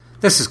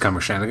This is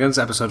Comic Shenanigans,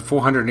 episode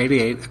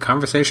 488, a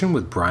conversation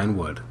with Brian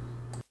Wood.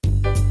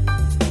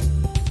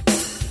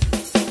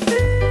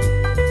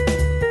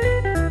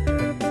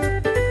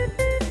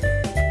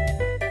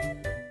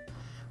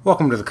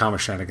 Welcome to the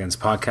Comic Shenanigans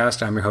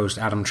podcast. I'm your host,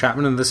 Adam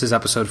Chapman, and this is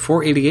episode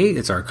 488.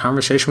 It's our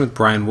conversation with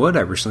Brian Wood. I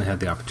recently had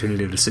the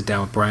opportunity to sit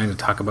down with Brian to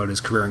talk about his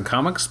career in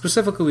comics.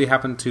 Specifically, we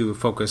happen to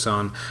focus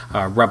on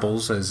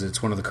Rebels, as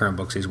it's one of the current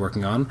books he's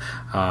working on.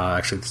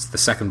 Actually, it's the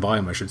second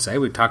volume, I should say.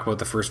 We talk about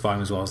the first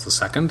volume as well as the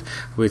second.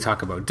 We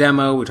talk about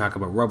Demo. We talk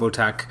about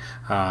Robotech.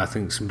 I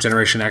think some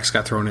Generation X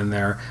got thrown in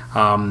there.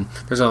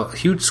 There's a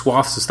huge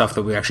swaths of stuff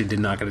that we actually did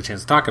not get a chance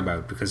to talk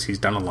about because he's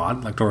done a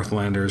lot, like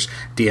Northlanders,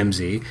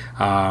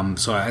 DMZ.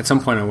 So at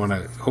some point I want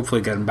to hopefully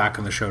get him back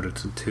on the show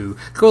to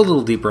go a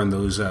little deeper in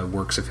those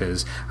works of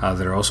his that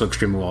are also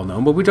extremely well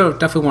known. But we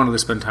definitely wanted to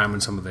spend time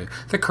on some of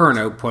the current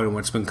output and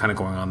what's been kind of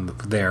going on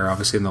there.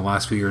 Obviously in the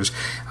last few years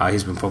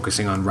he's been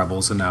focusing on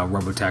Rebels, and now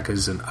Robotech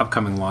is an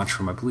upcoming launch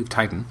from, I believe,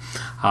 Titan.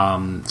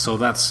 So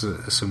that's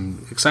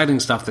some exciting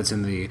stuff that's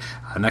in the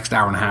next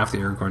hour and a half that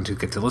you're going to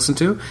get to listen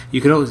to.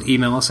 You can always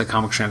email us at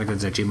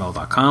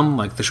comicshenanigans@gmail.com,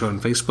 like the show on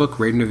Facebook,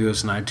 rate and review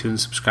us on iTunes,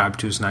 subscribe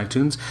to us on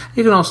iTunes.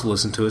 You can also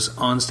listen to us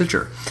on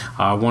Stitcher.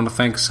 I want to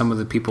thank some of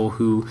the people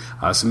who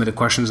submitted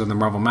questions on the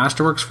Marvel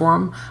Masterworks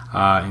forum,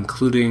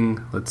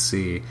 including,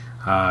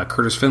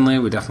 Curtis Finlay.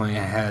 We definitely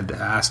had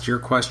asked your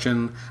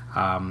question.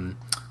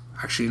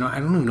 Actually, I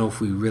don't even know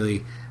if we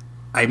really...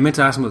 I meant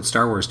to ask him about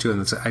Star Wars too,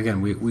 and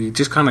again, we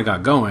just kind of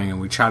got going and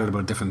we chatted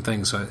about different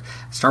things. So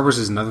Star Wars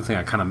is another thing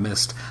I kind of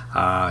missed.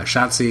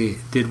 Shatsy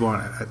did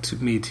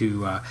want me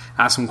to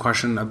ask him a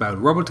question about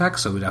Robotech,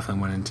 so we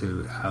definitely went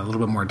into a little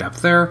bit more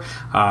depth there.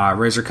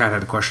 Razorcat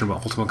had a question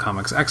about Ultimate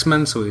Comics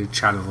X-Men, so we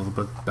chatted a little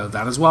bit about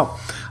that as well.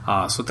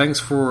 So thanks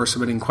for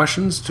submitting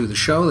questions to the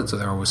show.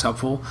 They're always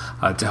helpful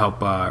to help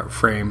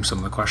frame some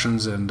of the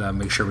questions and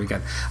make sure we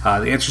get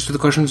the answers to the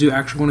questions you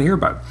actually want to hear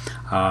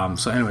about.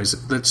 So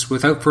anyways, let's,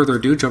 without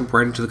further ado, jump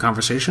right into the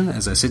conversation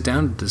as I sit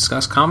down to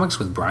discuss comics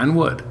with Brian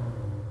Wood.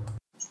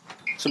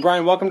 So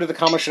Brian, welcome to the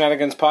Comic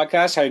Shenanigans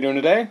podcast. How are you doing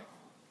today?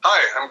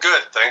 Hi, I'm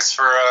good. Thanks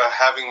for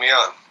having me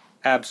on.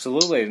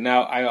 Absolutely.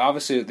 Now,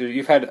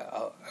 you've had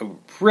a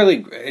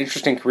really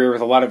interesting career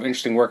with a lot of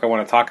interesting work I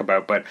want to talk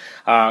about, but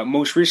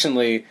most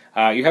recently,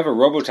 you have a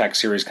Robotech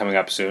series coming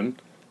up soon.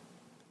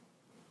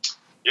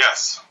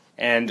 Yes.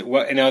 And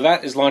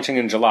that is launching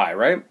in July,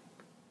 right?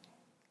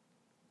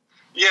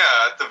 Yeah,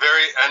 at the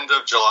very end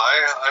of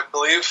July, I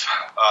believe,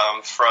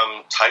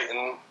 from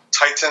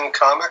Titan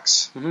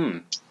Comics. Mm-hmm.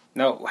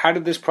 Now, how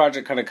did this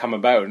project kind of come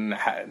about,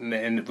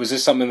 and was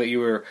this something that you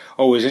were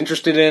always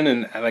interested in?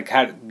 And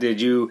how did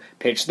you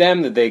pitch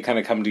them? Did they kind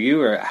of come to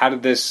you, or how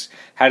did this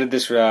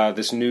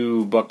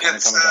new book kind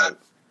of come about?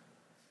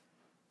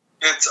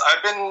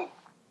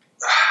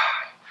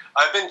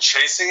 I've been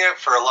chasing it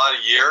for a lot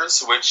of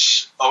years,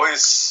 which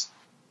always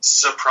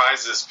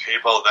surprises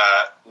people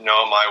that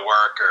know my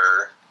work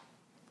or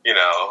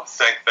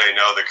think they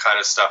know the kind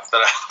of stuff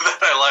that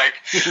I like.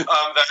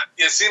 That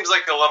it seems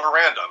like a little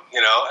random,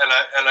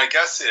 and I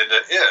guess it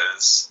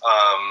is.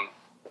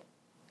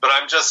 But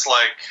I just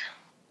like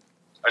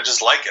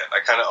it. I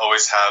kind of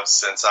always have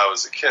since I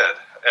was a kid.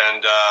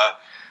 And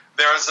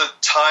there was a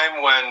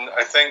time when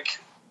I think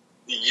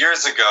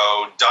years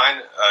ago,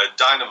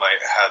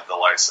 Dynamite had the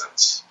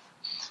license,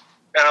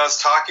 and I was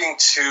talking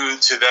to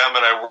them,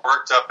 and I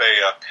worked up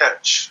a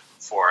pitch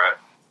for it.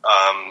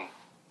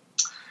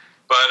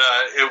 But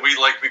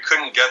we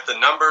couldn't get the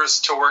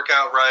numbers to work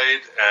out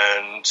right,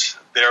 and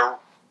their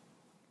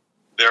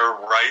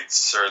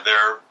rights or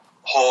their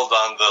hold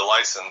on the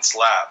license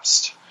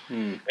lapsed.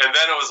 And then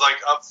it was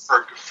up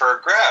for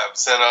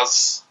grabs, and I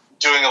was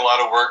doing a lot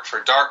of work for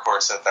Dark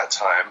Horse at that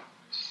time.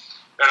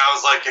 And I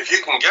was like, if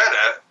you can get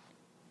it,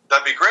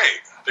 that'd be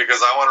great,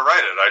 because I want to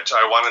write it.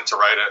 I wanted to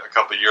write it a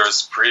couple of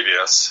years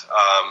previous.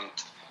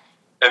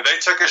 And they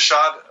took a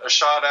shot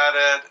at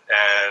it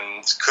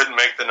and couldn't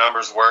make the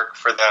numbers work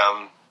for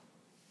them.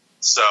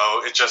 So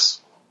it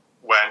just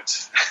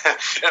went.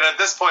 And at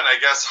this point, I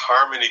guess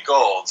Harmony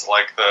Gold,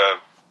 I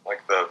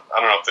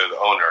don't know if they're the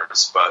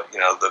owners, but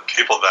the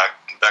people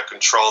that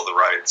control the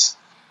rights,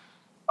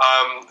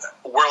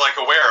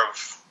 were aware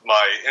of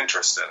my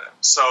interest in it.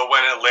 So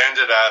when it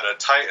landed at a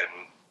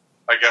Titan,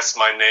 I guess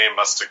my name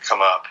must have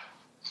come up,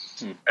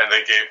 and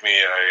they gave me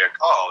a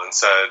call and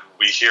said,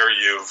 "We hear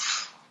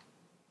you've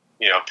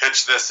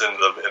pitched this in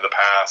the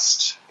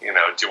past. Do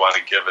you want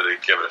to give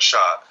it a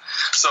shot?"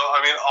 So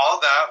all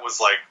that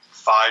was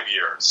 5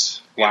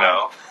 years,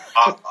 wow.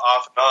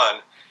 off and on,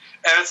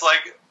 and it's I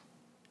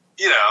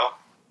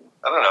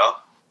don't know,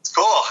 it's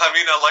cool.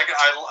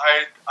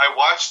 I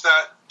watched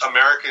that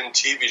American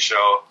TV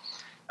show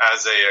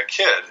as a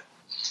kid,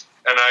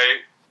 and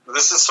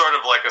this is sort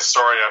of a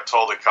story I've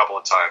told a couple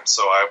of times,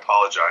 so I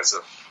apologize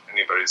if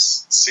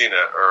anybody's seen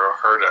it or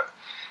heard it,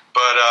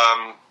 but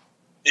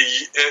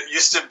it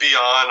used to be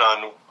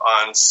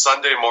on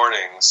Sunday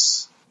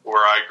mornings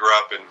where I grew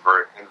up in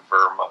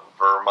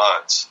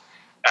Vermont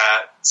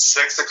at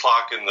 6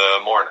 o'clock in the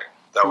morning.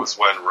 That was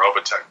when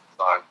Robotech was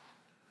on.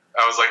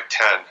 I was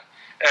 10.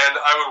 And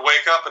I would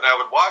wake up and I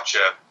would watch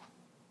it.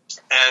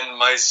 And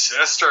my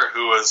sister,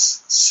 who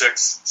was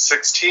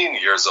 16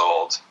 years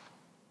old,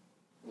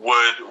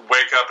 would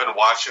wake up and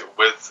watch it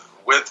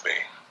with me,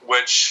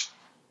 which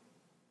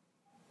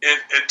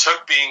it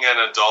took being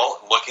an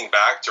adult looking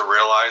back to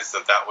realize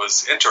that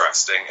was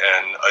interesting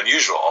and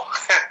unusual.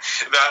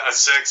 That a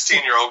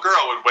 16-year-old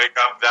girl would wake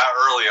up that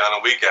early on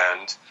a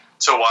weekend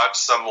to watch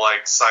some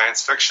like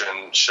science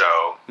fiction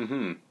show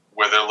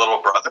with their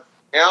little brother,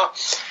 you know?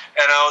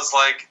 And I was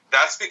like,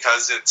 that's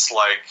because it's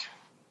like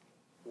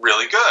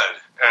really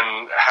good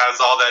and has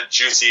all that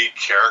juicy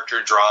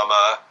character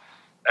drama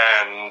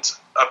and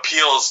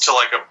appeals to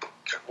like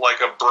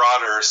a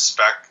broader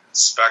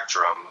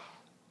spectrum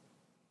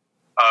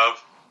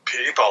of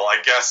people,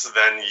 I guess,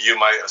 than you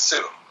might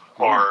assume.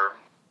 Or,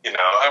 you know,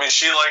 I mean,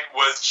 she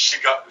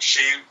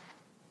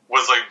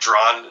was like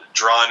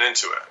drawn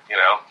into it, you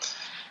know,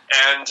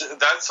 and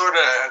that sort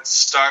of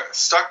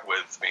stuck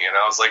with me. And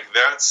I was like,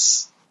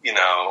 that's, you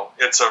know,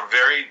 it's a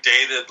very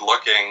dated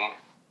looking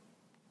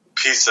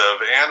piece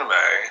of anime,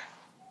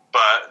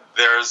 but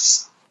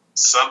there's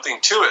something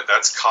to it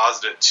that's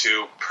caused it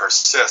to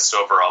persist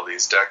over all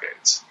these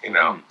decades, you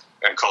know,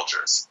 and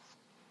cultures.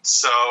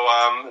 So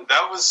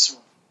that was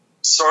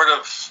sort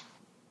of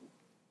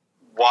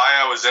why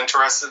I was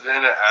interested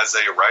in it as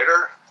a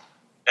writer,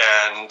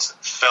 and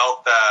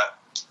felt that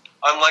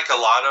unlike a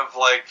lot of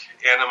like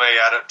anime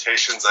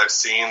adaptations I've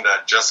seen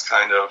that just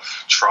kind of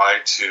try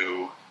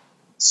to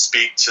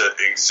speak to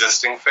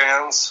existing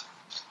fans,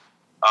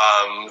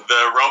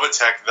 the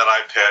Robotech that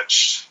I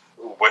pitched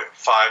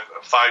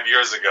five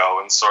years ago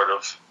and sort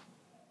of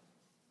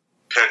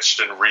pitched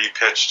and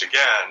repitched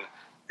again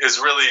is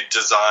really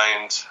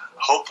designed,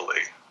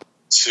 hopefully,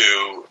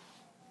 to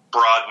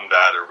broaden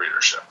that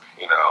readership,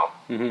 you know?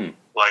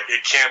 Like,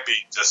 it can't be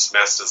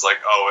dismissed as like,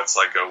 oh, it's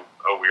like a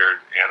weird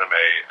anime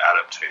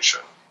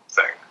adaptation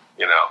thing,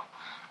 you know?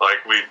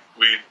 Like, we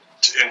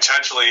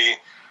intentionally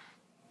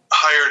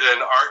hired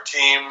an art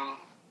team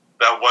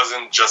that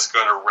wasn't just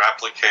going to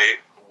replicate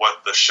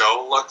what the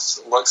show looks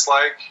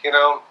like, you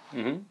know?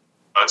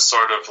 But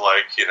sort of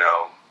like, you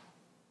know,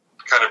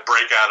 kind of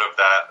break out of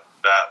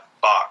that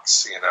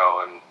box, you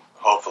know, and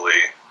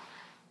hopefully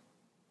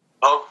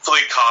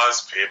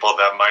cause people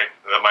that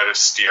might have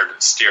steered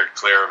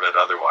clear of it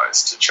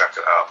otherwise to check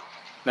it out.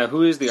 Now,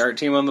 who is the art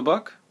team on the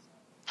book?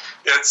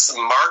 It's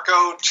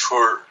Marco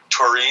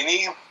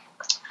Torini, and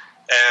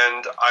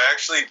I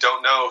actually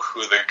don't know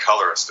who the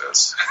colorist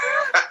is,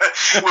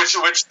 which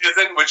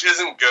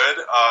isn't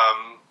good.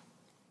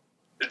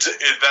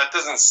 That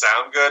doesn't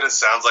sound good. It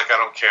sounds like I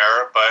don't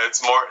care, but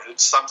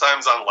it's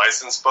sometimes on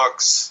licensed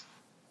books,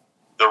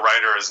 the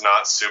writer is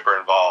not super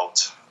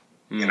involved,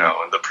 you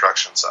know, in the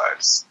production side.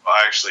 So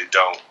I actually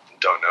don't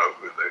know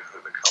who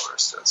the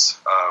colorist is.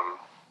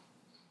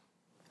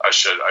 I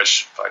should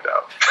find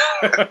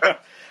out.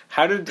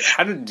 How did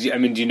I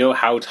mean? Do you know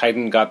how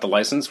Titan got the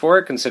license for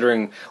it,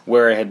 considering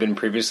where it had been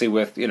previously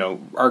with, you know,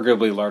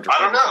 arguably larger? I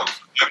don't know.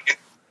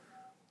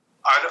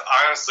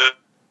 I honestly,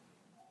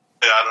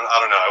 I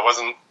don't know.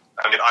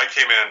 I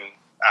came in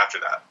after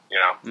that, you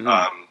know.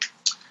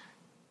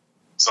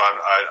 So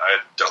I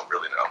don't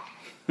really know.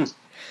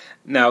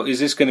 Now, is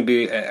this going to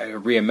be a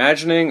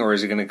reimagining, or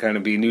is it going to kind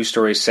of be new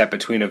stories set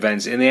between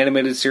events in the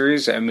animated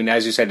series? I mean,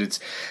 as you said, it's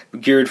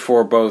geared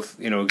for both,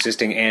 you know,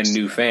 existing and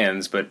new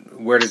fans, but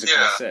where does it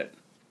kind of sit?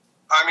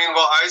 I mean,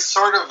 well, I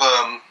sort of,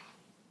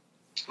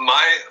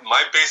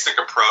 my basic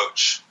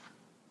approach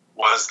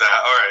was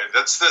that, all right,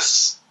 that's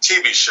this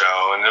TV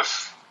show, and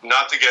if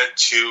not to get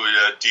too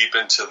deep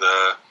into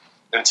the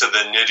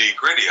nitty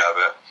gritty of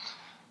it,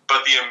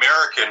 but the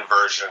American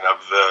version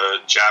of the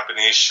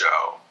Japanese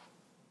show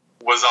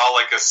was all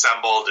like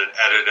assembled and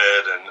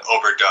edited and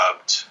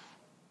overdubbed,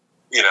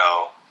 you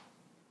know,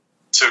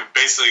 to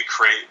basically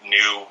create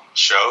new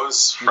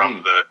shows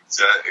from the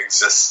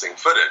existing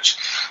footage.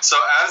 So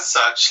as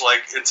such,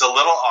 like, it's a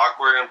little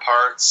awkward in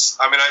parts.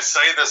 I mean, I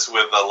say this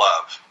with a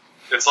love.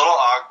 It's a little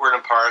awkward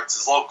in parts.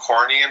 It's a little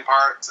corny in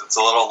parts. It's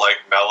a little like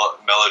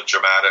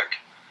melodramatic.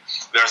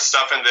 There's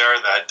stuff in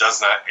there that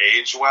does not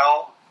age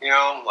well, you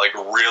know, like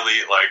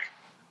really, like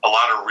a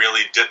lot of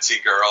really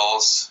ditzy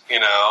girls, you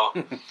know,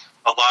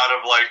 a lot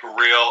of like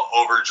real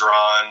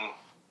overdrawn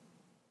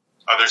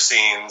other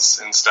scenes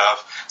and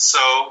stuff. So,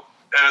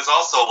 and it's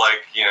also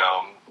like, you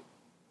know,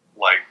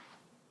 like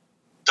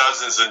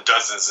dozens and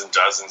dozens and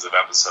dozens of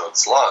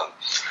episodes long.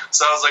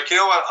 So I was like, you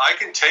know what, I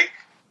can take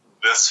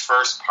this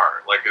first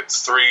part, like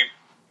it's 3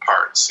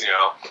 parts, you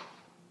know,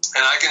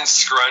 and I can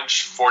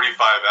scrunch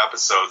 45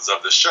 episodes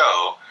of the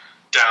show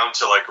down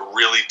to like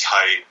really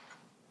tight,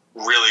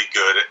 really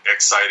good,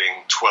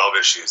 exciting 12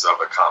 issues of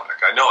a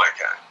comic. I know I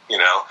can, you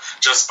know,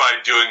 just by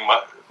doing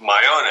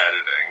my own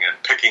editing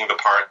and picking the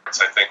parts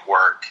I think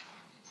work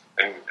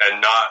and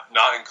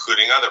not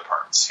including other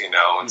parts, you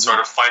know, and sort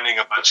of finding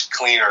a much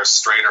cleaner,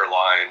 straighter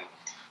line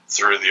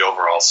through the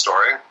overall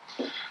story.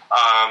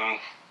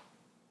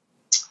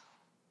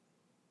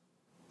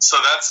 So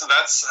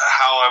that's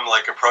how I'm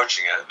like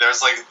approaching it.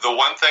 There's like the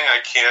one thing I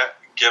can't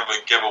give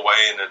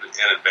away in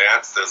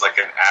advance. There's like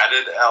an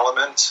added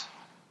element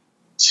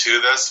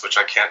to this, which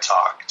I can't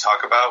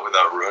talk about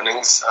without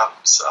ruining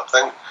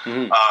something.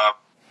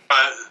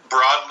 But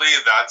broadly,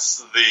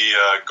 that's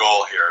the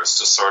goal here, is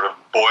to sort of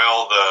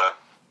boil that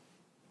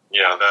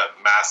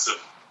massive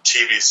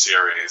TV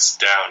series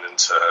down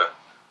into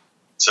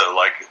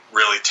like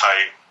really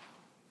tight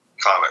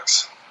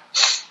comics.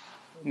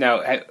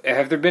 Now,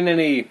 have there been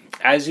any,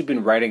 as you've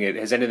been writing it,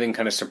 has anything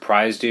kind of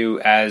surprised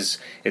you as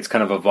it's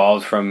kind of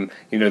evolved from,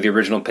 the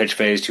original pitch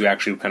phase to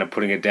actually kind of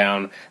putting it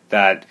down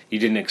that you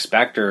didn't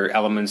expect, or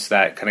elements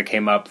that kind of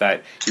came up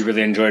that you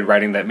really enjoyed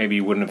writing that maybe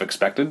you wouldn't have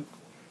expected?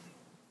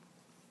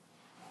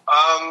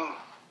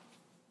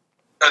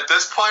 At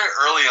this point,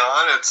 early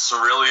on, it's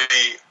really,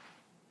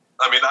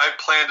 I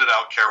planned it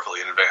out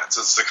carefully in advance.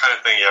 It's the kind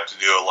of thing you have to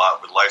do a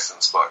lot with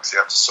licensed books. You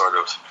have to sort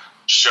of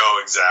show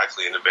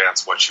exactly in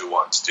advance what you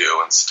want to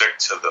do and stick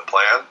to the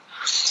plan.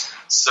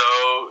 So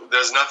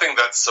there's nothing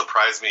that's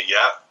surprised me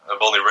yet.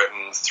 I've only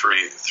written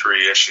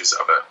three issues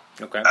of it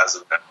as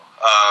of now.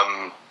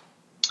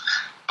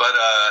 But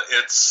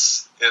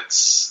it's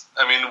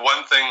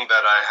one thing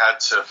that I had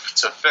to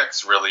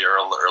fix really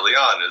early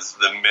on is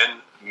the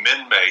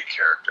Min-Mei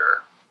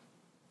character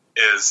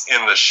is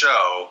in the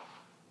show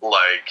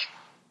like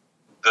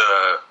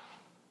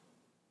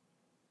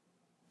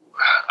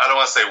I don't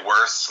want to say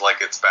worst,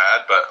 like it's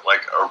bad, but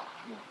like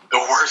the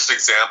worst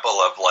example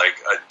of like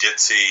a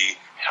ditzy,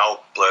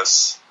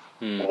 helpless,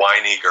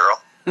 whiny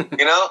girl,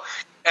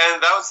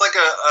 And that was like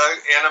a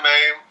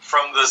anime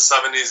from the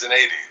 70s and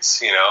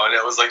 80s, and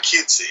it was like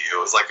cutesy. It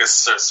was like a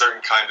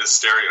certain kind of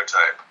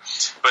stereotype,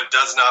 but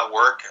does not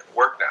work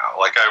now.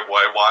 Like I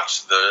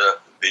watched the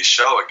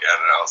show again,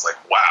 and I was like,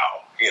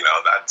 wow,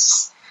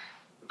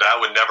 that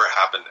would never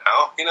happen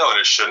now, and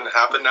it shouldn't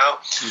happen now.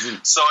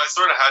 Mm-hmm. So I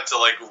sort of had to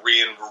like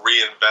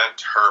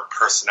reinvent her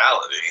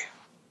personality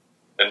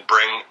and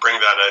bring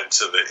that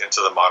into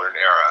the modern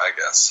era, I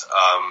guess.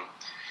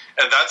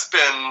 And that's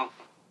been,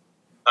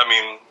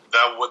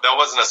 that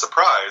wasn't a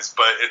surprise,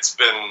 but it's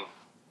been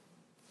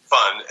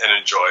fun and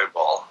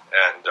enjoyable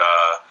and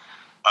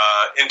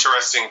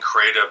interesting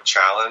creative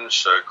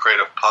challenge, a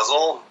creative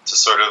puzzle to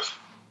sort of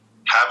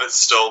have it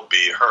still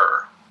be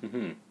her,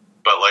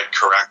 but like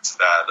correct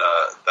that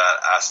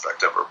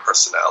aspect of her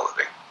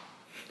personality.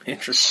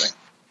 Interesting.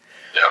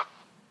 Yeah.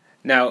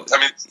 Now, the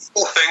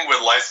whole thing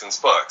with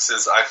licensed books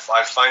is I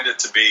find it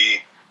to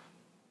be,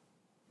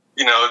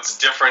 it's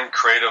different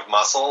creative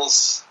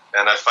muscles.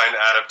 And I find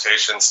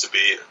adaptations to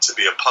be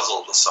a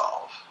puzzle to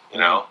solve,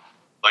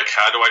 like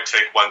how do I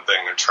take one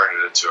thing and turn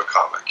it into a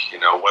comic?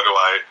 What do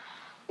I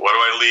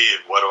leave?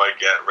 What do I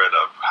get rid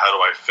of? How do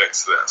I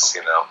fix this?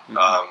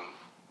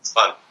 It's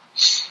fun.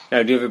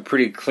 Now, do you have a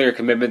pretty clear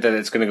commitment that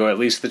it's going to go at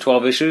least the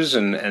 12 issues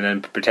and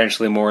then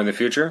potentially more in the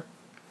future?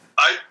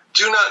 I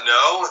do not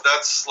know.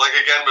 That's like,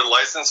 again, with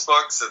licensed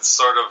books, it's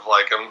sort of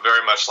like I'm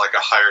very much like a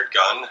hired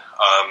gun.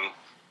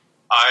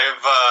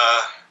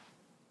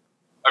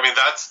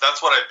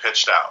 That's what I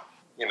pitched out,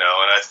 and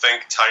I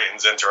think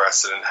Titan's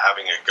interested in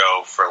having it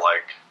go for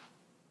like,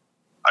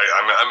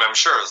 I'm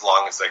sure as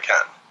long as they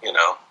can,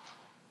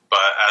 but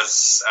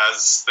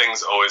as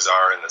things always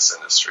are in this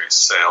industry,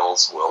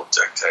 sales will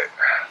dictate.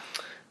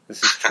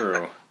 This is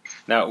true.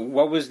 Now,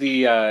 what was the,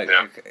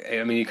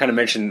 you kind of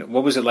mentioned,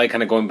 what was it like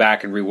kind of going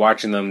back and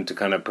rewatching them to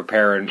kind of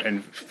prepare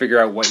and figure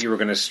out what you were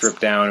going to strip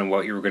down and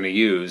what you were going to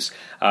use?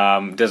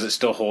 Does it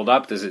still hold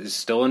up? Is it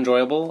still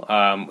enjoyable?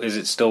 Is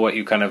it still what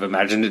you kind of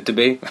imagined it to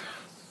be?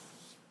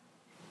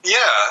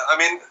 Yeah,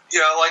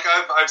 like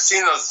I've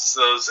seen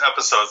those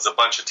episodes a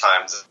bunch of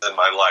times in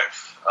my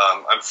life.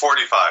 I'm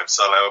 45,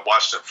 so I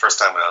watched it first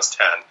time when I was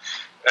 10.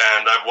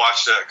 And I've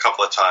watched it a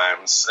couple of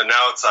times, and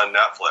now it's on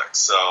Netflix,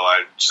 so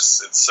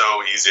it's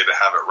so easy to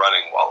have it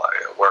running while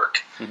I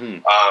work.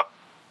 Mm-hmm.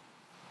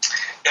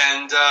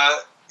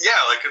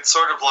 It's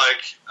sort of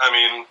like,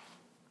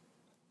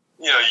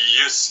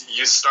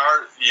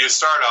 you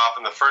start off,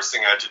 and the first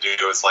thing I had to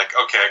do is like,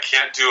 okay, I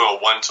can't do a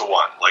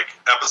one-to-one. Like,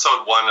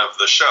 episode 1 of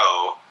the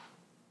show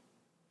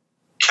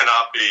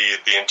cannot be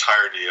the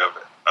entirety of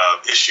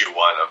issue 1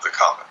 of the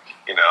comic,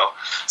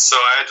 So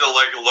I had to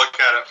like look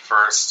at it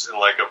first in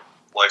like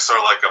sort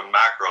of like a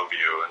macro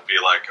view and be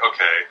like,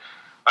 okay,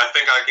 I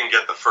think I can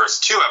get the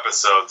first 2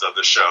 episodes of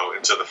the show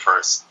into the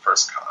first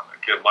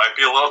comic. It might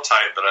be a little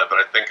tight, but I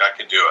think I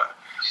can do it.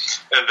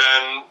 And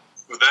then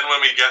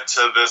when we get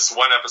to this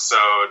one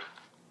episode,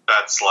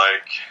 that's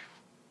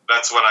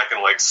when I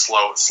can like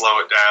slow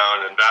it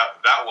down, and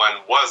that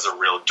one was a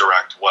real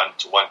direct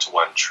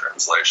one-to-one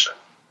translation.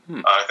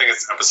 I think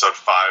it's episode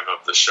 5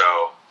 of the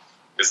show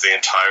is the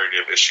entirety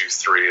of issue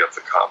 3 of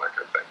the comic.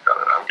 I think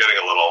I'm getting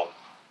a little,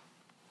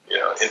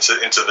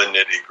 into the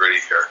nitty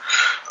gritty here.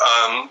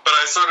 But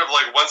I sort of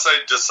like, once I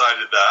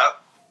decided that,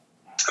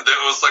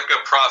 it was like a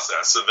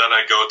process, and then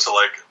I go to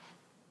like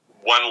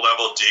one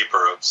level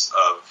deeper of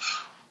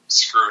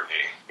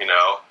scrutiny,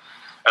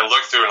 and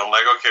look through, and I'm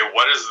like, okay,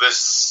 what is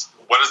this?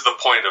 What is the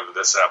point of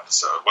this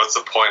episode? What's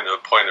the point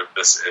of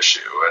this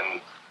issue?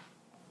 And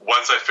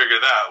once I figure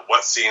that,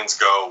 what scenes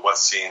go, what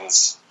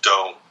scenes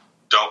don't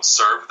don't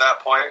serve that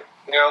point.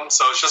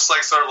 So it's just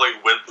like sort of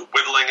like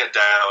whittling it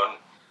down.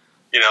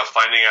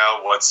 Finding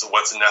out what's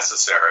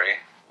necessary.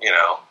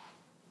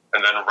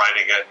 And then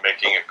writing it,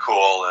 making it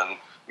cool, and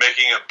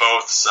making it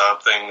both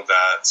something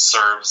that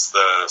serves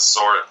the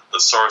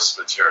source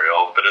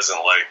material, but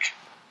isn't like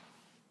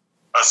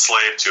a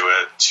slave to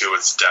it to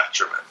its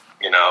detriment.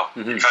 You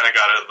kind of got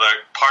to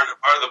part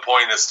of the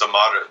point is to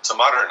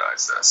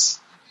modernize this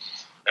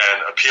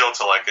and appeal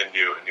to like a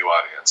new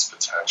audience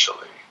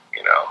potentially.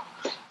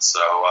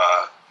 So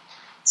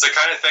it's the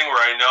kind of thing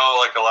where I know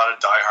like a lot of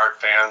diehard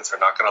fans are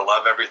not going to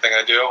love everything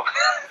I do.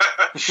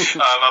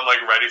 I'm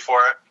like ready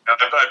for it.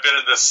 I've been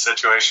in this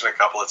situation a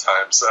couple of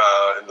times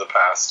in the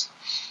past.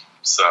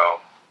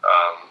 So,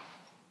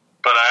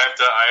 but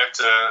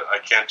I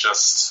can't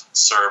just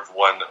serve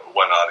one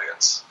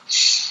audience.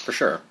 For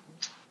sure.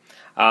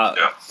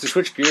 To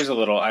switch gears a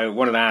little, I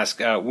wanted to ask,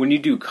 when you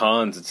do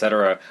cons,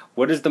 etc.,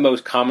 what is the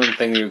most common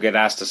thing you get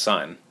asked to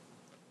sign?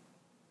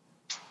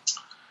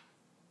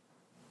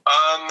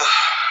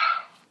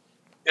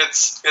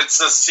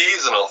 It's a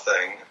seasonal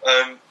thing,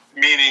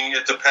 meaning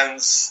it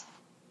depends.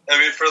 I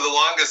mean, for the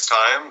longest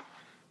time,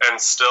 and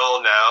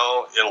still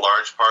now, in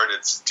large part,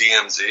 it's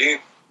DMZ,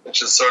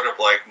 which is sort of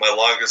like my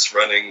longest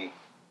running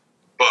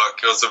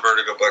book. It was a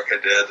Vertigo book I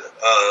did,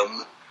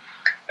 and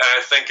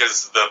I think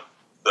is the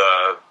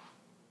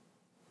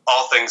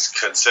all things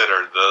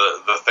considered,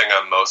 the thing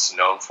I'm most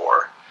known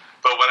for.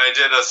 But when I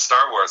did a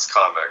Star Wars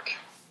comic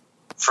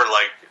for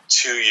like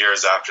 2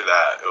 years after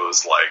that, it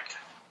was like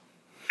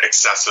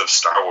excessive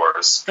Star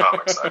Wars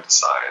comics I had to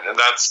sign, and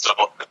that's still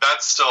a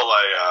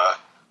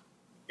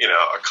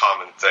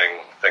common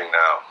thing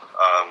now.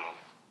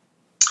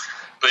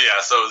 But yeah,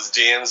 so it was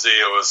DMZ,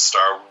 it was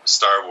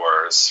Star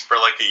Wars for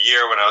like a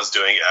year when I was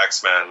doing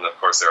X-Men. Of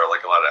course, there are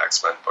like a lot of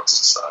X-Men books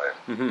to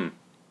sign,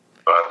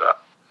 but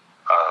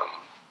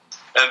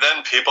and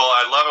then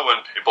I love it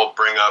when people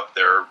bring up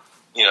their,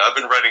 I've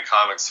been writing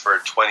comics for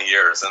 20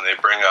 years, and they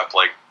bring up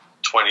like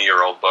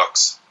 20-year-old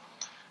books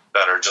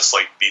that are just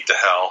like beat to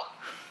hell.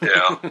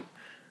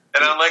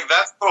 And I'm like,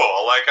 that's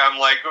cool. Like, I'm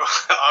like,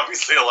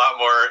 obviously a lot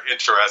more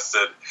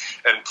interested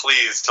and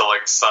pleased to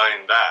like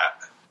sign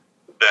that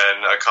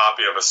than a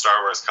copy of a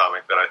Star Wars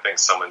comic that I think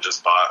someone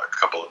just bought a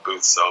couple of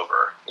booths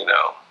over, to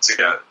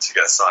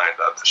get signed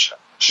at the show.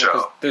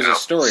 Yeah, there's a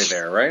story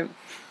there, right?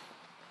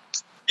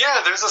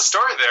 Yeah, there's a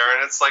story there,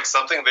 and it's like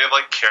something they've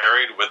like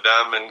carried with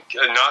them, and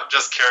not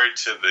just carried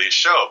to the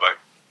show, but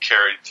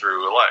carried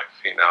through life.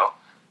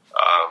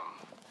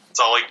 It's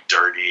all like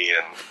dirty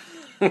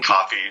and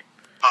coffee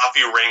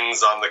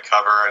rings on the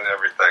cover and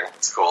everything.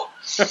 It's cool.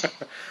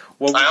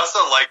 Well, I also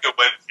like it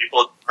when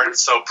people aren't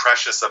so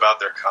precious about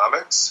their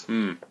comics.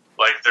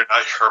 Like they're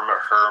not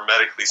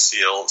hermetically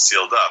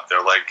sealed up.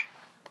 They're like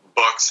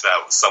books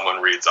that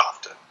someone reads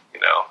often.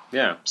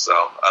 Yeah. So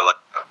I like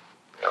that.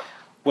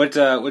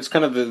 What's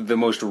kind of the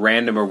most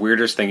random or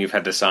weirdest thing you've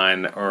had to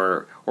sign,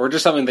 or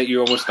just something that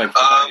you almost like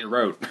forgot you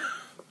wrote?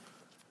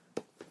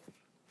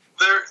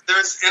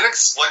 There's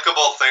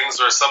inexplicable things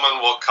where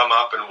someone will come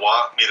up and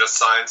want me to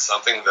sign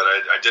something that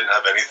I didn't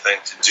have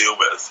anything to do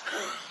with.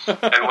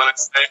 And when I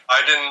say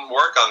I didn't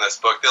work on this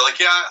book, they're like,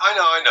 yeah,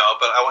 I know,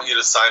 but I want you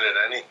to sign it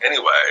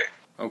anyway.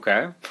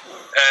 Okay.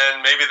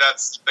 And maybe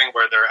that's the thing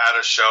where they're at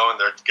a show and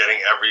they're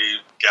getting every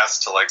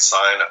guest to like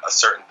sign a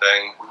certain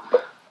thing.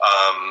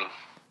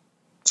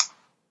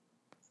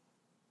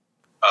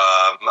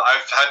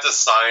 I've had to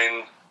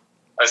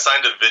I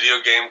signed a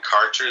video game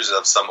cartridge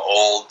of some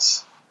old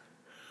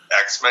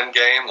X-Men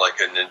game, like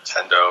a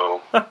Nintendo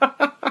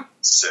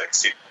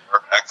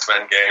 64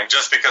 X-Men game,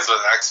 just because it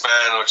was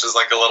X-Men, which is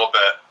like a little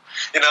bit,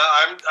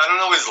 I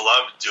don't always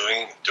love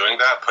doing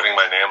that, putting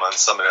my name on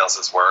someone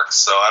else's work,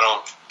 so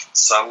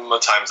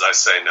sometimes I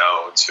say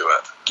no to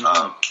it.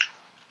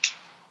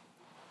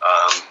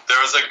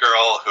 There was a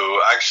girl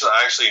who I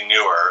actually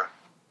knew her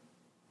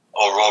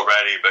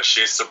already, but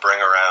she used to bring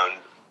around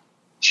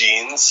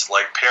jeans,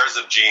 like pairs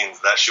of jeans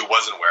that she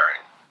wasn't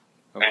wearing,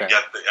 and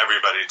get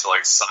everybody to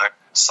like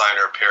sign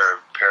her pair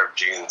of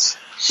jeans.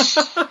 It's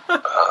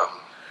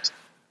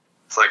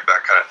like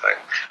that kind of thing.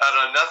 I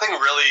don't know, nothing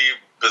really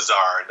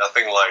bizarre,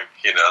 nothing like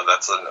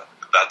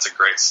that's a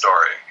great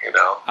story.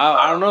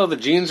 I don't know. The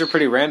jeans are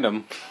pretty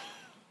random.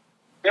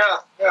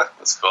 Yeah,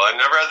 that's cool. I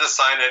never had to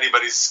sign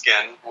anybody's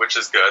skin, which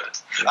is good.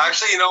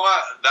 Actually, you know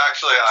what?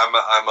 Actually,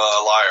 I'm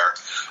a liar.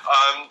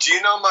 Do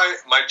you know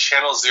my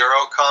Channel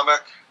Zero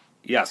comic?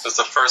 Yes. That's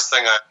the first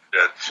thing I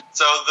did.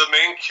 So the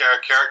main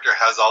character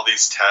has all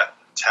these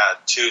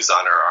tattoos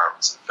on her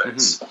arms and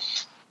face.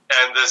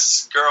 And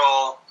this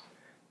girl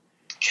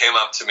came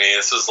up to me,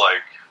 this was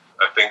like,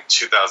 I think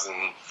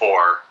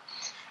 2004,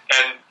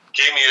 and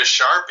gave me a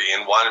Sharpie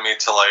and wanted me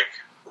to like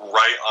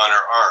write on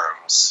her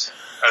arms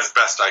as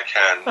best I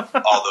can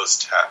all those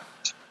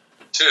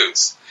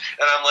tattoos.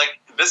 And I'm like,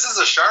 this is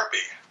a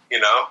Sharpie,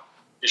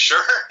 You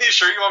sure? You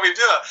sure you want me to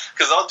do it?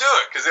 Because I'll do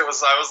it. Because I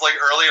was like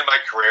early in my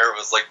career, it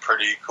was like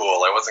pretty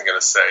cool. I wasn't going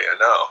to say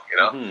no,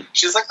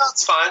 She's like, oh,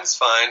 it's fine.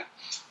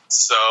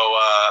 So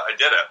I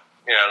did it,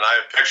 and I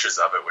have pictures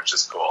of it, which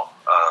is cool.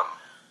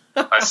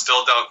 I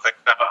still think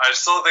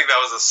that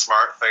was a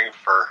smart thing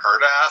for her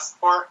to ask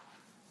for,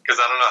 because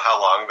I don't know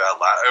how long that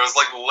lasted. It was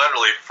like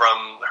literally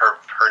from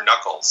her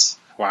knuckles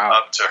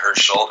up to her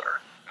shoulder.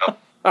 You know?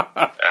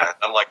 And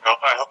I'm like, oh,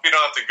 I hope you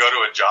don't have to go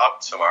to a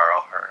job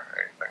tomorrow or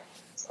anything.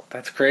 So,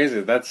 that's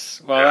crazy.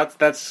 That's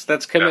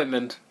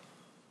commitment.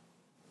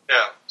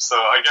 Yeah, so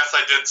I guess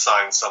I did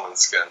sign someone's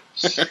skin.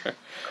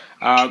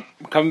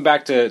 Coming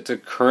back to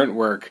current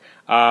work,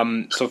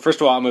 so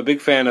first of all, I'm a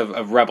big fan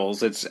of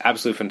Rebels. It's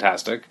absolutely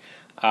fantastic.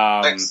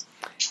 Thanks.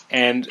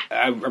 And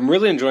I'm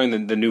really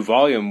enjoying the new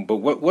volume, but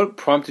what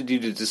prompted you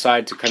to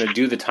decide to kind of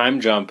do the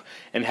time jump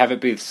and have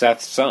it be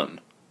Seth's son?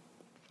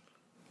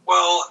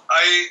 Well,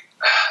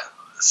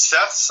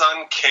 Seth's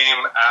son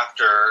came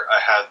after I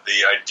had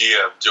the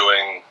idea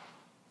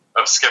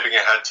of skipping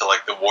ahead to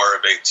like the War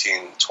of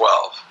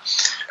 1812.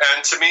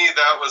 And to me,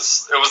 it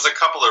was a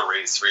couple of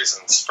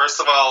reasons. First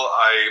of all,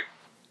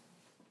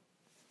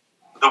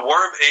 the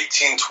War of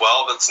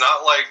 1812, it's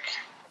not like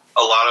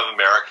a lot of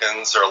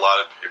Americans or a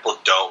lot of people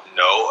don't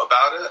know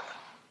about it,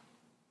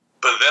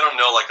 but they don't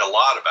know like a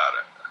lot about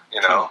it,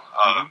 you know?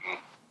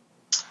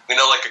 We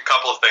know like a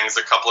couple of things,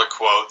 a couple of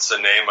quotes, a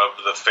name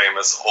of the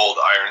famous old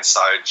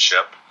Ironside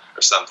ship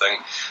or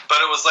something. But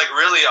it was like,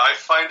 really, I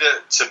find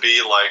it to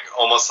be like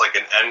almost like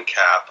an end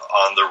cap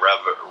on the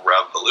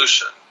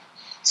revolution.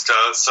 So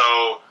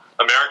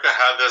America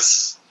had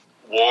this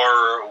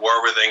war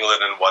with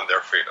England and won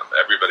their freedom.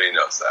 Everybody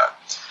knows that.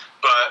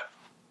 But,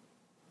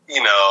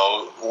 you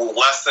know,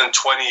 less than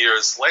 20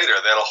 years later,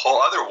 they had a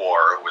whole other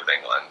war with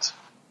England.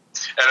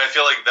 And I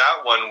feel like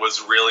that one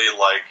was really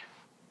like,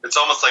 it's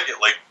almost like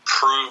it like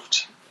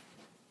proved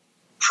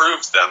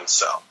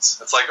themselves.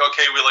 It's like,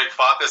 okay, we like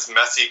fought this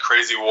messy,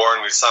 crazy war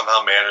and we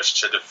somehow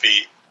managed to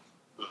defeat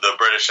the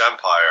British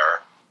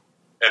Empire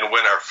and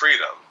win our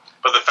freedom.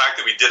 But the fact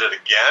that we did it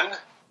again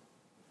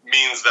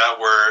means that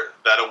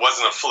it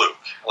wasn't a fluke.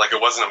 Like,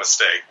 it wasn't a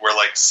mistake. We're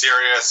like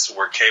serious,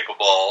 we're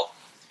capable,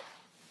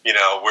 you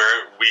know,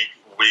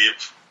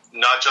 we've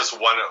not just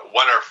won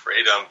our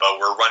freedom, but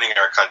we're running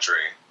our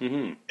country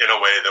in a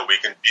way that we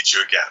can beat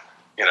you again,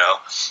 you know?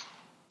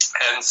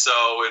 And so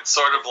it's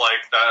sort of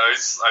like that.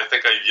 I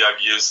think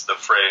I've used the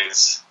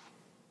phrase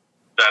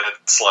that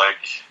it's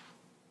like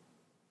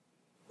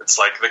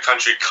the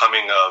country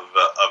coming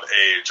of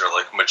age or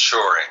like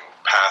maturing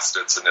past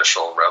its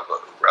initial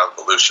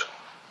revolution.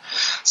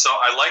 So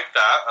I like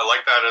that. I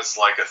like that as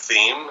like a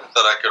theme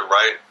that I could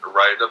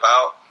write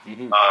about.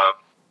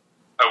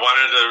 I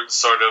wanted to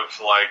sort of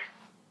like,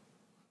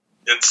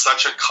 it's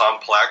such a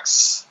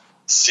complex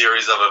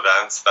series of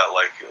events that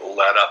like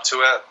led up to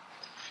it,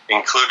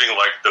 including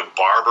like the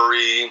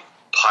Barbary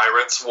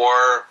Pirates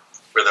War,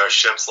 where their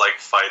ships like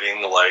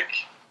fighting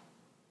like,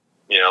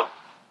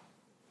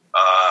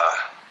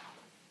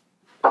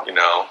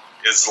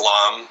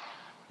 Islam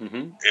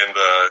in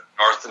the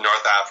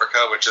North Africa,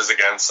 which is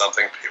again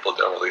something people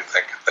don't really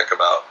think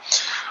about.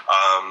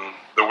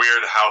 The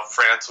weird how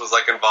France was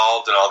like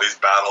involved in all these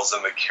battles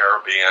in the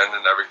Caribbean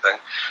and everything.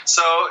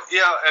 So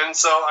yeah, and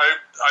so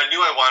I knew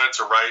I wanted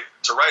to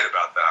write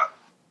about that.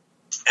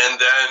 And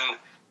then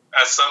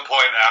at some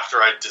point after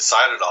I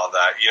decided all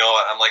that,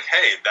 I'm like,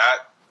 hey,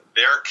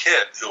 their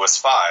kid who was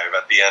 5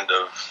 at the end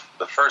of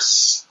the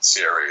first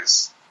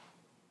series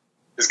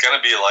is going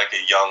to be like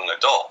a young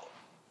adult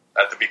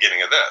at the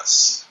beginning of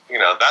this.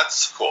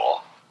 That's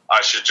cool.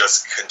 I should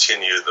just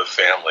continue the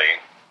family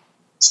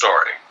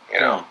story,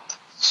 And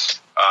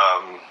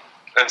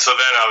so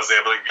then I was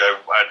able to go,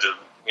 I had to,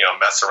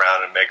 mess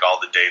around and make all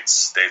the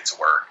dates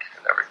work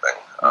and everything.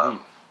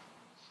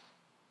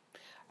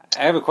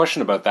 I have a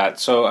question about that.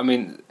 So, I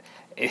mean,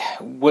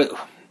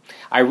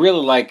 I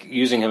really like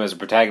using him as a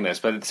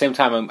protagonist, but at the same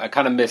time, I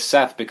kind of miss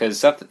Seth because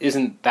Seth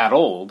isn't that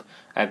old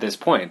at this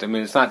point. I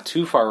mean, it's not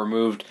too far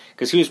removed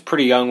because he was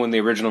pretty young when the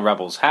original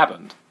Rebels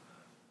happened.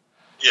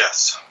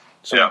 Yes.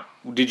 So, yeah.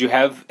 Did you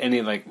have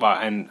any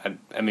I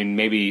mean,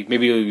 maybe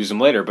you'll use him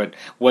later, but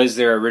was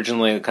there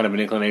originally kind of an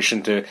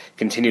inclination to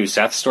continue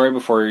Seth's story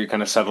before you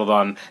kind of settled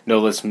on, no,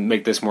 let's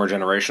make this more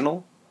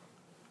generational?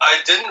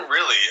 I didn't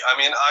really. I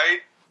mean, I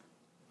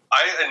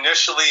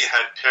initially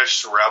had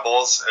pitched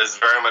Rebels as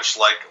very much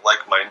like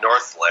my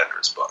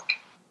Northlanders book.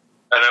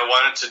 And I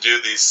wanted to do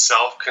these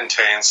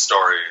self-contained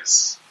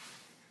stories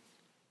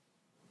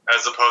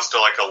as opposed to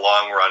like a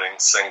long-running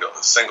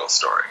single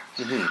story.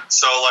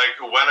 So like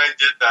when I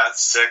did that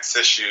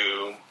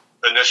 6-issue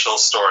initial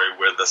story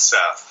with the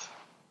Seth,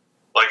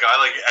 like I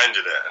like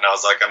ended it and I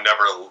was like, I'm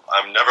never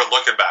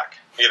looking back.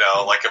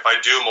 Like if I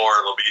do more,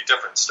 it'll be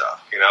different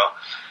stuff,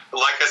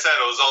 Like I said,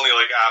 it was only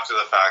like after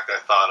the fact I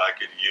thought I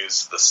could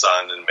use the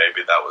sun, and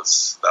maybe that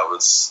was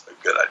a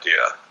good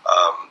idea.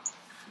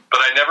 But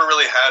I never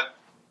really had.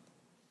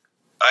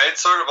 I had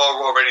sort of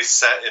already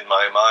set in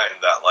my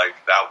mind that like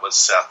that was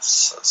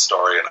Seth's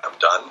story, and I'm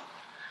done.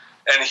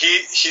 And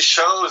he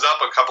shows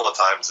up a couple of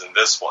times in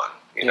this one,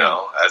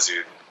 as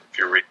if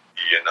you read,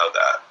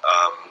 that.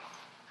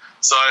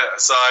 So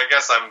I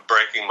guess I'm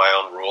breaking my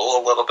own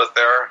rule a little bit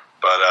there,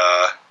 but.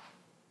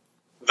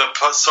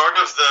 sort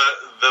of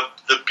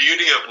the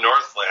beauty of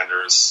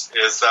Northlanders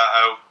is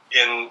that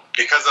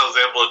because I was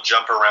able to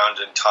jump around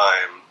in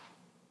time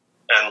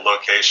and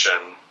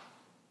location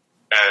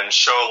and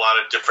show a lot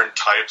of different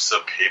types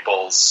of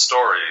people's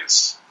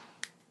stories,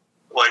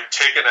 like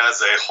taken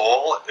as a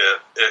whole,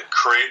 it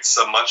creates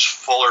a much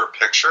fuller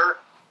picture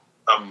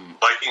of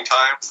Viking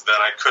times than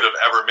I could have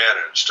ever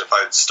managed if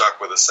I'd stuck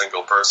with a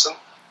single person.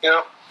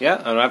 Yeah,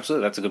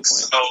 absolutely. That's a good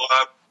point.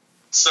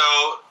 So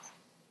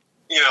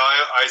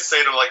I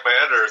say to like my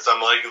editors,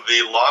 I'm like,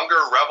 the longer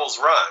Rebels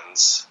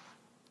runs,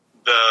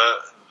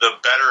 the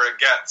better it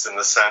gets in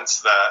the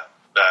sense that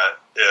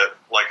it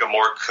like a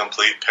more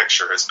complete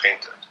picture is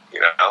painted.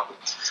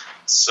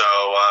 So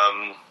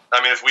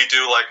if we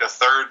do like a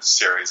third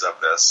series of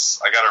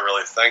this, I got to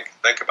really think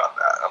about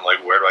that. I'm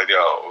like, where do I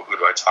go? Who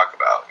do I talk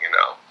about?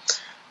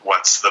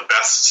 What's the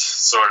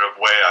best sort of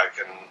way I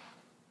can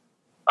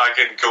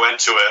go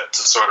into it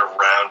to sort of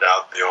round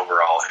out the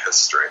overall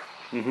history.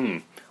 Mm-hmm.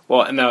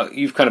 Well, now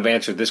you've kind of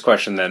answered this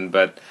question then,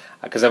 but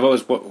because I've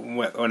always,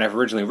 when I've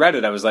originally read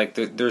it, I was like,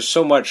 there's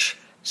so much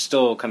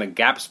still kind of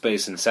gap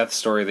space in Seth's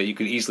story that you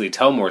could easily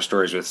tell more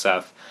stories with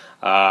Seth,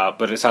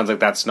 but it sounds like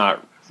that's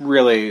not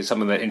really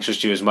something that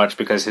interests you as much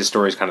because his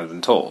story's kind of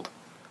been told.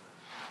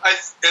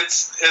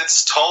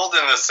 It's told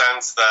in the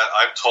sense that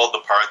I've told the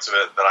parts of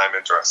it that I'm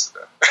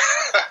interested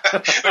in,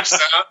 which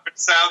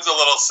sounds a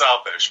little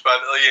selfish, but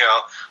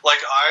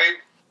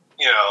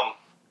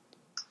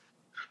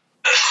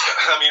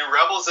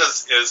Rebels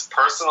is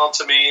personal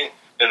to me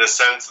in the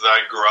sense that I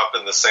grew up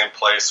in the same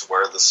place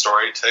where the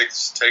story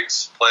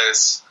takes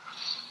place,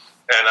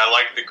 and I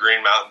like the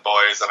Green Mountain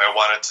Boys, and I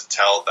wanted to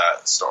tell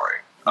that story.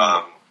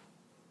 And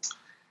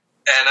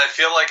I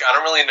feel like I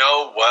don't really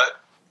know what.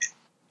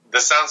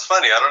 This sounds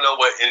funny. I don't know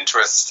what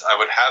interest I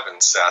would have in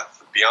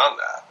Seth beyond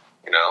that.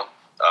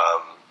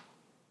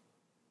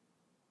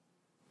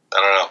 I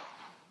don't know.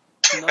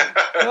 No.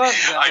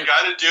 I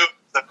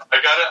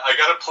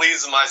gotta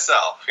please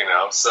myself.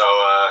 So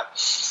I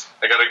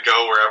gotta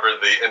go wherever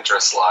the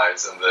interest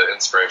lies and the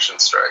inspiration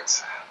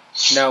strikes.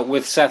 Now,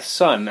 with Seth's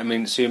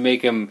son, so you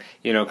make him,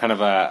 kind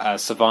of a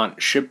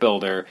savant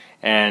shipbuilder,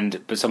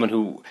 but someone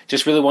who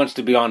just really wants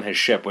to be on his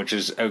ship, which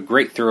is a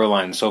great through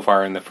line so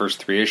far in the first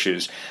 3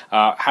 issues.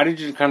 How did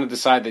you kind of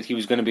decide that he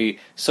was going to be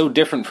so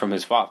different from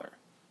his father?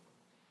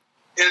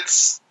 I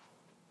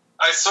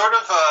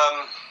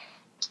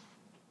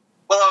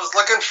was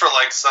looking for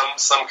like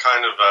some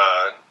kind of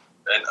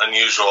an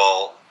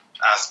unusual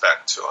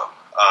aspect to him.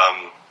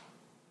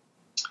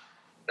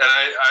 And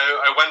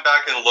I went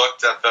back and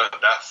looked at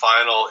that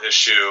final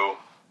issue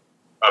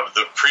of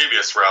the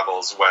previous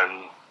Rebels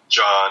when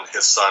John,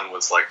 his son,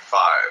 was like 5.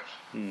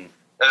 And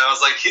I was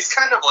like, he's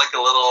kind of like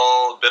a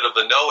little bit of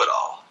a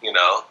know-it-all,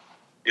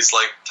 He's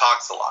like,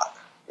 talks a lot,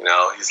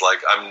 He's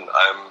like, I'm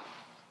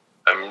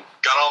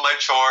got all my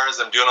chores,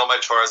 I'm doing all my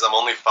chores, I'm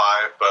only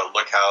 5, but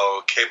look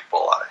how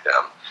capable I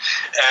am.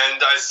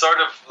 And I sort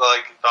of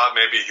like thought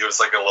maybe he was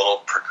like a little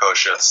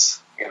precocious.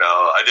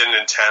 I didn't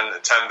intend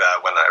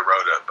that when I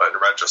wrote it, but in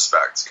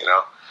retrospect,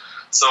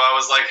 So I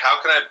was like,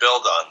 how can I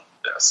build on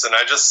this? And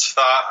I just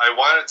thought I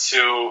wanted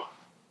to.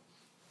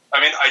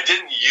 I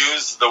didn't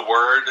use the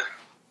word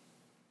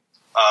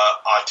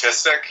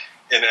autistic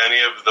in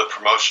any of the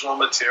promotional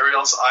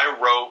materials. I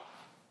wrote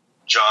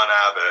John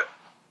Abbott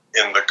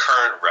in the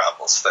current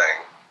Rebels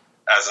thing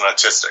as an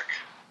autistic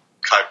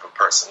type of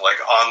person, like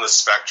on the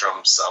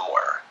spectrum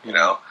somewhere, And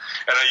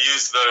I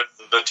used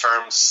the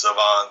term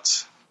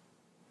savant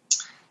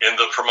in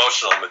the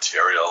promotional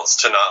materials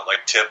to not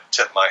like tip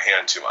my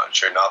hand too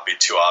much, or not be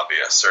too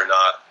obvious, or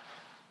not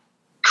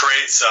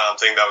create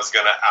something that was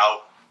going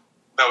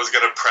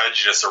to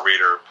prejudice a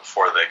reader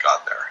before they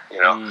got there,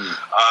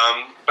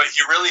 But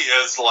he really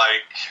is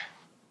like,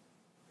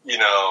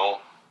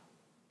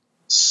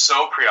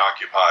 so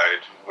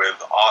preoccupied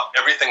with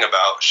everything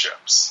about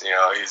ships.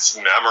 He's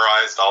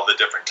memorized all the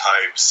different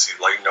types.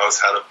 He like knows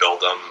how to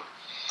build them,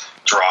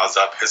 draws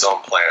up his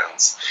own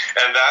plans,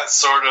 and that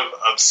sort of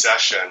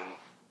obsession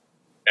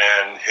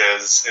and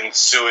his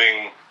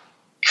ensuing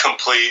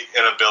complete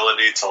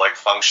inability to like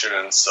function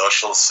in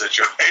social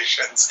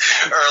situations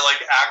or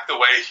like act the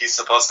way he's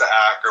supposed to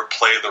act or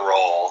play the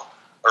role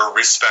or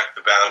respect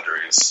the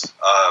boundaries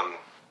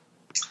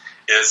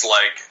is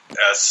like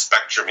a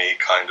spectrum-y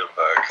kind of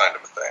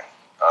a thing.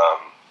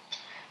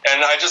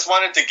 And I just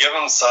wanted to give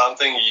him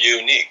something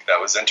unique that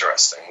was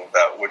interesting,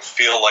 that would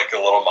feel like a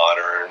little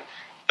modern,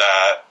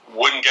 that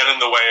wouldn't get in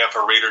the way if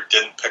a reader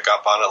didn't pick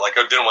up on it. Like,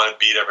 I didn't want to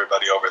beat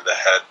everybody over the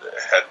head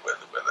with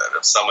it.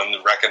 If someone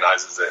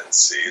recognizes it and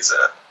sees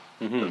it,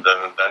 then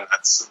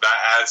that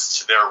adds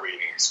to their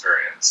reading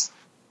experience.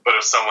 But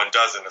if someone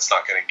doesn't, it's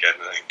not going to get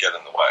in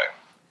the way.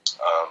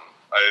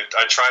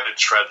 I try to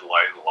tread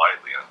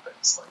lightly on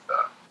things like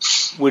that.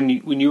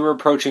 When you were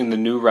approaching the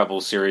new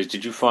Rebels series,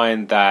 did you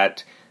find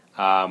that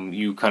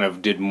you kind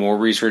of did more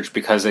research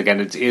because, again,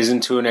 it is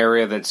into an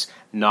area that's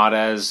not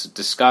as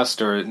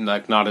discussed or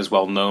like not as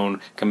well known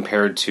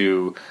compared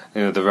to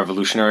the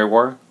Revolutionary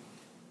War?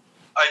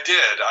 I did.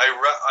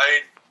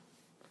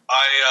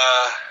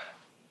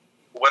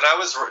 when I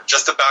was,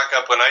 just to back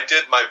up, when I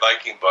did my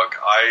Viking book,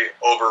 I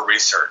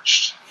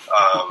over-researched.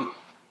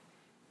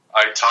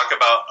 I talk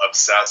about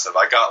obsessive.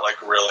 I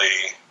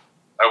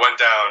went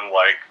down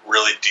like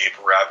really deep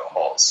rabbit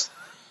holes.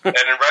 And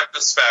in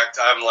retrospect,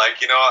 I'm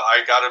like,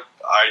 I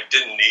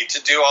didn't need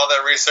to do all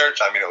that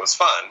research. I mean, it was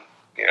fun.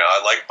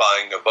 I like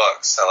buying the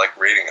books. I like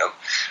reading them.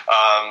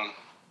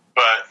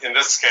 But in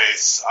this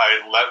case,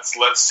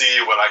 let's see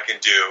what I can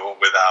do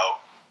without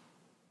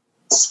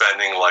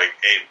spending like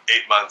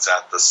eight months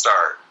at the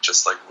start,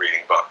 just like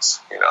reading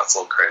books. It's a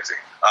little crazy.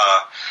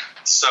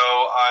 So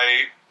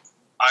I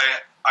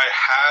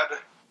had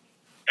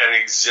an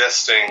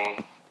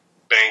existing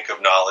bank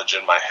of knowledge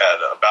in my head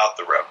about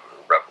the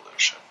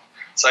revolution.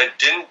 So I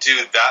didn't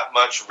do that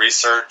much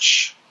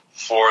research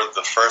for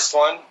the first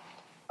one.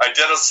 I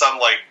did some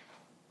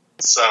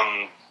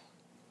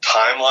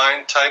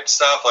timeline type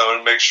stuff. I wanted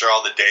to make sure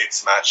all the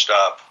dates matched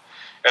up.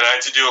 And I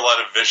had to do a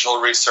lot of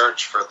visual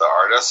research for the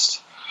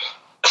artist.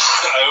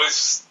 I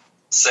always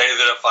say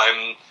that if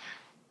I'm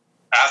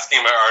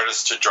asking my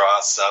artist to draw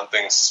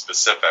something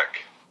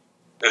specific,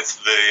 it's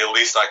the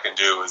least I can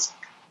do is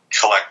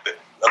collect a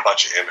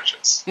bunch of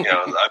images.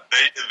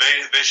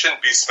 They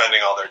shouldn't be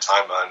spending all their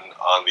time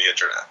on the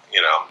internet,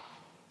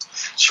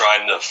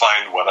 trying to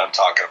find what I'm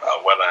talking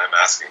about, what I'm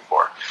asking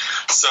for.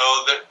 So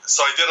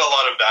I did a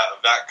lot of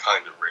that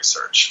kind of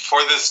research.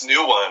 For this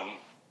new one,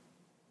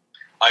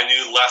 I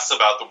knew less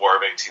about the War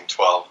of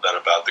 1812 than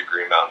about the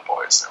Green Mountain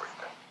Boys and everything.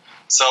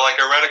 So, I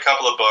read a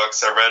couple of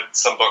books. I read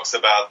some books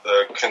about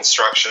the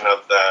construction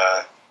of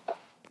that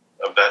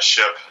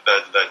ship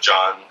that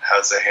John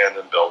has a hand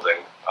in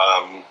building.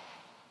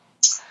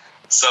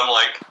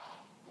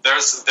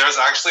 There's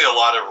actually a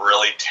lot of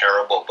really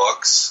terrible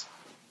books.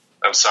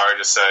 I'm sorry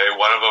to say.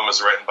 One of them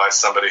was written by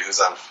somebody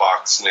who's on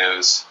Fox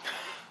News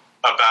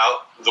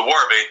about the War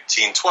of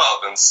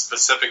 1812 and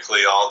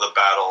specifically all the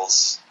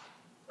battles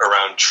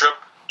around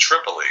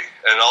Tripoli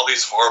and all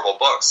these horrible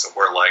books that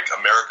were like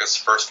America's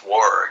first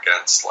war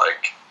against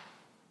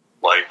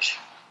like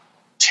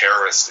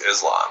terrorist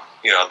Islam.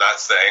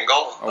 That's the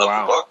angle of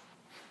the book.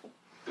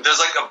 There's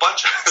a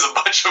bunch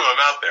of them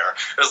out there.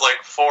 There's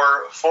like four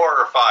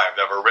or five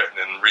that were written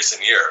in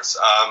recent years.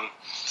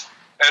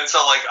 And so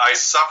I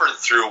suffered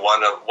through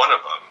one of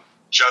them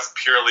just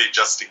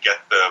to get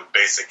the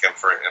basic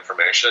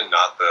information,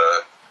 not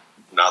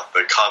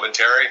the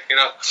commentary,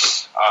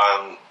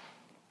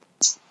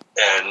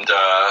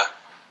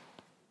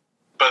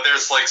 but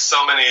there's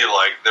so many,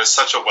 there's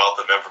such a wealth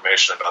of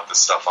information about this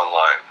stuff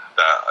online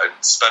that I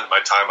spent my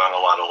time on a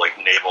lot of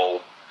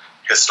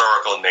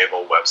historical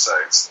naval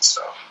websites and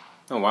stuff.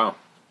 Oh, wow.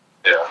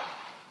 Yeah.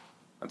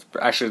 That's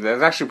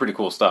actually pretty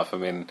cool stuff. I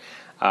mean,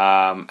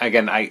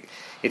 again,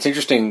 it's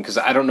interesting because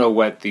I don't know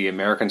what the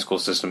American school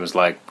system is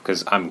like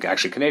because I'm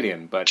actually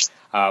Canadian, but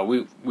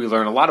we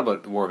learn a lot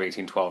about the War of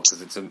 1812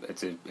 because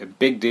it's a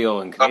big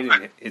deal in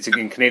Canadian. It's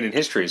in Canadian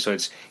history, so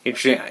it's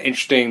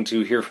interesting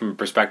to hear from a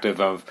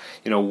perspective of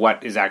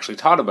what is actually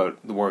taught about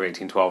the War of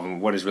 1812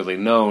 and what is really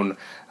known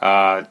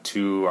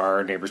to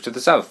our neighbors to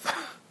the south.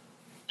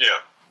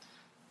 Yeah.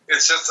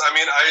 It's just,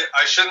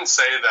 I shouldn't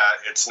say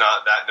that it's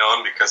not that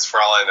known because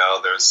for all I know,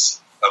 there's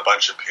a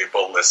bunch of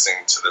people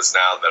listening to this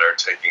now that are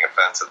taking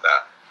offense at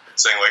that,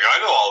 saying I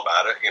know all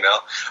about it,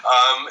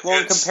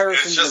 Well, in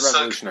comparison to the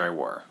Revolutionary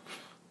War,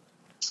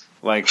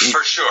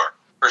 for sure,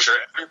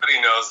 everybody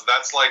knows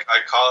that's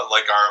I call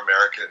it our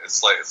American.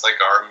 It's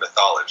like our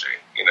mythology,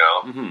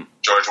 Mm-hmm.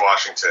 George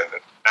Washington,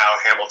 and now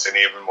Hamilton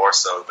even more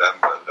so than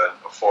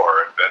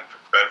before, and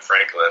Ben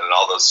Franklin, and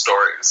all those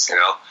stories,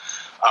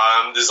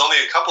 There's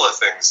only a couple of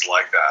things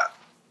like that,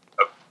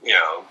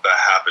 that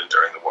happened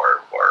during the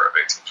War of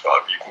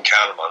 1812. You can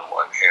count them on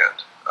one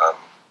hand.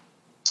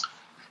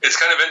 It's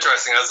kind of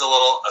interesting, as a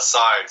little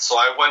aside. So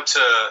I grew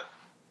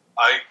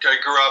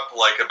up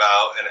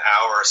about an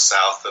hour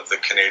south of the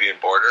Canadian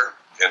border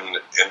in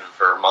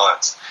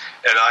Vermont.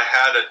 And I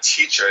had a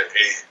teacher,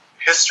 a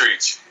history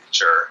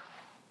teacher,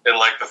 in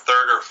the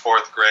third or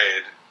fourth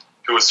grade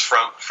who was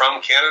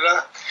from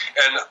Canada.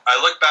 And I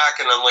look back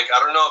and I'm I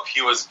don't know if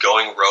he was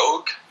going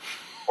rogue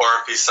or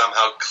if he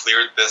somehow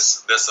cleared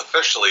this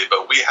officially,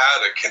 but we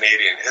had a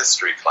Canadian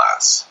history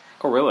class.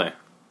 Oh, really?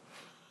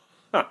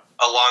 Huh.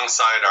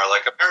 Alongside our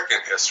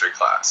American history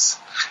class.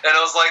 And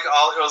it was like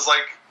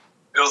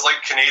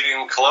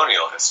Canadian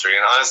colonial history.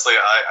 And honestly,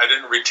 I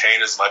didn't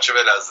retain as much of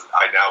it as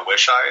I now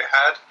wish I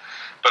had.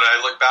 But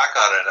I look back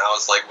on it and I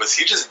was was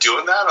he just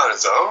doing that on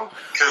his own?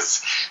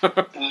 Because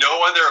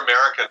no other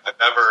American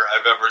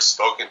I've ever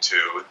spoken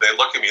to, they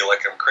look at me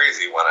like I'm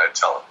crazy when I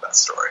tell them that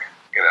story,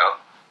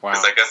 Wow.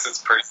 Because I guess it's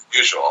pretty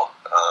unusual.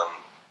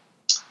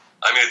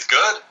 It's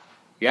good.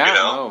 Yeah,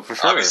 no, for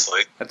sure.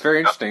 Obviously. That's very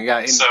interesting.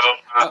 Yeah. So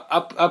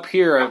up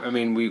here,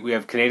 we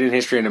have Canadian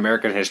history and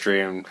American history,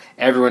 and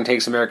everyone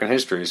takes American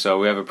history, so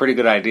we have a pretty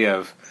good idea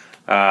of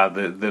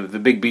the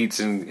big beats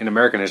in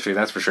American history.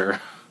 That's for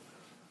sure.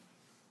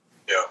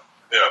 Yeah.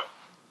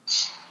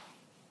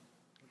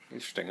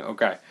 Interesting.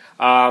 Okay.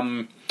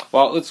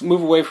 Well, let's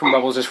move away from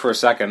Rebels just for a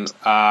second.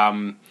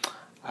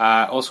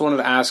 I also wanted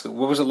to ask,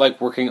 what was it like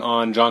working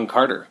on John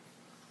Carter?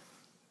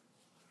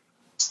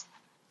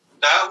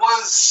 That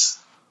was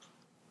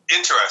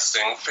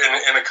interesting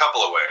in a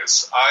couple of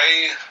ways.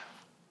 I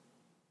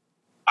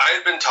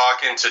had been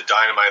talking to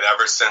Dynamite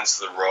ever since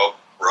the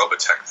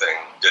Robotech thing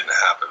didn't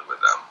happen with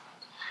them.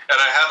 And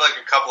I had like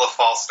a couple of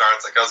false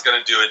starts. Like I was going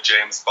to do a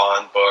James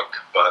Bond book,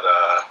 but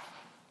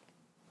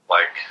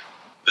like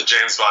the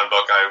James Bond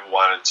book I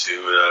wanted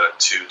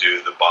to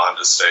do the Bond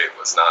estate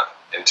was not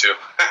into.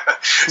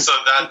 So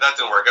that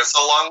didn't work. So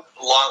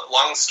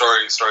long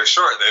story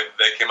short,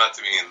 they came up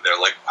to me and they're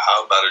like,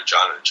 "How about a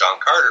John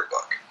Carter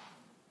book?"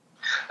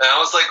 And I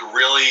was like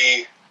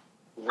really,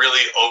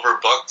 really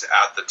overbooked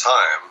at the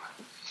time.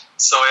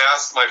 So I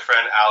asked my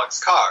friend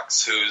Alex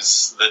Cox,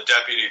 who's the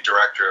deputy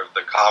director of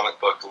the Comic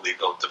Book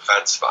Legal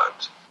Defense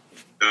Fund,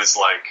 who's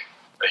like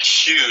a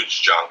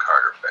huge John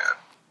Carter fan,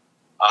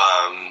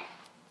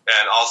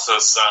 and also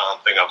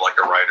something of like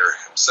a writer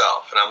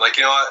himself. And I'm like,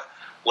 you know what?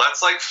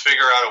 Let's like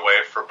figure out a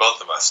way for both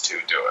of us to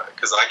do it,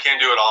 because I can't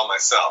do it all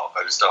myself.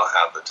 I just don't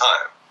have the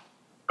time.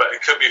 But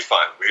it could be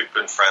fun. We've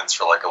been friends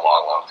for like a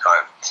long, long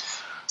time.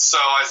 So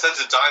I said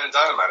to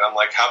Dynamite, I'm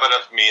like, how about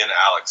if me and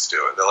Alex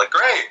do it? They're like,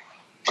 great.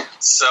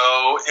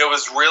 So it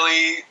was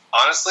really,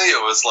 honestly,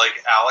 it was like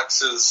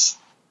Alex's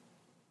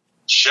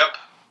ship,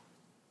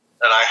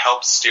 and I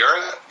helped steer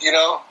it, you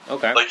know?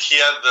 Okay. Like he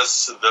had the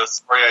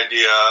story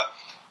idea.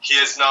 He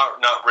has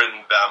not written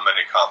that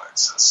many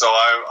comics. So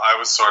I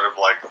was sort of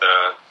like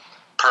the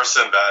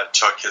person that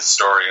took his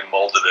story and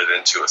molded it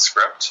into a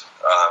script.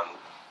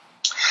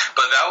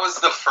 But that was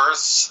the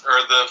first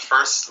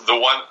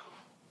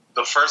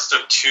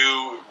of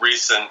two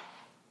recent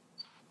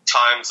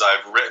times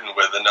I've written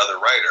with another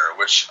writer,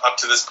 which up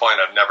to this point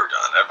I've never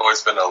done. I've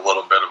always been a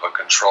little bit of a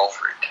control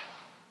freak.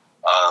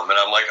 And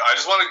I'm like, I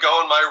just want to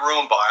go in my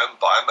room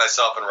by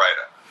myself and write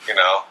it, you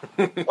know?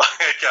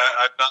 Like,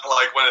 I'm not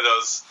like one of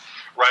those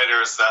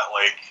writers that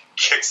like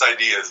kicks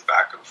ideas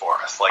back and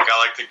forth. Like I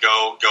like to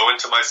go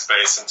into my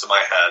space, into my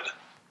head,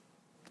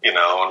 you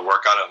know, and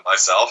work on it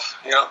myself,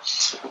 you know?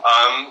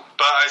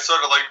 But I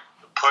sort of like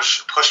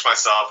push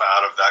myself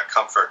out of that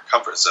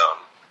comfort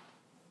zone.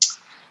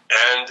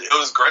 And it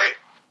was great.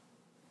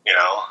 You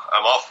know,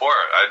 I'm all for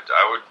it.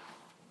 I would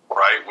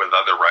write with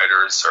other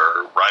writers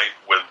or write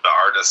with the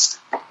artist,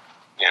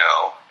 you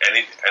know,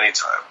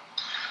 anytime.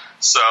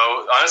 So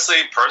honestly,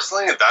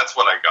 personally, that's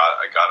what I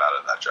got out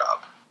of that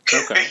job.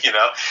 Okay. You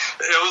know,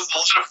 it was a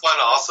lot of fun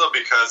also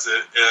because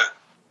it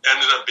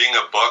ended up being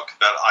a book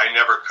that I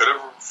never could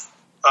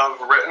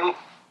have written.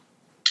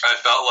 I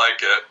felt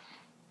like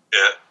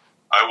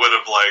I would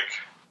have like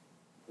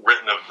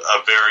written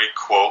a very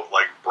quote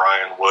like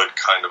Brian Wood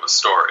kind of a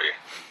story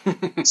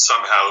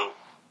somehow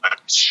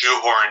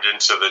shoehorned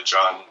into the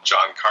John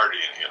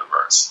Cardian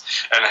universe,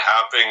 and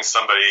having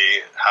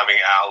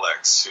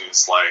Alex,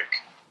 who's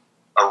like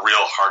a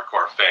real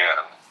hardcore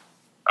fan,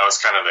 I was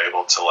kind of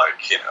able to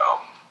like, you know,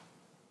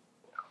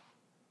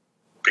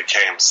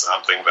 became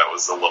something that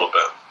was a little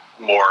bit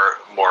more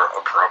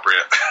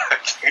appropriate, I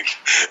think,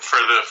 for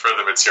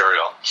the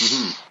material.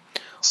 Mm-hmm.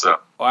 So,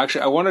 well,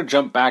 actually, I want to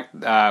jump back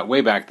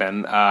way back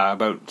then,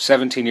 about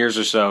 17 years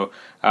or so,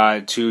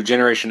 to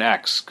Generation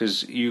X,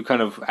 because you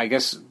kind of, I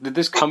guess, did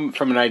this come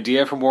from an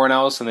idea from Warren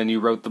Ellis and then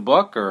you wrote the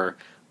book, or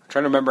I'm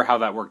trying to remember how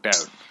that worked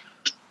out?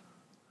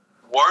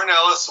 Warren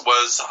Ellis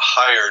was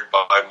hired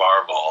by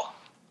Marvel.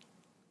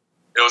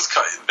 It was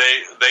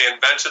they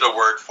invented a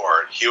word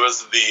for it. He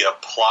was the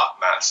plot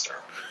master,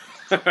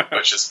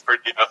 which is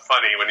pretty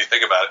funny when you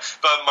think about it.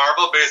 But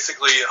Marvel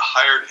basically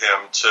hired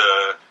him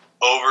to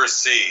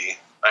oversee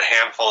a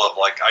handful of,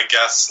 like, I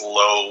guess,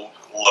 low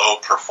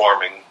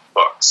performing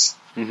books.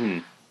 Mm-hmm.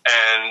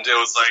 And it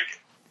was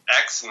like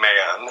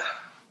X-Man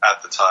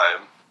at the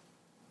time,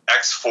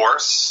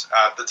 X-Force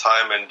at the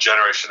time, and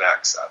Generation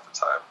X at the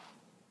time.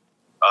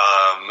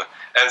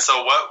 And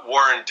so what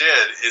Warren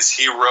did is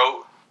he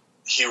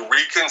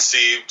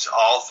reconceived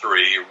all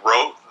three,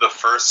 wrote the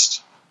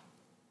first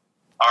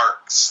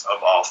arcs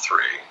of all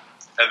three,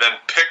 and then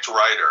picked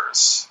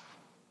writers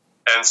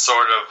and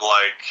sort of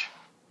like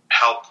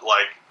helped,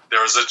 like,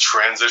 there was a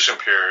transition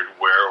period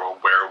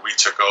where we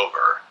took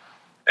over,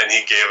 and he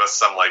gave us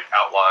some like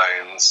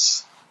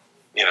outlines,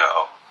 you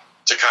know,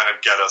 to kind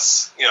of get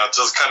us, you know,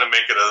 just kind of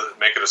make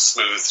it a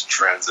smooth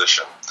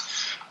transition.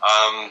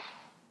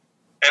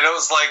 And it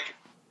was like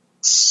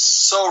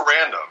so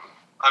random.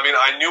 I mean,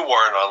 I knew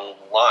Warren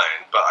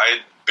online, but I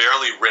had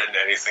barely written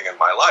anything in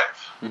my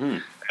life.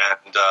 Mm-hmm.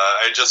 And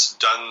I had just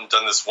done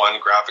this one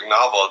graphic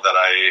novel that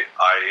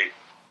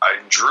I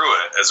drew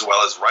it as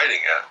well as writing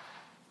it.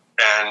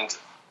 And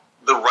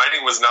the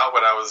writing was not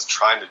what I was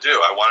trying to do.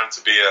 I wanted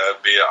to be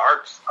an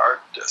artist.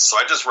 So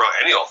I just wrote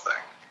any old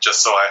thing,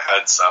 just so I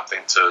had something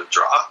to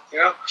draw, you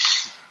know?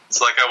 It's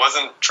like I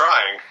wasn't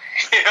trying,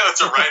 you know,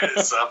 to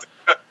write something.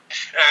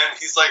 And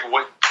he's like,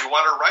 "What, do you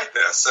want to write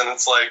this?" And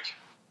it's like,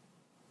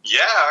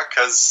 yeah,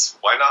 because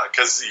why not?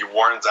 Because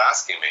Warren's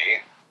asking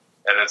me,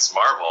 and it's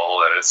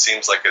Marvel, and it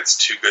seems like it's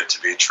too good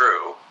to be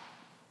true,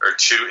 or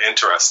too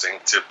interesting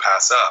to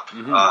pass up.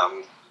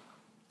 Mm-hmm.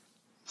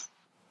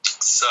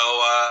 So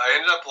I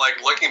ended up like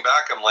looking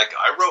back. I'm like,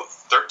 I wrote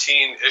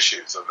 13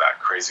 issues of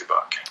that crazy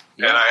book,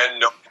 and I had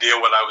no idea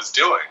what I was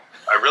doing.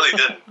 I really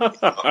didn't.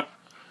 I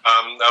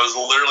was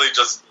literally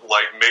just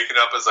like making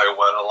up as I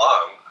went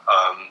along.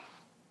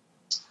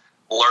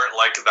 Learned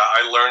like that.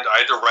 I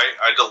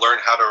had to learn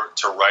how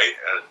to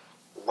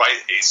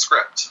write a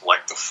script,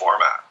 like the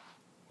format.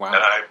 Wow. And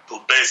I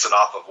base it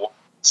off of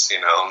words,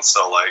 And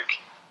so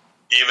like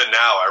even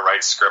now I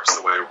write scripts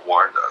the way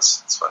Warren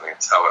does. It's funny.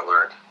 It's how I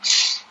learned.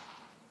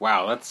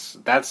 Wow,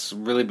 that's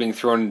really being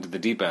thrown into the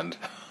deep end.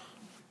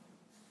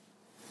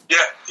 Yeah,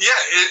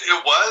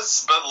 it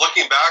was. But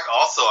looking back,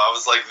 also, I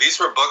was like, these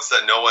were books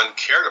that no one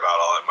cared about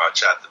all that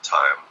much at the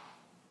time,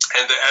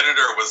 and the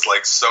editor was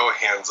like so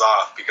hands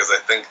off because I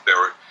think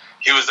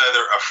he was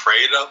either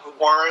afraid of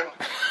Warren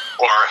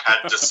or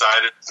had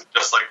decided to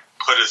just like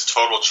put his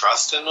total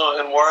trust in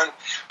Warren.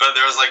 But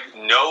there was like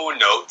no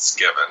notes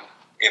given.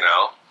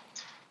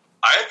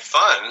 I had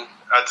fun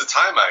at the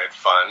time. I had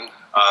fun.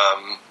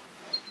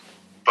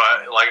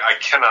 But like I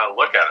cannot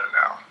look at it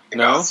now.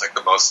 No? It's like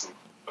the most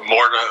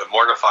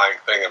mortifying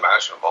thing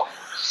imaginable.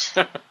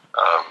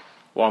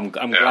 Well, I'm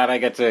glad I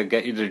get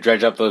you to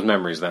dredge up those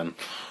memories then.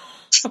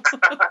 The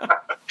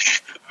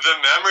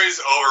memories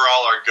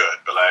overall are good,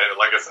 but I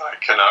said, I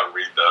cannot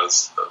read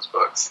those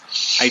books.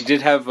 I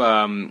did have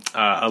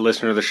a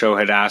listener of the show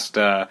had asked,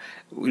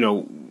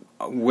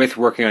 with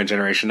working on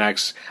Generation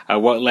X,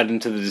 what led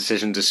into the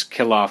decision to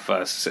kill off,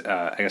 I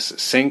guess,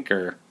 Synch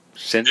or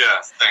Synth?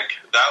 Yeah, Synch.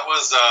 That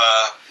was.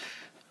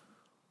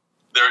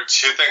 There are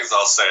two things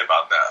I'll say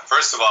about that.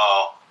 First of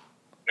all,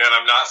 and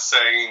I'm not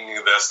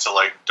saying this to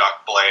like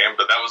duck blame,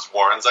 but that was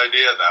Warren's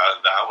idea.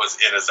 That was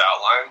in his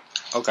outline.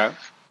 Okay.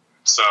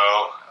 So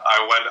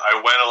I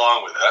went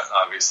along with it,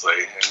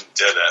 obviously, and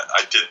did it.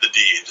 I did the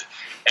deed,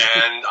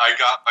 and I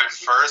got my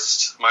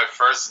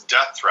first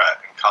death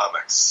threat in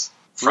comics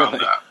from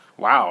that.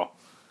 Wow.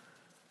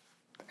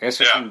 I guess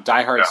there's some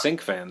diehard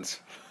Synch fans.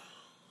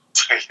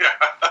 Yeah.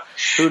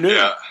 Who knew?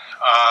 Yeah.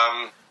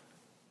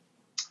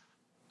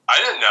 I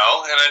didn't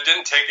know, and I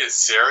didn't take it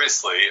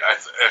seriously. I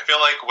feel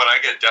like when I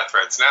get death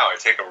threats now, I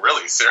take them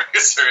really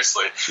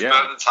seriously. Yeah.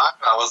 But at the time,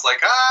 I was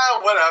like,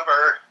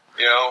 whatever.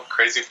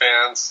 Crazy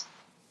fans.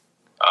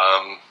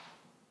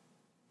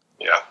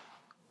 Yeah.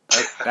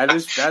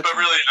 That's. But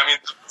really, I mean,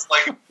 it's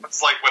like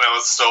when I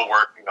was still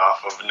working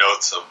off of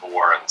notes of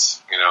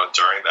Warren's,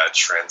 during that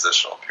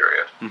transitional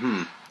period.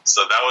 Mm-hmm.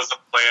 So that was a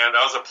plan.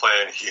 That was a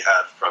plan he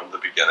had from the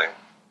beginning.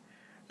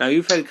 Now,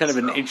 you've had kind of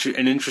an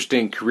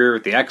interesting career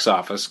at the X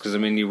Office, because, I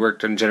mean, you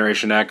worked on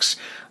Generation X,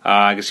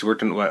 I guess you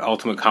worked on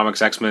Ultimate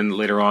Comics X-Men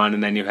later on,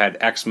 and then you had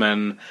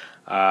X-Men,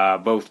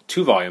 both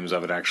 2 volumes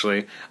of it,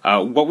 actually.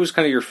 What was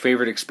kind of your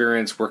favorite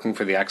experience working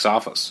for the X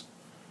Office?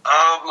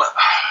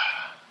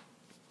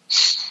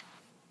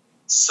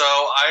 So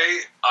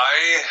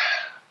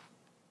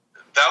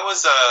that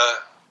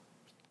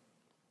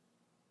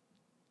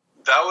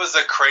was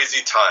a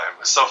crazy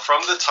time. So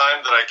from the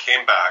time that I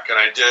came back, and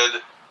I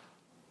did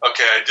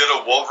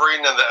a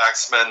Wolverine and the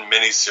X-Men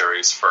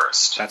miniseries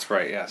first. That's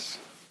right, yes.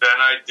 Then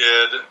I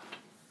did a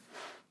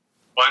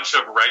bunch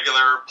of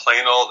regular,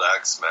 plain old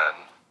X-Men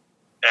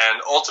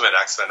and Ultimate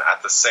X-Men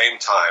at the same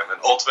time. And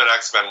Ultimate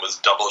X-Men was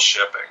double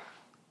shipping.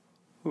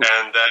 Ooh.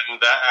 And then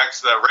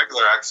that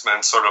regular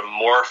X-Men sort of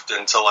morphed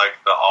into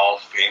like the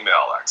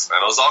all-female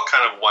X-Men. It was all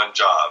kind of one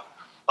job.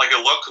 Like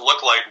it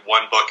looked like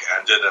one book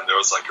ended and there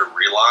was like a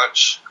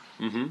relaunch.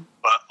 Mm-hmm.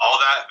 But all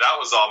that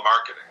was all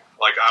marketing.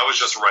 Like, I was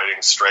just writing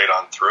straight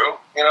on through,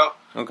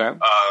 Okay. And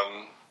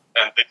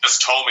they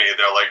just told me,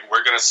 they're like,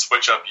 we're going to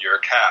switch up your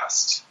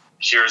cast.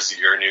 Here's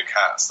your new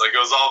cast. Like, it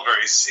was all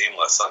very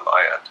seamless on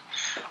my end.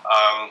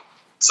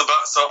 So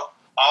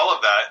all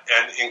of that,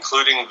 and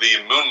including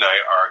the Moon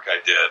Knight arc I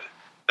did,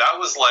 that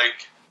was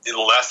like in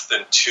less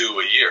than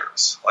 2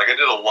 years. Like, I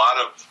did a lot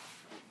of,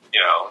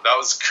 that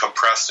was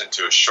compressed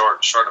into a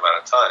short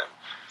amount of time.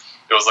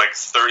 It was like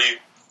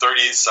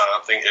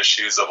 30-something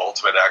issues of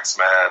Ultimate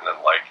X-Men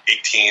and like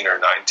 18 or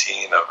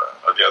 19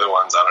 of the other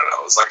ones. I don't know.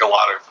 It was like a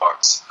lot of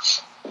books.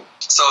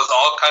 So it was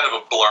all kind of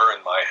a blur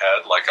in my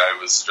head. Like I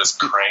was just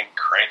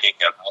cranking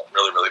it out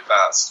really, really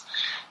fast.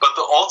 But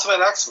the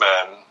Ultimate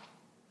X-Men,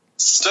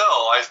 still,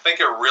 I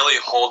think it really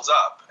holds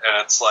up. And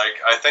it's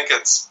like, I think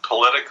it's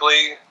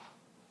politically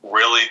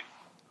really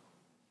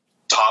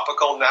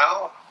topical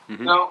now.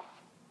 Mm-hmm.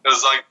 It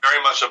was like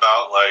very much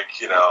about like,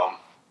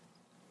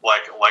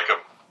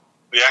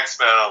 the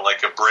X-Men on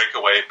like a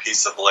breakaway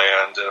piece of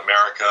land in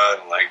America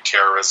and like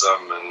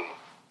terrorism and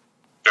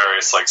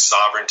various like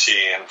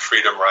sovereignty and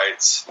freedom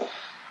rights.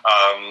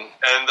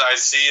 And I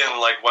see in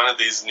like one of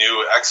these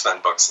new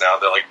X-Men books now,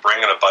 they're like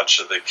bringing a bunch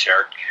of the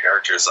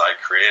characters I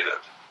created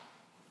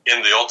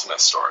in the Ultimate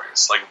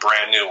stories, like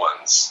brand new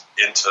ones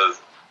into, I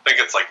think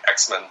it's like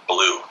X-Men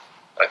Blue,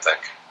 I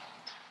think.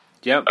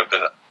 Yep.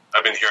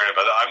 I've been hearing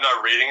about it. I'm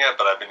not reading it,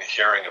 but I've been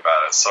hearing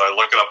about it. So I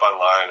look it up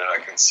online and I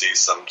can see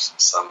some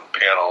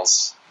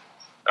panels.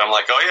 And I'm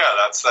like, oh yeah,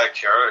 that's that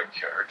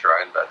character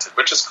I invented,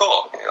 which is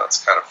cool.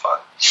 It's kind of fun.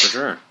 For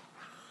sure.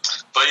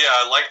 But yeah,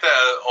 I like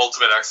the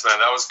Ultimate X-Men.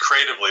 That was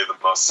creatively the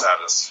most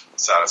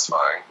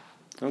satisfying.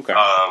 Okay.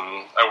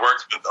 I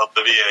worked with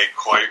Olivier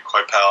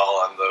Coipel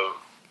on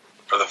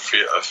a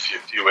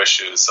few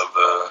issues of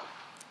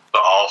the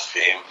all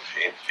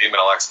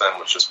female X-Men,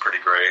 which was pretty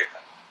great.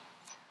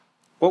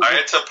 I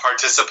had to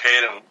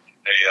participate in a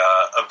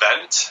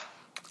event.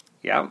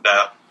 Yeah.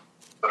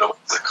 What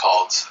was it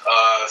called?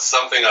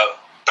 Something of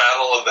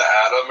Battle of the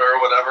Atom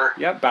or whatever.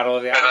 Yeah, Battle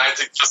of the Atom. And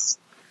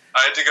I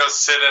had to go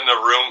sit in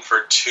a room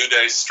for 2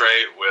 days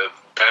straight with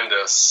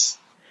Bendis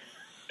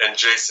and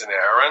Jason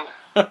Aaron.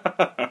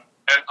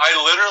 And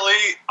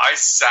I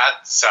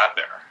sat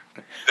there.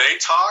 They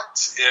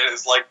talked.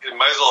 It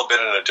might as well have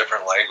been in a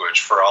different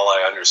language for all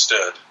I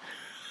understood.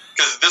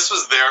 Because this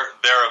was their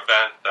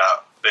event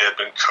that they had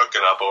been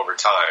cooking up over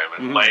time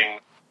and laying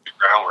the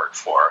groundwork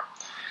for.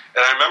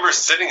 And I remember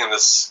sitting in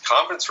this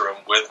conference room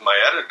with my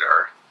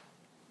editor,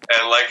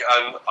 and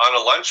on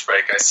a lunch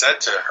break, I said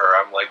to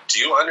her, I'm like, do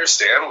you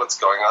understand what's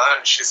going on?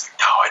 And she's like,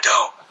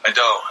 no, I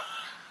don't.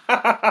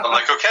 I'm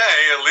like,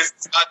 okay, at least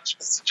it's not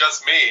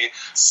just me.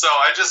 So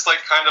I just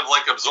kind of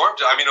absorbed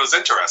it. I mean, it was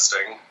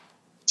interesting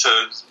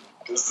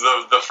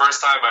the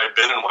first time I'd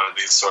been in one of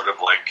these sort of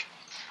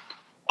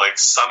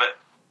summit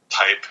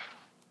type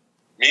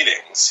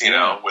meetings, you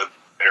know, with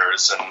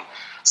players. And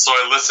so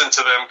I listened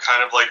to them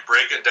kind of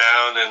break it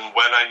down, and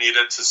when I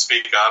needed to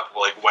speak up,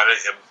 when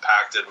it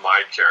impacted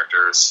my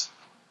characters,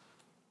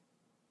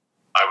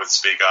 I would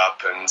speak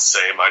up and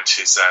say my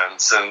 2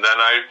 cents, and then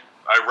I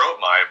wrote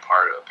my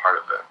part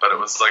of it. But it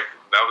was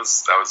that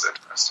was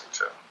interesting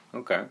too.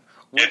 Okay.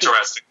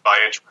 Interesting. By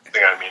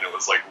interesting, I mean it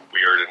was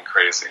weird and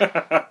crazy.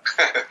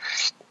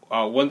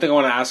 One thing I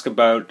want to ask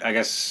about, I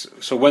guess,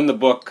 so when the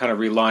book kind of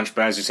relaunched,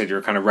 but as you said, you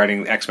were kind of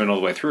writing X-Men all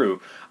the way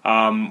through.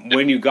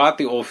 When you got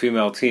the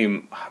all-female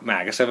team, man,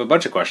 I guess I have a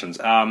bunch of questions.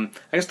 I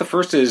guess the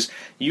first is,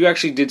 you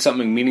actually did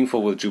something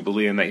meaningful with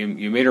Jubilee in that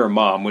you made her a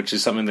mom, which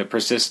is something that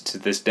persists to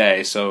this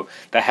day, so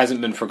that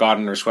hasn't been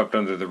forgotten or swept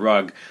under the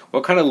rug.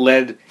 What kind of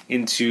led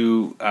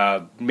into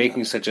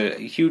making such a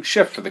huge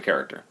shift for the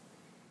character?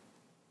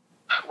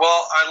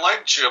 Well, I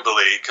liked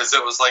Jubilee because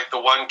it was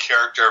the one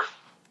character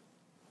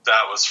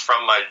that was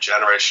from my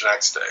Generation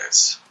X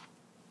days.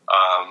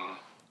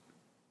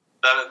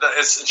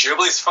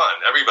 Jubilee's fun.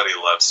 Everybody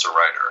loves to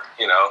write her,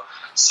 you know?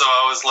 So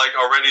I was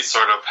already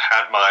sort of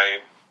I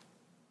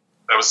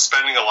was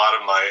spending a lot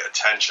of my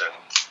attention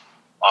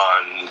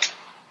on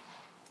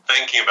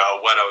thinking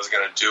about what I was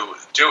going to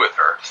do with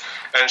her.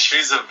 And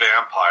she's a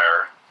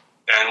vampire,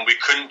 and we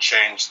couldn't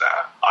change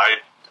that.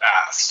 I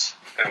asked,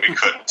 and we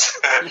couldn't.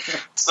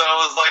 So I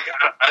was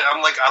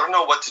I don't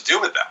know what to do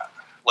with that.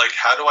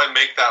 How do I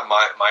make that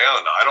my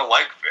own? I don't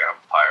like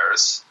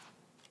vampires.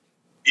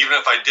 Even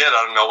if I did,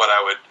 I don't know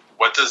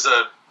what does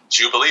a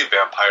Jubilee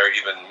vampire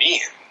even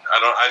mean?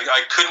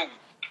 I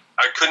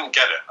couldn't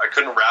get it. I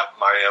couldn't wrap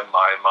my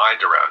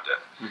mind around it.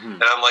 Mm-hmm.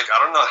 And I'm I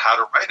don't know how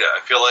to write it. I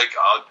feel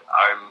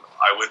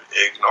I would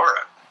ignore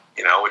it,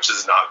 you know, which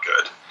is not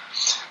good.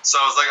 So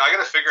I was I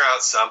got to figure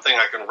out something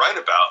I can write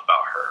about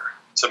her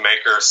to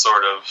make her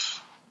sort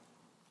of,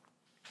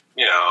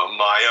 you know,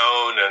 my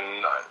own,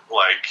 and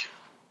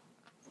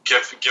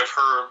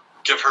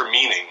give her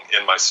meaning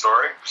in my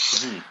story.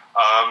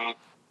 Mm-hmm.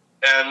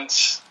 And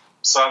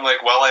so I'm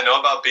well, I know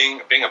about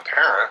being a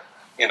parent,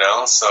 you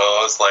know, so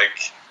I was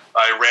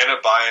I ran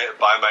it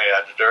by my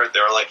editor. They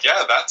were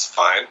yeah, that's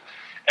fine. And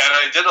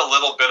I did a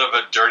little bit of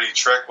a dirty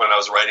trick when I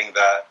was writing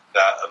that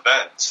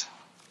event.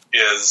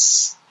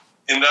 Is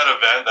in that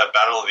event, that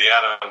Battle of the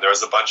Atom, there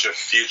was a bunch of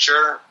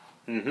future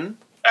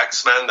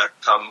X-Men that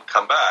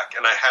come back,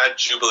 and I had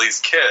Jubilee's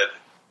kid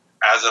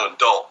as an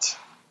adult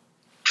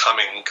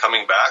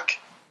coming back,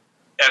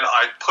 and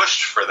I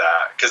pushed for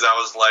that because I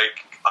was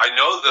I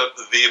know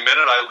the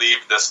minute I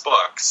leave this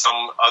book,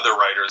 some other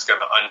writer is going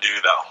to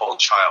undo that whole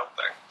child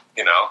thing,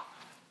 you know,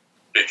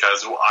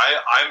 because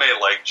I may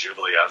like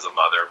Jubilee as a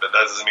mother, but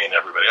that doesn't mean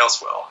everybody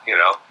else will, you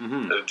know.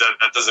 Mm-hmm.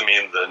 That doesn't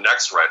mean the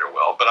next writer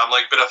will, but I'm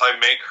but if I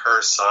make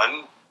her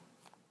son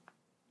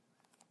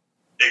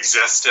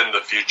exist in the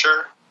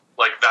future,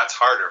 that's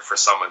harder for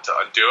someone to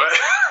undo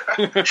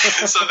it.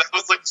 So that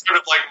was sort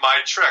of my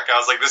trick. I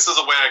was this is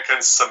a way I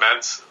can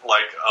cement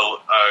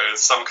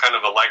some kind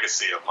of a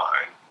legacy of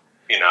mine,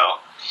 you know,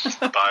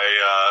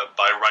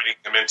 by writing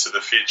him into the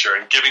future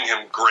and giving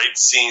him great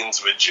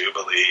scenes with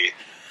Jubilee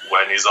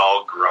when he's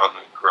all grown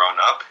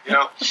up, you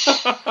know.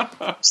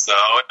 So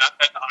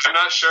I'm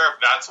not sure if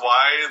that's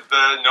why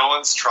no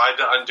one's tried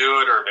to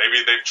undo it, or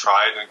maybe they've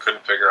tried and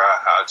couldn't figure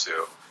out how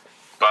to.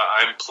 But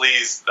I'm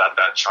pleased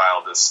that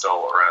child is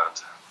still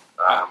around.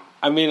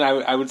 I mean,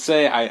 I would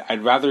say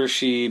I'd rather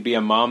she be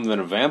a mom than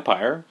a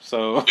vampire.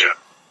 So, yeah.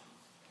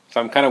 So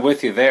I'm kind of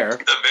with you there. The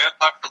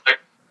vampire,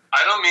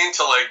 I don't mean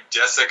to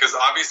diss it, because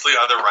obviously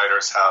other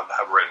writers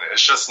have written it.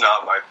 It's just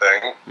not my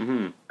thing.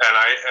 Mm-hmm. And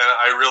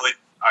I really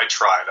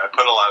tried. I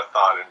put a lot of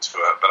thought into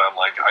it, but I'm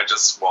I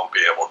just won't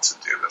be able to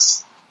do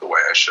this the way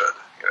I should,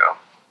 you know.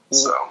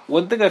 So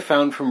one thing I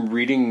found from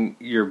reading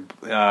your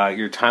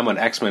time on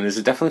X-Men is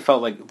it definitely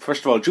felt like,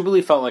 first of all,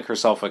 Jubilee felt like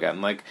herself again.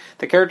 Like,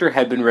 the character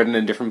had been written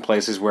in different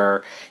places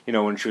where,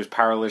 when she was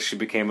powerless, she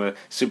became a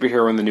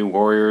superhero in the New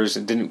Warriors.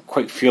 It didn't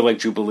quite feel like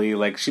Jubilee.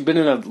 Like, she'd been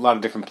in a lot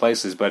of different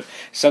places, but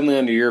suddenly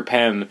under your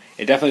pen,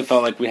 it definitely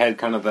felt like we had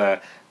kind of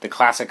the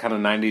classic kind of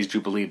 90s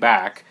Jubilee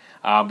back.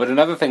 But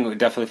another thing that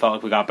definitely felt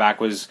like we got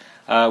back was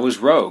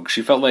Rogue.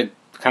 She felt like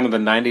kind of the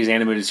 90s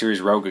animated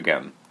series Rogue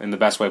again, in the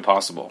best way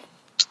possible.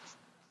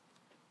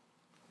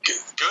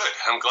 Good.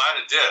 I'm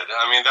glad it did.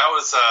 I mean, that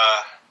was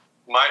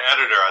my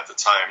editor at the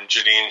time,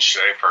 Janine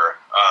Schaefer,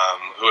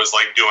 who was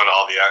like doing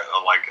all the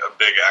like a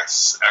big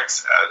X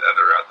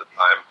editor at the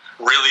time.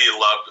 Really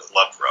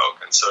loved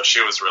Rogue, and so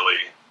she was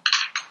really.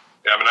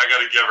 Yeah, I mean, I got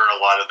to give her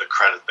a lot of the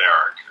credit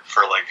there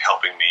for like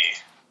helping me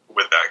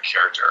with that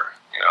character.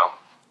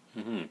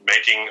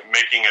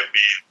 Making it be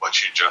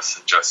what you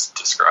just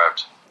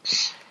described.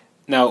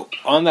 Now,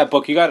 on that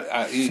book, you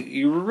got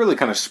you were really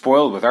kind of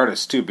spoiled with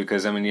artists too,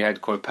 because I mean, you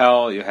had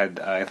Coipel, you had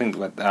I think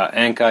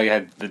Anka, you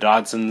had the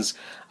Dodsons.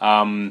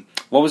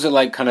 What was it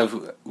like? Kind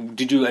of,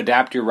 did you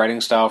adapt your writing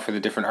style for the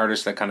different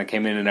artists that kind of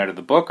came in and out of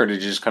the book, or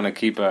did you just kind of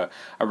keep a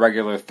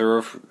regular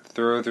thorough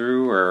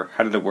through, or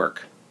how did it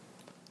work?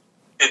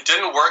 It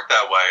didn't work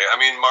that way. I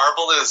mean,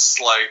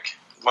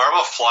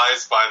 Marvel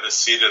flies by the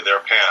seat of their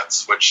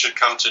pants, which should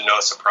come to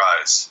no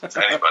surprise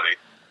to anybody.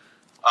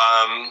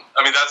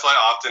 I mean, that's why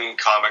often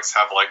comics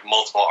have like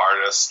multiple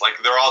artists.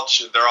 Like they're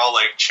all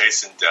like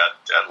chasing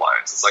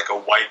deadlines. It's like a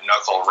white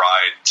knuckle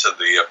ride to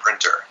the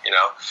printer,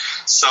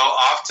 So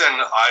often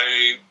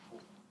I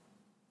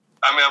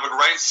would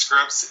write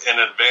scripts in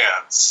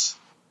advance,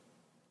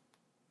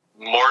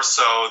 more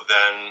so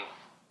than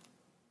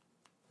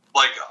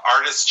like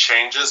artist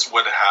changes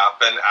would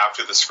happen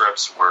after the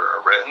scripts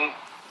were written.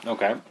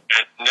 Okay. And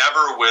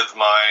never with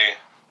my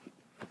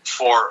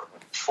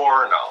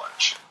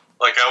foreknowledge.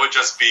 Like, I would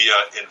just be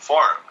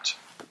informed.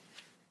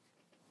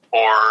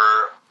 Or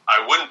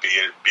I wouldn't be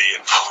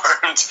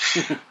informed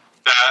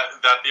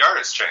that the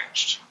artist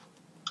changed.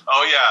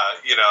 Oh, yeah,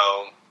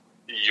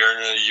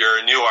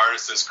 your new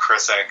artist is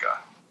Chris Anka.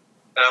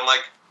 And I'm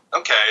like,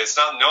 okay,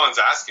 no one's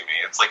asking me.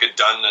 It's like a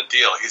done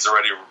deal. He's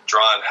already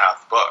drawn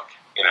half the book,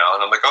 And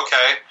I'm like,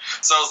 okay.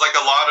 So it was like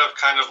a lot of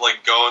kind of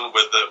like going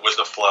with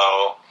the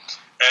flow.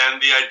 And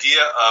the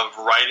idea of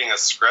writing a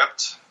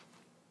script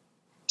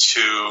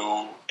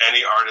to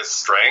any artist's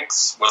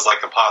strengths was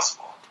like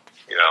impossible,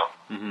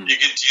 Mm-hmm. You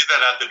could do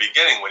that at the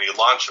beginning when you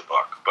launch a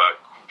book, but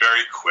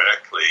very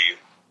quickly,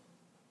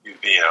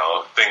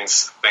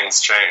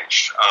 things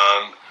changed.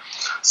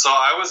 So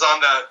I was on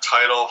that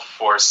title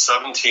for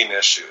 17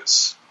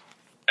 issues,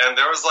 and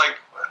there was like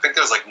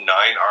 9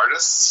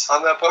 artists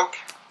on that book.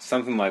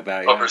 Something like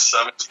that, yeah. Over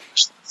 17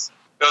 issues.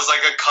 It was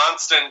like a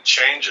constant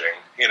changing,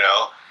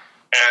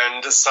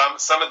 And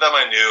some of them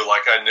I knew,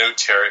 like I knew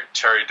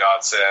Terry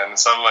Dodson.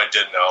 Some of them I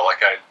didn't know,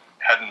 like I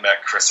hadn't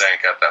met Chris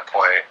Anka at that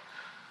point.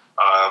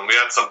 We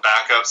had some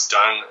backups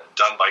done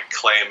by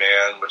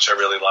Clayman, which I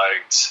really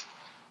liked.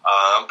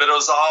 But it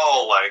was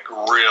all like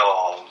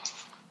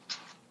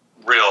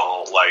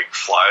real like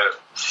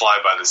fly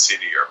by the seat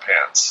of your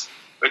pants,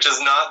 which is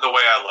not the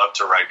way I love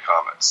to write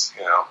comics,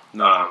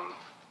 No.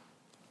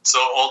 So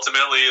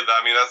ultimately,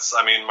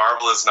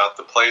 Marvel is not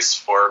the place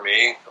for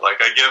me.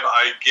 Like I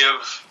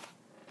give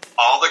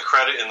all the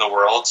credit in the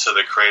world to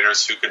the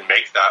creators who can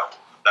make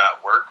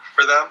that work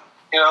for them,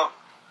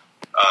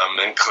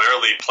 and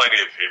clearly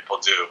plenty of people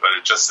do, but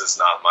it just is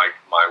not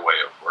my way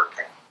of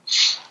working.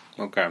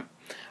 Okay.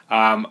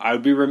 I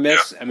would be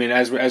remiss, I mean,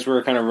 as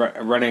we're kind of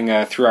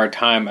running through our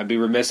time, I'd be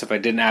remiss if I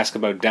didn't ask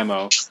about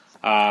Demo,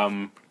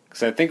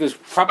 because I think it was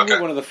probably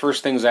one of the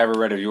first things I ever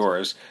read of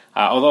yours.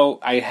 Although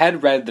I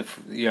had read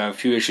a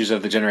few issues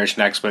of the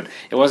Generation X, but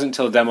it wasn't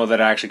until Demo that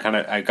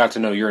I got to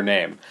know your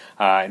name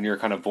and your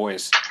kind of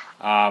voice.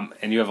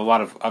 And you have a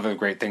lot of other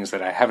great things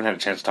that I haven't had a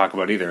chance to talk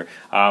about either.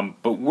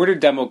 But where did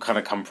Demo kind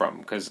of come from?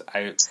 Because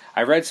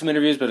I read some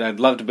interviews, but I'd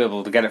love to be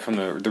able to get it from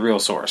the real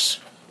source.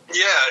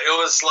 Yeah, it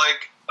was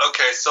like,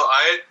 okay, so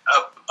I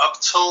up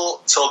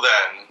till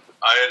then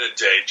I had a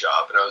day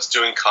job and I was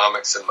doing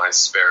comics in my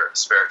spare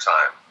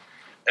time.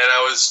 And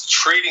I was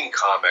treating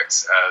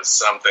comics as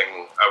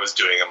something I was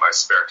doing in my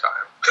spare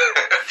time.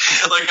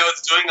 Like I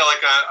was doing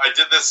I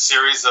did this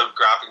series of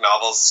graphic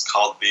novels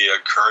called The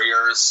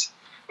Couriers,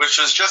 which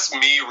was just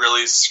me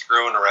really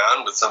screwing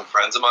around with some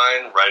friends of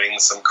mine, writing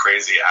some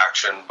crazy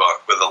action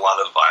book with a lot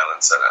of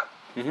violence in it.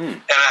 Mm-hmm.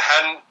 And I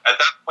hadn't, at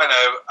that point,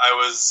 I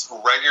was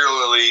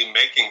regularly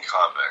making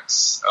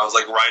comics. I was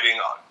like writing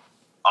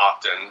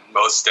often,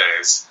 most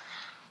days,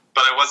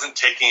 but I wasn't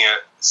taking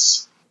it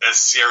as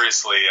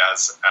seriously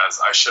as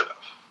I should have.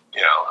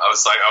 I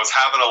was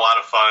having a lot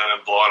of fun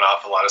and blowing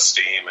off a lot of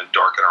steam and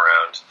dorking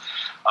around.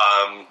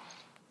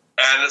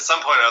 And at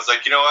some point I was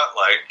like, you know what,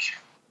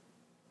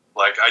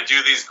 like I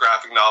do these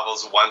graphic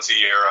novels once a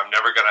year. I'm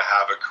never going to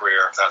have a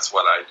career if that's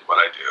what I do.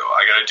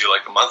 I got to do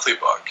like a monthly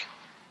book,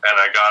 and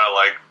I got to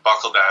like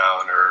buckle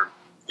down or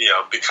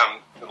become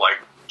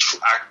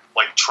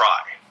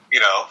try.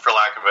 for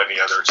lack of any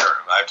other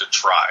term. I have to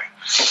try.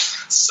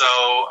 So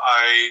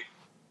I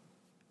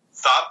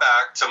thought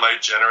back to my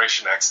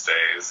Generation X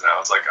days, and I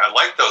was like, I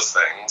like those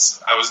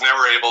things. I was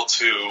never able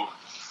to,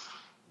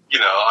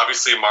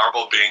 obviously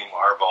Marvel being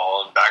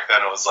Marvel, and back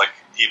then it was like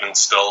even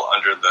still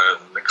under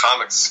the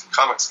comics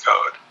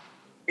code.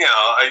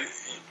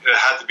 It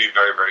had to be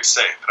very, very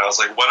safe. And I was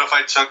like, what if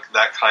I took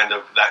that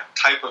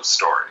type of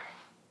story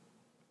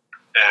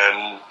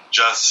and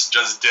just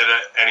did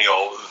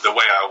it the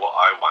way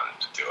I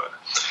wanted to do it?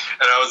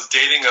 And I was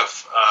dating a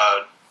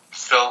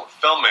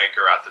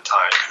filmmaker at the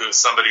time, who's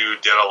somebody who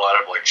did a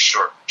lot of like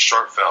short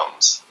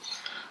films.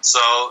 So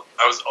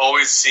I was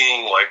always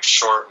seeing like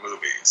short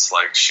movies.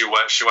 Like she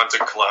went to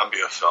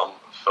Columbia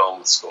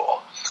Film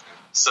School.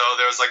 So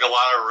there's like a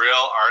lot of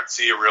real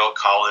artsy, real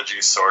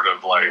collegey sort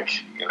of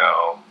like,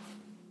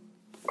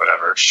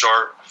 whatever,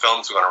 short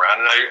films going around.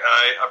 And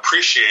I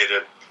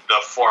appreciated the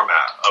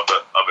format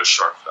of a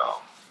short film.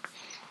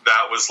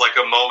 That was like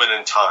a moment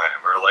in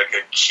time, or like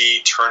a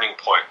key turning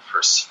point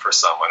for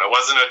someone. It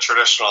wasn't a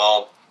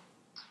traditional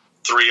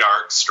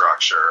 3-arc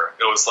structure.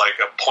 It was like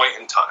a point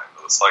in time.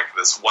 It was like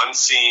this one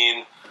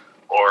scene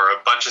or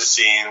a bunch of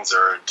scenes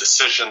or a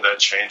decision that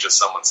changes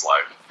someone's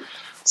life.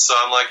 So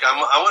I'm like,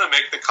 I want to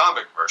make the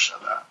comic version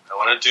of that. I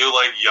want to do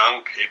like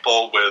young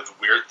people with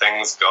weird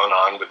things going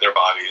on with their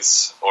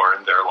bodies or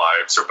in their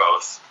lives or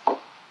both.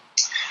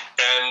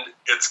 And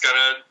it's going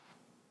to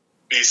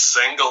be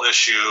single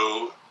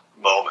issue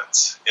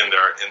moments in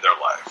their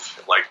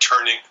life, like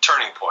turning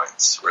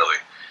points, really.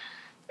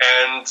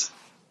 And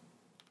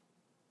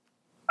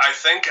I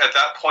think at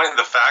that point,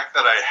 the fact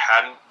that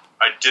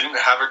I didn't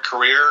have a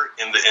career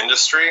in the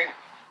industry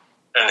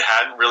and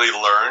hadn't really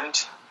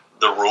learned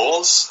the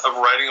rules of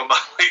writing a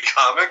monthly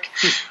comic,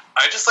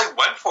 I just like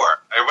went for it.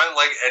 I went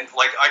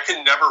I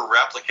could never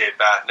replicate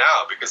that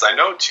now because I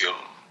know too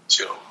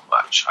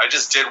much. I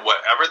just did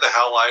whatever the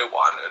hell I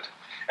wanted,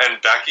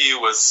 and Becky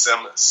was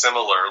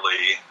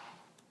similarly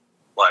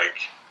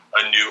like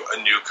a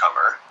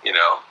newcomer,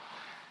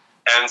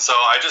 and so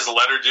I just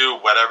let her do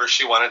whatever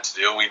she wanted to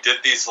do. And we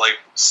did these like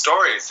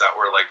stories that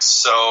were like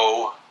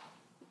so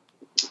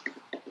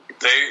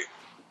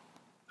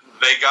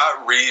they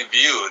got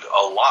reviewed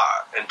a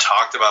lot and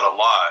talked about a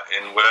lot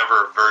in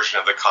whatever version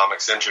of the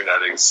comics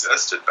internet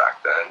existed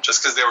back then,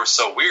 just because they were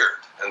so weird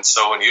and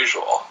so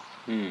unusual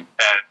and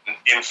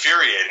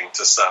infuriating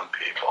to some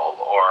people,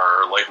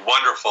 or like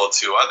wonderful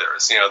to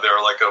others. They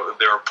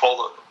were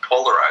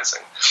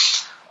polarizing,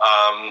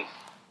 and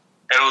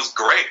it was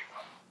great.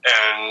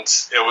 And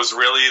it was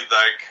really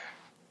like,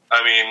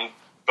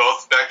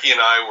 both Becky and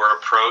I were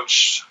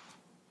approached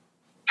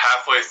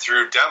halfway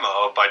through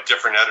demo by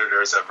different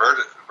editors at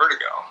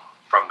Vertigo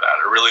from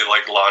that. It really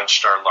like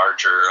launched our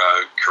larger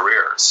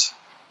careers.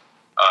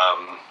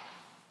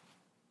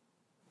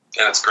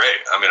 And it's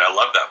great. I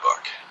love that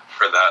book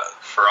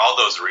for all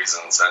those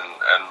reasons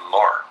and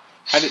more.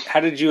 How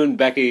did you and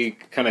Becky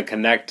kind of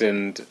connect,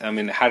 and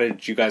how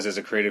did you guys as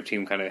a creative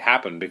team kind of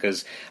happen?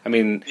 Because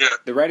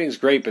the writing's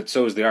great, but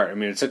so is the art.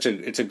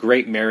 It's a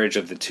great marriage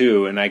of the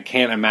two, and I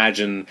can't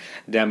imagine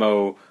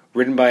demo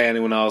written by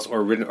anyone else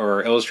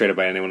or illustrated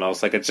by anyone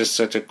else. Like, it's just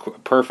such a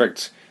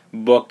perfect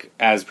book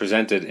as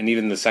presented, and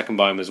even the second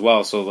volume as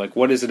well. So like,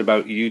 what is it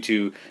about you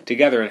two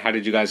together, and how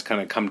did you guys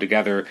kind of come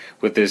together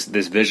with this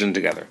vision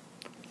together?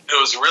 It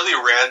was really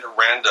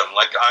random.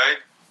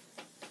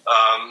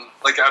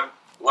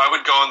 I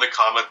would go on the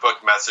comic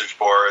book message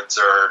boards,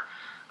 or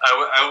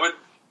I would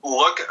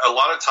look. A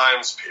lot of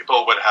times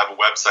people would have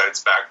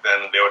websites back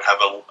then, and they would have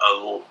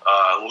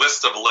a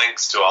list of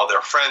links to all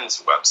their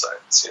friends'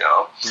 websites,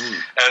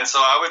 And so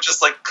I would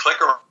just like click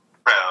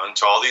around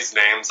to all these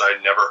names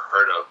I'd never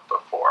heard of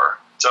before,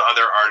 to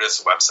other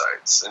artists'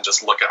 websites, and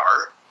just look at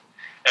art.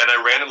 And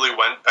I randomly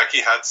Becky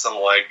had some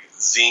like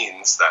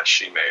zines that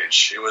she made.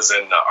 She was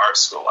in art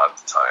school at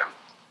the time,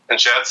 and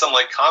she had some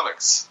like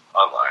comics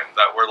online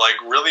that were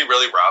like really,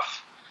 really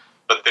rough,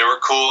 but they were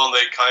cool, and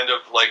they kind of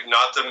like,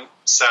 not to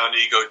sound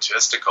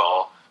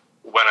egotistical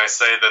when I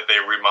say that they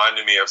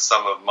reminded me of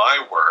some of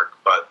my work,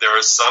 but there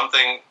was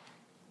something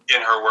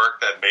in her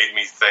work that made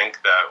me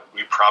think that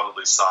we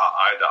probably saw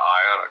eye to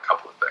eye on a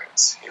couple of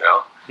things,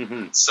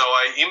 Mm-hmm. So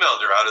I emailed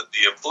her out of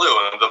the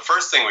blue, and the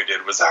first thing we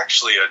did was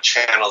actually a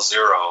Channel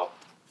Zero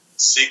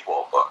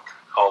sequel book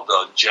called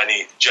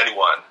Jenny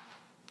 1.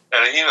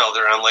 And I emailed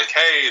her, and I'm like,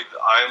 hey,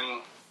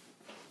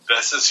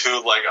 this is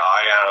who like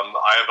I am.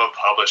 I have a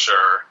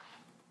publisher.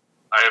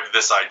 I have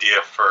this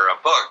idea for a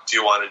book. Do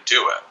you want to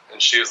do it?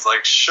 And she was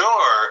like,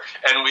 sure.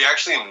 And we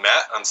actually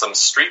met on some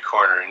street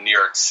corner in New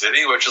York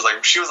City, which is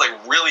like, she was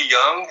like really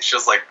young. She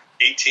was like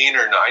 18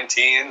 or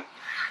 19.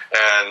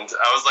 And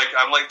I was like,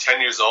 I'm like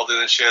 10 years older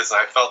than she is. And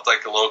I felt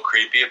like a little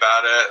creepy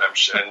about it.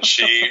 And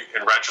she,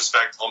 in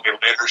retrospect, told me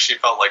later, she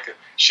felt like,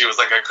 she was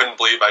like, I couldn't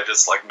believe I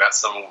just like met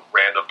some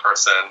random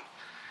person.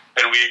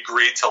 And we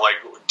agreed to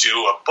like do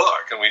a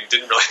book, and we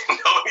didn't really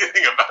know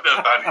anything about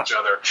each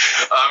other.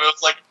 It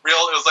was like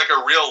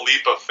a real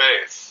leap of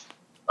faith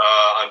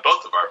on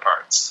both of our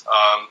parts.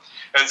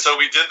 And And so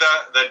we did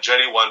that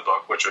Jenny 1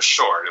 book, which was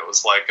short. It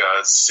was like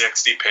a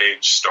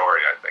 60-page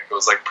story, I think. It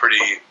was like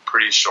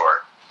pretty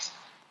short.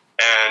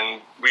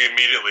 And we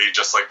immediately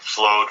just like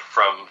flowed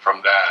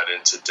from that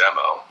into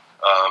demo.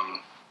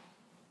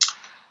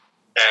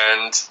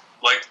 And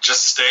like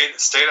just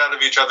stayed out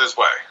of each other's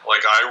way.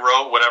 Like I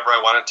wrote whatever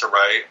I wanted to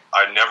write.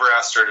 I never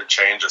asked her to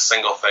change a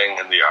single thing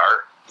in the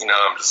art. You know,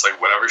 I'm just like,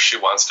 whatever she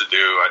wants to do.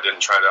 I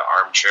didn't try to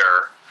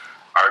armchair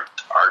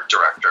art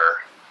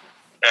director.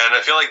 And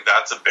I feel like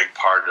that's a big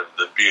part of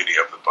the beauty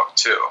of the book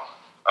too,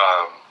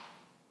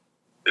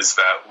 is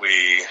that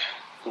we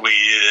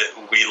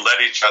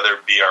let each other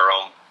be our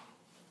own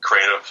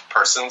creative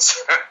persons,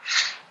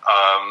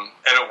 and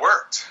it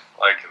worked.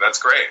 Like that's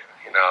great.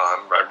 You know,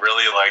 I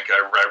really like.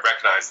 I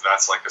recognize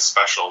that's like a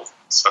special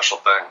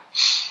thing.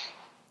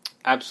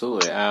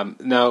 Absolutely.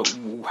 Now,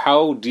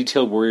 how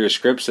detailed were your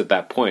scripts at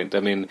that point?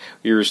 I mean,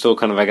 you were still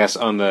kind of, I guess,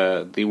 on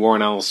the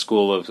Warren Ellis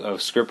school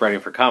of script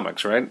writing for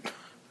comics, right?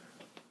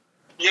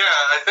 Yeah,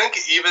 I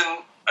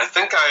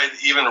think I had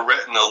even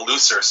written a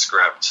looser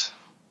script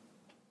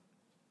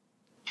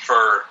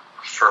for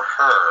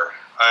her.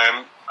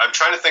 I'm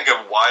trying to think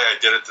of why I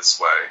did it this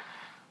way,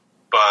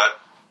 but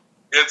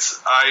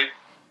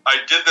I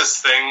did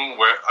this thing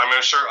where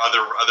I'm sure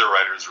other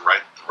writers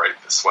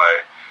write this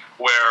way,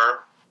 where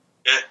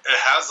it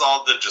has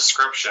all the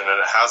description and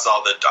it has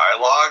all the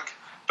dialogue,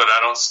 but I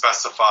don't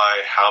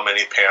specify how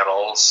many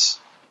panels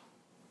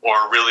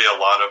or really a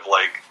lot of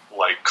like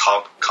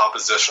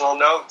compositional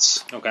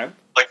notes. Okay.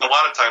 Like a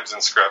lot of times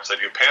in scripts, I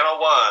do panel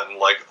 1,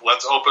 like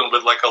let's open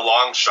with like a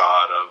long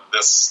shot of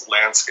this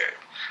landscape.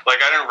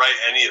 Like I didn't write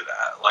any of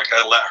that. Like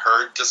I let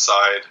her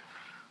decide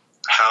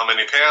how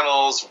many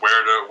panels,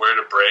 where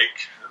to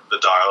break the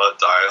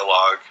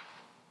dialogue.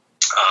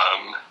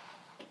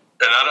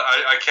 And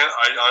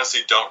I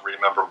honestly don't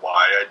remember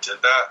why I did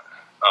that,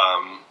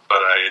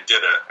 but I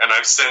did it. And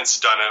I've since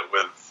done it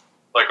with,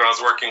 like when I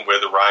was working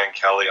with Ryan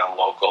Kelly on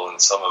Local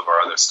and some of our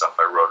other stuff,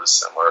 I wrote a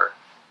similar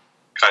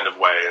kind of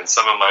way. And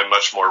some of my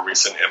much more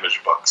recent Image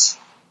books,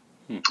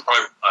 I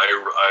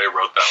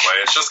wrote that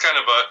way. It's just kind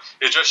of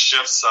it just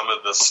shifts some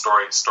of the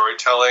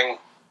storytelling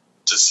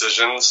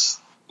decisions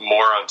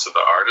more onto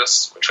the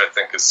artist, which I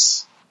think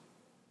is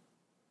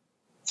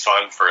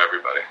fun for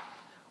everybody.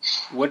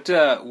 What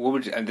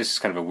would you, and this is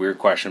kind of a weird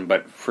question,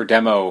 but for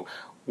demo,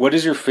 what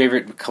is your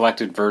favorite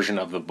collected version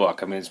of the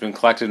book? I mean, it's been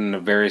collected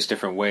in various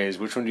different ways.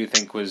 Which one do you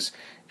think was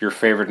your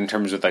favorite in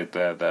terms of like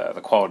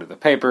the quality of the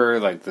paper,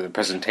 like the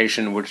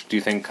presentation? Which do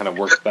you think kind of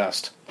worked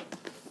best?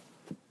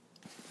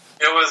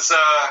 It was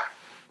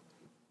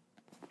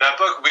that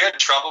book. We had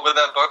trouble with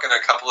that book in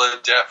a couple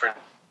of different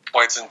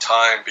points in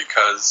time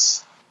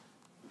because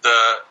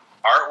the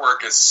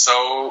artwork is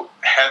so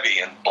heavy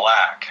and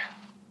black.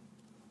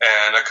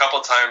 And a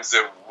couple times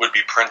it would be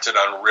printed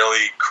on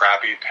really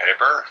crappy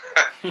paper.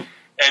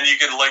 And you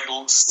could like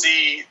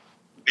see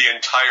the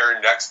entire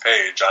next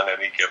page on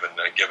any given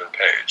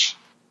page.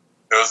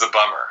 It was a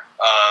bummer.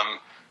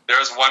 There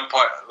was one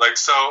point,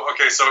 so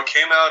it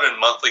came out in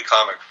monthly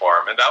comic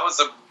form, and that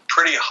was a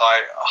pretty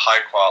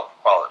high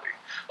quality.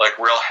 Like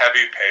real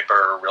heavy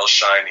paper, real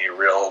shiny,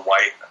 real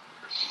white.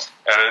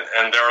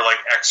 And there were like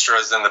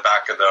extras in the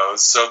back of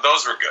those. So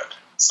those were good.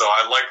 So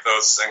I liked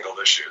those single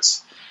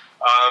issues.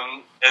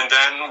 And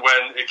then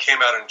when it came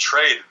out in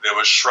trade, it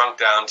was shrunk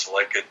down to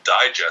like a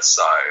digest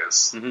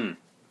size,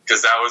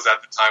 because that was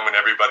at the time when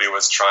everybody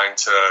was trying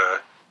to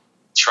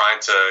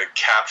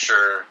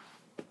capture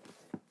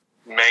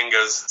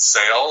manga's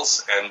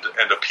sales and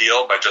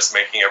appeal by just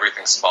making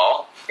everything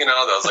small. You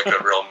know, that was like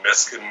a real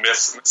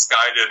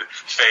misguided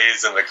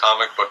phase in the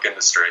comic book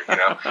industry, you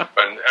know,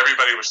 when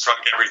everybody was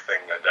shrunk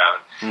everything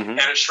down. And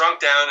it shrunk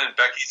down, and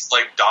Becky's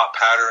like dot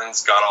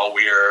patterns got all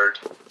weird.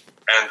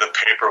 And the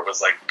paper was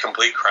like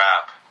complete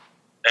crap,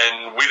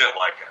 and we didn't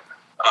like it.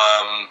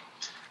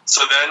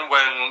 So then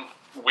when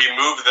we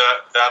moved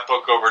that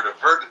book over to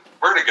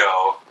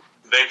Vertigo,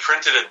 they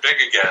printed it big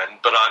again,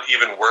 but on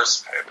even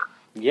worse paper.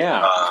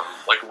 Yeah,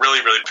 like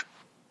really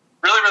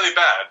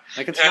bad.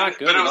 Like it's not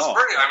good but at it was all.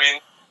 Pretty, I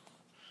mean,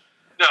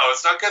 no,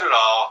 it's not good at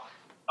all.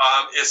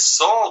 It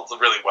sold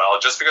really well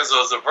just because it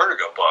was a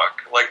Vertigo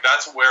book. Like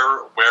that's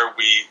where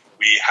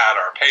we had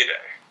our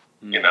payday.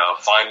 You know,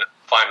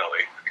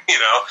 finally. You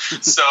know,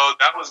 so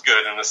that was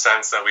good in the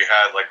sense that we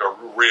had like a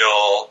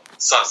real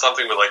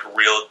something with like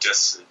real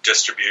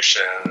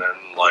distribution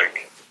and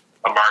like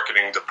a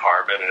marketing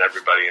department and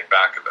everybody in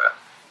back of it.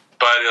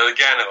 But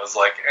again, it was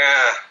like,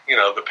 you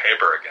know, the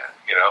paper again,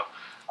 you know.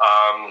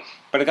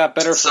 But it got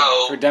better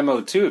for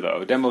Demo 2,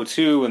 though. Demo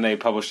 2, when they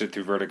published it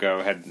through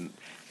Vertigo, had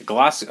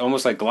glossy,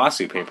 almost like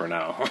glossy paper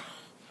now.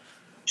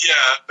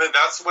 Yeah, but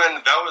that's when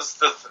that was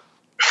the.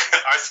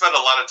 I spent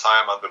a lot of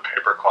time on the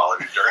paper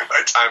quality during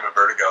my time at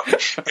Vertigo.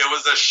 It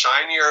was a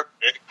shinier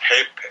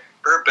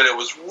paper, but it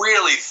was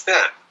really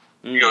thin.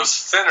 It was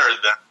thinner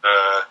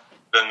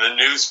than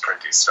the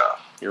newsprinty stuff.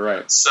 You're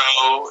right. So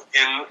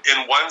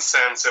in one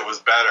sense, it was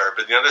better,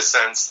 but in the other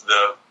sense,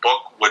 the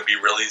book would be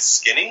really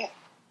skinny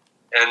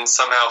and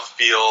somehow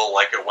feel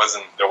like there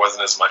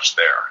wasn't as much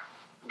there.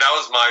 that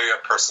was my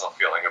personal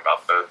feeling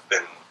about the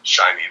thin,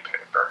 shiny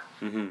paper,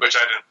 which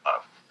I didn't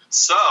love.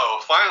 So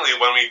finally,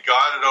 when we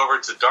got it over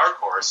to Dark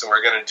Horse and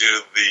we're going to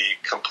do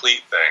the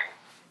complete thing,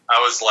 I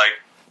was like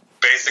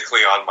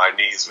basically on my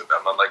knees with them.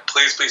 I'm like,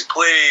 please, please,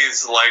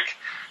 please. Like,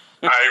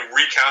 I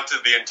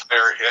recounted the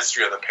entire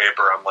history of the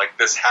paper. I'm like,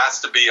 this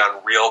has to be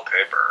on real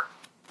paper,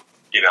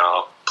 you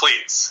know,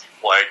 please.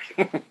 Like,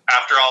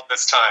 after all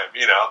this time,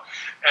 you know.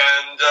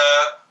 And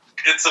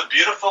it's a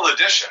beautiful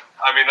edition.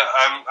 I mean,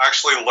 I'm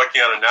actually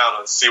looking at it now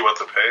to see what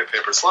the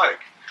paper's like.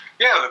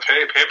 Yeah, the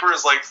paper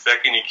is like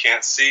thick and you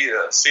can't see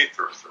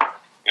through it,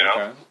 you know?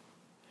 Okay.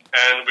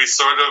 And we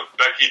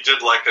Becky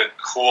did like a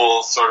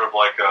cool sort of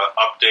like a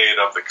update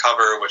of the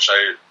cover, which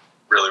I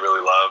really,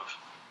 really love.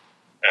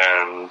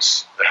 And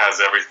it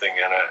has everything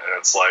in it, and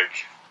it's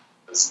like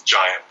this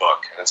giant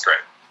book, and it's great.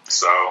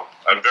 So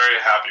I'm very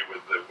happy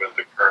with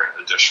the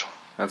current edition.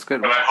 That's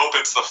good. And I hope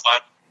it's the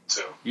fun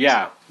too.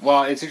 Yeah.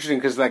 Well, it's interesting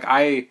because like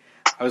I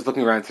was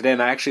looking around today,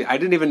 and I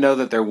didn't even know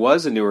that there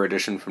was a newer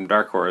edition from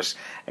Dark Horse,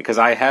 because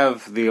I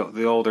have the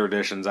older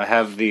editions. I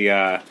have the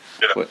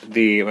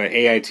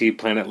AIT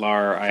Planet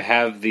Lar. I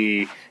have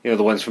the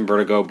the ones from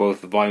Vertigo,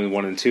 both Volume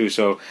 1 and 2.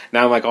 So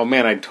now I'm like, oh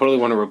man, I totally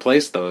want to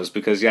replace those,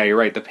 because yeah, you're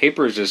right. The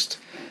paper is just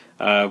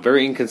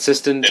very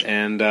inconsistent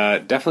and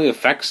definitely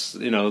affects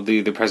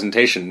the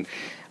presentation.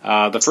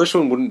 The first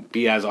one wouldn't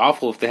be as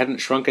awful if they hadn't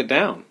shrunk it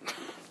down.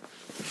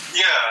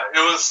 Yeah, it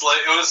was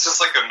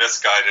just like a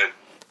misguided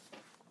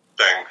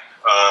thing.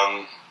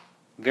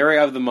 Very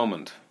of the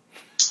moment.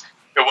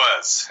 It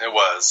was.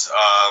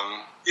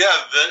 Yeah,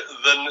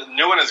 the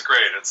new one is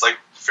great. It's like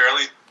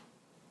fairly,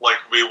 like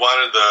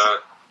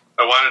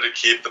I wanted to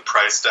keep the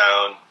price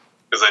down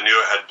because I knew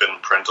it had been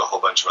print a whole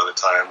bunch of other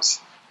times.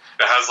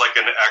 It has like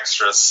an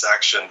extra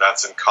section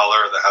that's in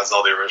color that has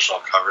all the original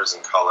covers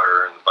in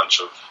color and a bunch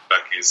of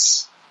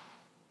Becky's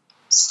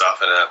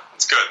stuff in it.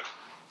 It's good.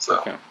 So.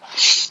 Okay.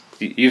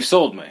 You've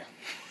sold me.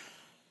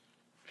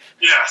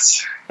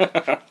 Yes.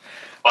 Buy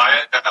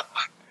it now.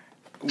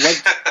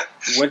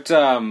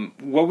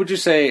 What would you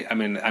say? I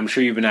mean, I'm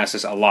sure you've been asked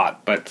this a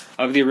lot, but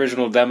of the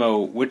original demo,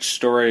 which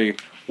story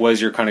was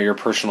your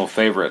personal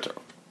favorite?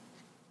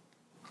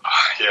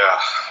 Yeah,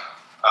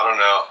 I don't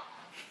know.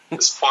 At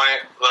this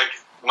point,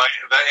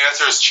 that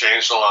answer has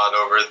changed a lot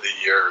over the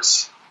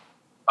years.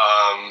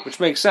 Which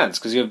makes sense,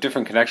 because you have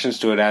different connections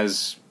to it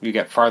as you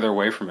get farther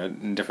away from it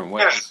in different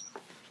ways.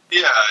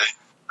 Yeah,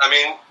 I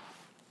mean,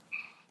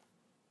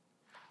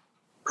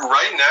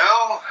 right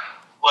now,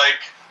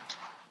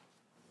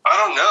 I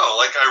don't know.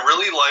 I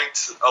really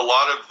liked a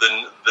lot of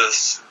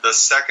the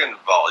second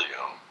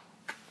volume,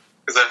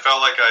 because I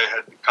felt like I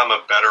had become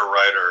a better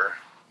writer,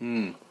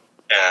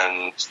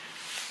 and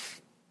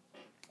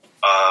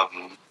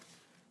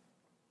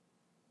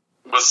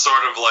was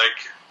sort of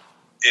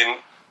in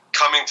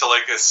coming to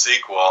a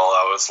sequel.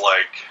 I was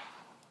like,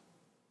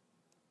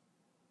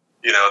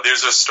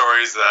 these are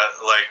stories that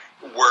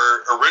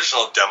were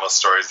original demo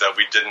stories that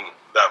we didn't,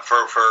 that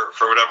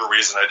for whatever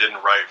reason I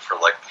didn't write for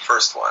the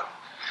first one.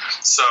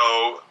 So,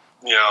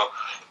 there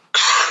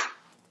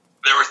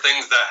were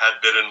things that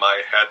had been in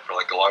my head for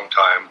a long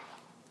time.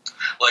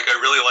 I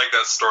really like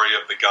that story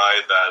of the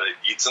guy that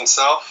eats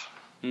himself,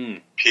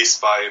 piece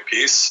by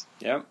piece.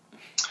 Yep.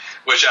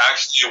 Which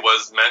actually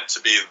was meant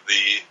to be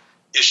the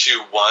issue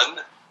 1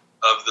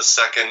 of the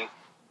second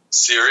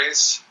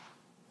series.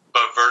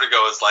 But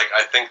Vertigo is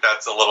I think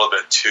that's a little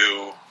bit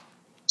too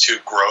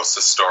gross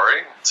a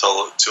story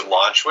to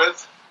launch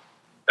with.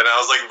 And I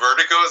was like,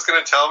 Vertigo is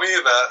going to tell me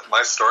that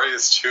my story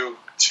is too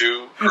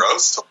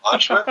gross to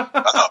launch with?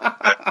 Oh,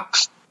 okay.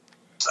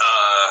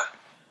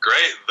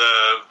 Great.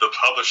 The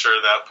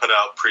publisher that put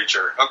out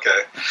Preacher.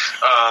 Okay.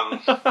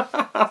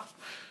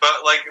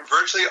 But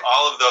virtually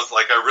all of those,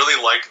 I really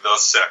like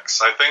those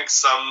 6. I think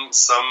some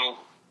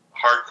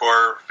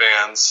hardcore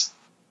fans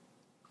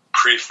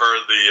prefer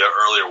the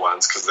earlier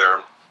ones because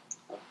they're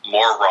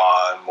more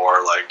raw and more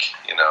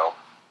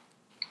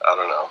I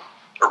don't know,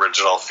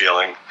 original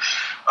feeling.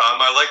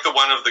 I like the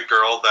one of the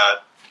girl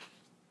that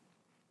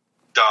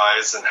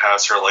dies and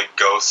has her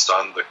ghost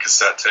on the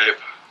cassette tape.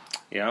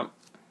 Yeah.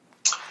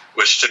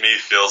 Which to me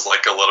feels a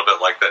little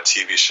bit like that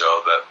TV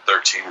show, that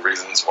 13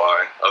 Reasons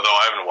Why. Although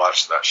I haven't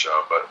watched that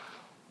show, but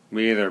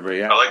me either. But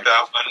yeah, I like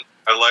that one.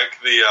 I like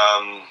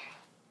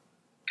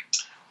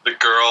the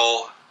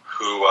girl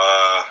who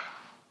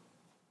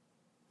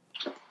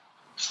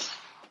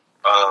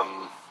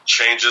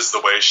changes the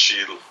way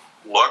she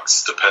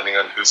looks depending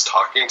on who's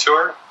talking to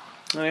her.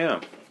 Oh yeah, I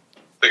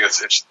think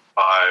it's issue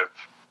 5.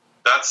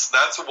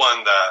 That's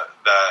one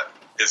that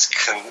is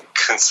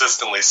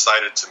consistently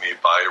cited to me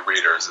by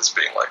readers as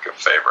being a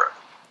favorite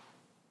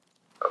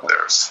of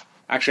theirs.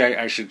 Actually,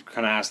 I should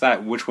kind of ask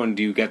that. Which one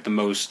do you get the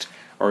most,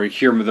 or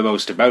hear the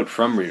most about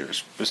from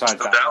readers, besides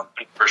that one?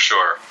 For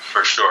sure.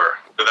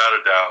 Without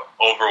a doubt.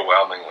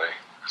 Overwhelmingly.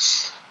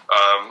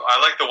 I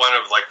like the one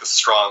of the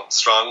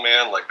strong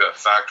man, the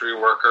factory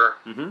worker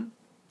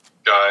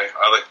guy.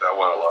 I like that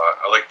one a lot.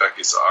 I like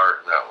Becky's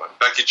art in that one.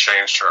 Becky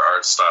changed her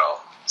art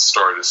style,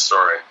 story to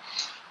story,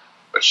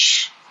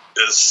 which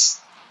is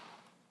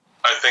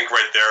think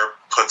right there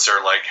puts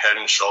her like head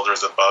and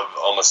shoulders above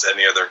almost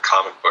any other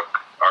comic book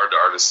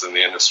artist in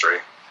the industry.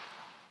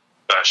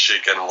 That she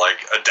can like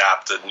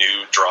adapt a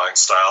new drawing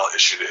style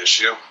issue to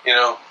issue, you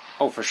know?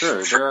 Oh, for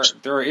sure.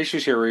 There are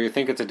issues here where you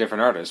think it's a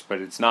different artist, but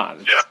it's not.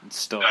 It's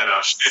still. I know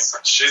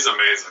she's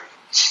amazing.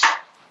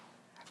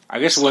 I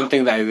guess one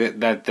thing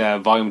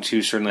that Volume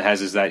 2 certainly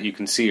has is that you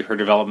can see her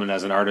development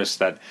as an artist.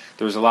 That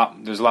there's a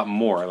lot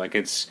more. Like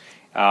it's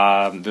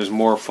there's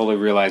more fully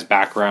realized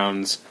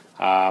backgrounds.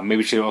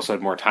 Maybe she also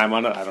had more time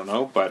on it. I don't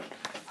know, but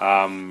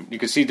you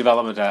can see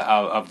development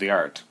of the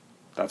art.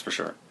 That's for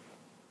sure.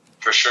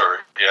 For sure,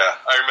 yeah.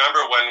 I remember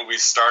when we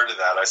started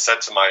that, I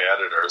said to my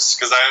editors,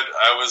 because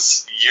I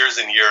was years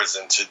and years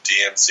into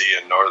DMZ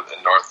and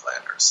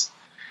Northlanders,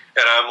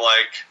 and I'm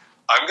like,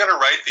 I'm going to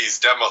write these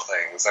demo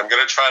things. I'm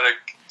going to try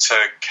to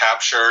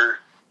capture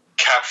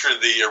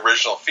the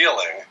original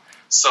feeling.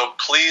 So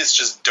please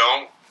just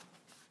don't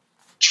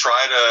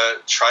try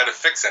to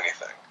fix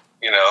anything.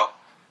 You know,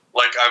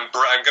 like I'm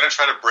going to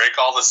try to break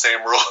all the same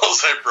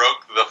rules I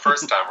broke the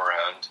first time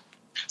around.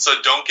 So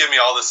don't give me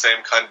all the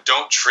same kind.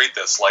 Don't treat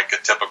this like a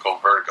typical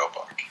Vertigo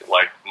book,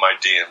 like my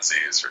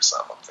DMZs or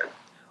something.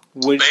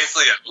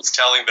 Basically, I was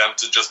telling them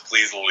to just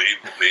please leave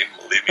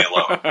me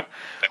alone.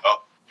 You know?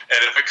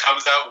 And if it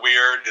comes out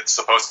weird, it's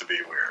supposed to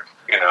be weird.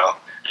 You know,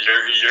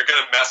 you're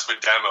going to mess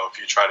with demo if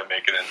you try to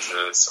make it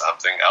into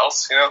something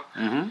else. You know,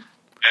 mm-hmm.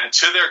 And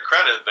to their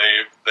credit,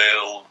 they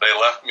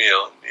left me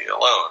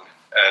alone.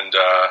 And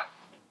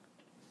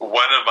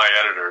one of my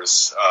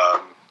editors.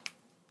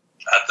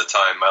 At the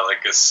time, my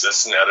like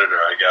assistant editor,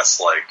 I guess,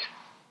 like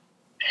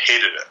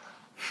hated it.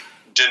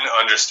 Didn't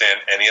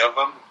understand any of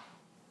them,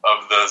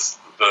 of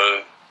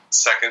the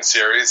second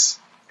series.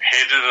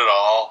 Hated it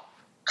all.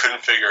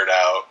 Couldn't figure it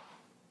out.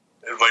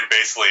 Like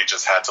basically,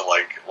 just had to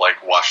like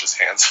wash his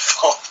hands of the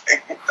whole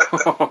thing,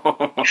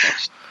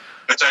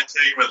 which I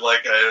take with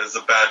like as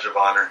a badge of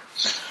honor.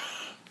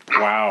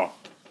 Wow.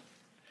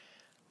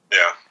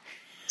 Yeah,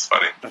 it's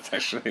funny. That's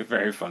actually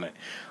very funny.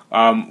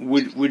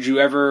 Would you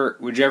ever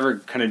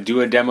kind of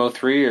do a demo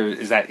 3, or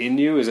is that in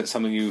you? Is it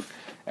something you've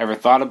ever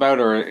thought about,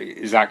 or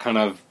is that kind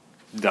of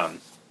done?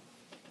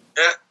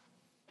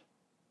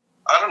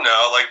 I don't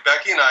know. Like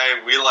Becky and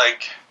I, we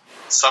like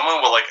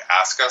someone will like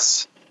ask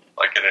us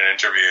like in an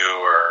interview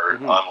or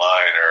mm-hmm.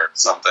 online or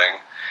something,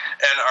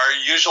 and our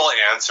usual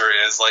answer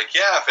is like,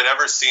 yeah, if it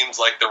ever seems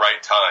like the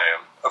right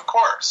time, of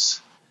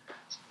course.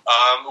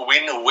 We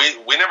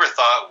never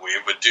thought we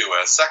would do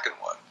a second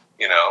one,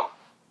 you know.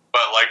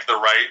 But like the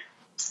right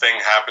thing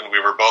happened. We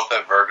were both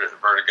at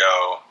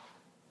Vertigo.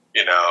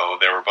 You know,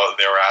 they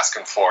were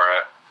asking for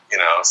it. You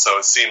know, so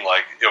it seemed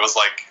like it was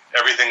like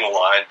everything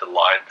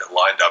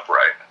lined up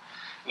right.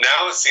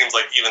 Now it seems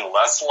like even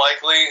less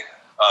likely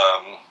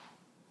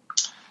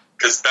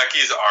because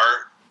Becky's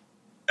art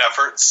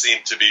efforts seem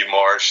to be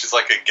more. She's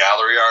like a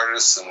gallery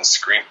artist and a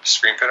screen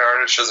print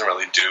artist. She doesn't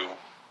really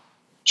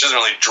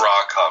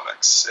draw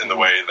comics in the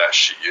way that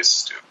she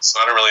used to. So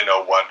I don't really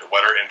know what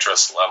her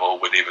interest level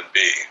would even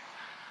be.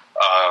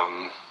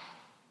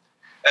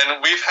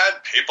 And we've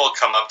had people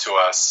come up to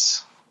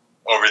us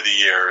over the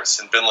years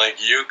and been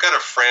like, you got to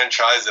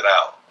franchise it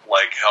out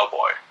like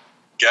Hellboy.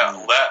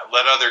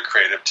 Let other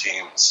creative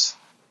teams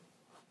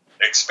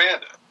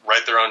expand it,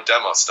 write their own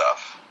demo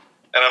stuff.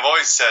 And I've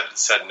always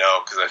said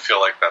no, because I feel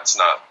like that's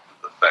not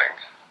the thing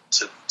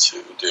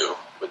to do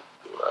with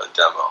a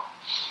demo.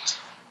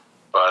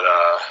 But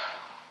I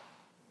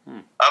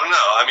don't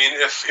know. I mean,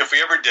 if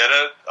we ever did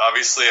it,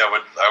 obviously I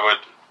would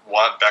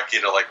want Becky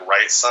to like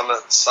write some of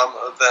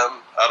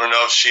them. I don't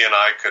know if she and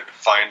I could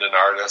find an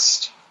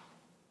artist,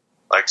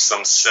 like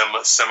some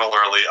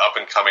similarly up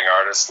and coming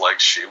artist like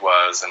she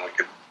was, and we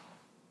could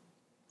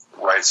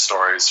write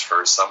stories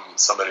for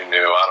somebody new.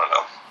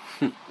 I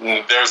don't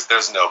know.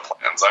 There's no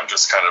plans. I'm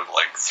just kind of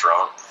like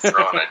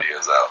throwing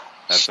ideas out.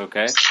 That's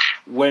okay.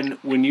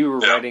 When you were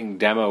writing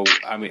demo,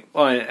 I mean,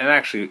 well, and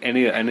actually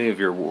any of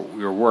your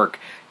work,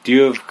 do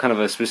you have kind of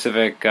a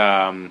specific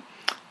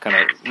kind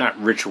of not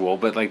ritual,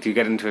 but like do you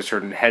get into a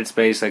certain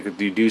headspace? Like,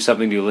 do you do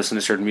something? Do you listen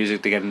to certain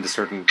music to get into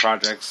certain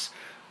projects?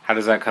 How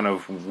does that kind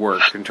of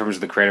work in terms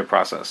of the creative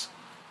process?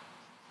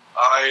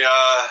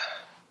 I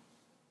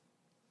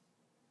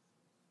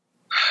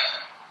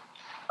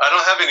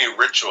don't have any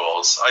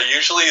rituals.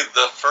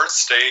 The first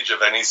stage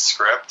of any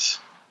script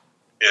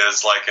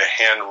is like a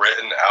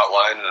handwritten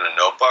outline in a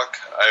notebook.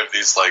 I have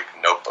these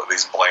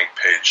these blank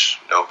page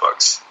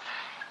notebooks,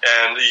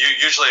 and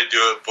usually I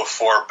do it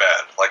before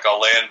bed. Like I'll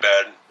lay in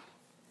bed,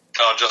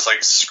 I'll just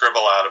like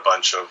scribble out a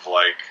bunch of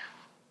like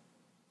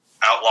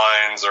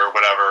outlines or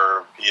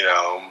whatever, you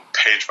know,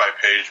 page by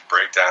page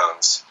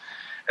breakdowns.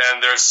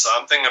 And there's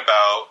something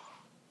about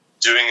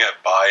doing it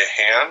by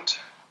hand,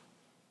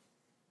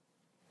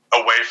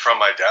 away from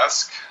my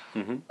desk,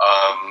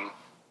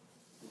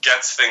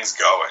 gets things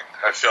going.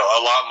 I feel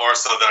a lot more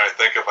so than I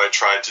think if I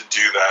tried to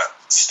do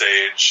that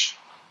stage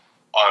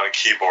on a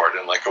keyboard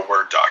in like a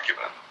Word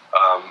document.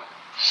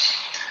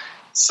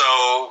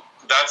 So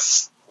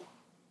that's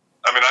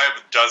I mean, I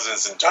have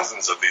dozens and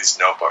dozens of these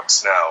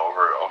notebooks now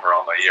over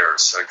all my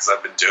years, because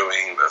I've been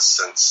doing this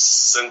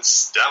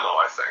since demo,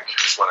 I think,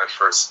 is when I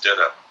first did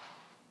it.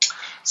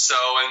 So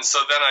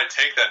then I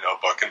take that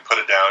notebook and put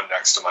it down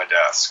next to my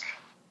desk,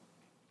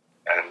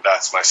 and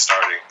that's my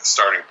starting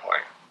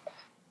point.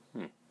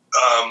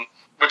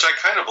 Which I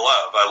kind of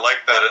love. I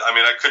like that. I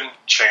mean, I couldn't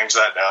change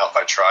that now if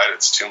I tried.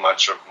 It's too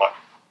much of my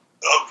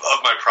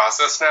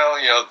process now.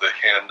 You know, the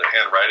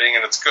handwriting,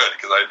 and it's good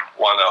because I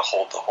want to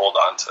hold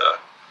on to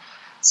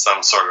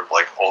some sort of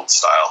like old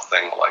style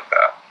thing like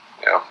that.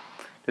 You know.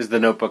 Does the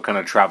notebook kind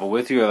of travel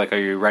with you, or like are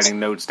you writing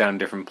notes down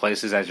different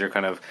places as you're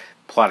kind of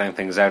plotting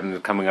things out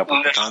and coming up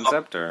with the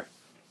concept? Or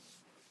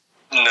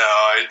no,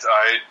 I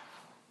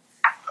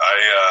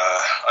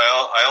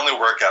only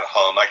work at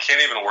home. I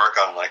can't even work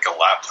on like a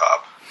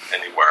laptop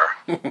anywhere.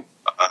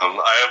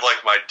 I have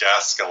like my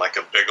desk and like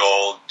a big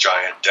old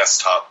giant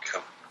desktop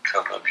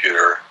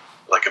computer,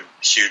 like a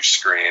huge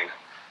screen,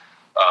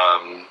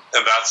 and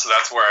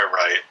that's where I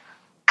write.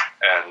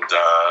 And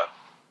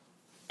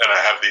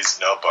I have these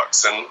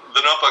notebooks, and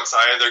the notebooks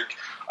I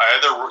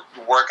either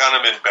work on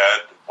them in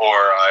bed, or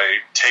I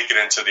take it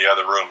into the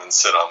other room and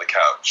sit on the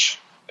couch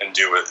and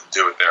do it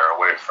there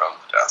away from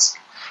the desk.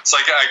 So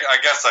I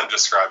guess I'm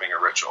describing a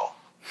ritual,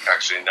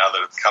 actually, now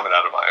that it's coming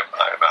out of my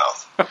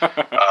mouth.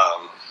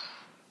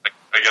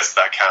 I guess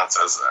that counts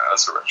as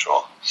a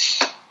ritual.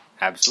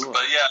 Absolutely.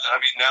 But yeah, I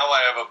mean, now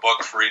I have a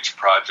book for each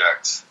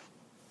project.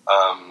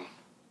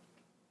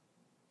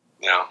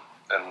 You know,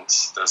 and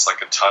there's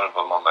like a ton of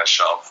them on my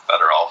shelf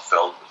that are all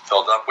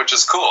filled up, which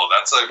is cool.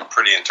 That's a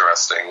pretty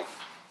interesting,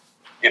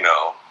 you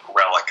know,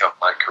 relic of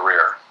my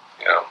career.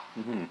 You know,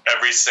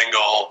 Every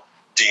single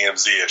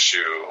DMZ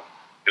issue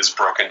is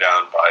broken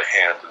down by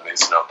hand in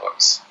these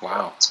notebooks.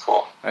 Wow, it's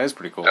cool. That is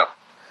pretty cool. Yeah.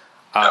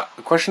 A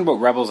question about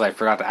Rebels I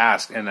forgot to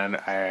ask, and then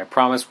I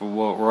promise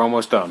we're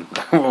almost done.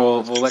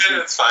 we'll let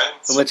you. It's fine.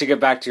 We'll let you get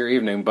back to your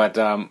evening. But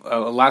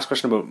last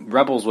question about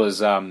Rebels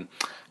was,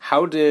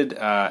 how did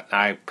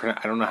I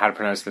don't know how to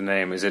pronounce the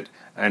name. Is it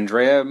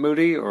Andrea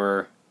Moody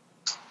or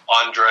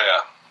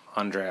Andrea?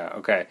 Andrea.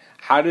 Okay.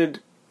 How did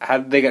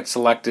they get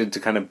selected to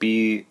kind of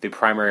be the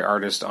primary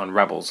artist on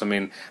Rebels? I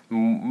mean,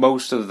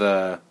 obviously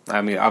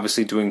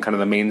doing kind of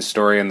the main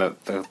story and the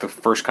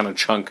first kind of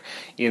chunk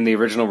in the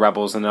original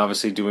Rebels, and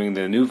obviously doing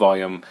the new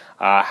volume.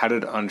 How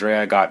did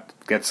Andrea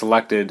get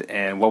selected,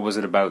 and what was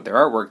it about their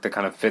artwork that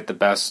kind of fit the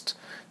best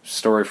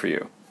story for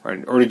you?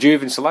 Or did you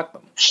even select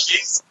them?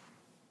 He's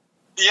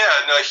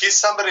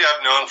somebody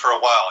I've known for a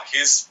while.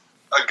 He's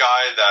an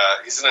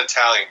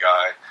Italian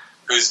guy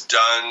who's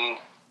done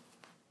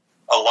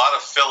a lot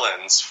of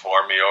fill-ins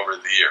for me over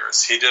the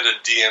years. He did a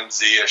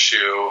DMZ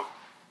issue.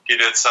 He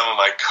did some of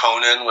my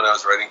Conan when I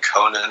was writing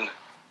Conan.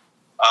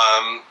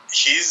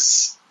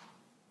 He's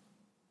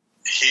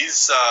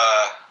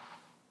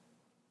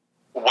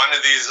one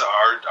of these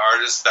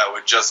artists that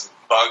would just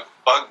bug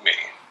me,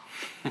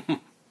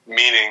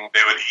 meaning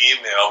they would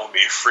email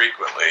me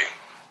frequently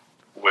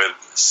with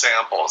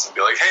samples and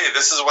be like, "Hey,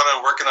 this is what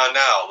I'm working on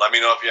now. Let me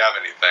know if you have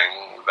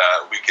anything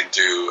that we can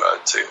do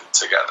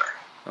together."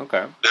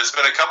 Okay. There's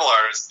been a couple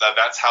artists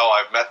that's how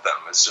I've met them.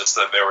 It's just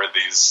that they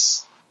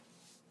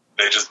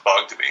just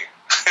bugged me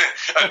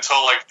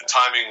until like the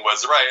timing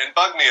was right. And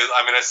bug me is,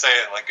 I mean, I say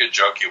it in like a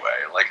jokey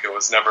way, like it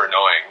was never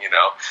annoying, you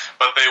know.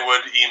 But they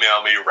would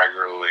email me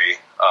regularly,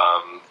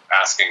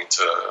 asking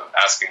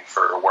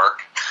for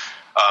work.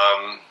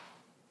 I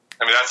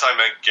mean, that's how I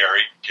met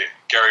Gary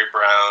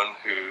Brown,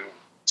 who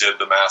did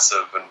the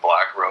Massive and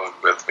Black Road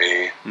with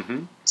me.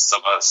 Mm-hmm.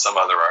 Some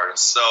other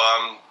artists. So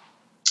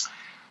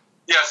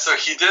yeah, so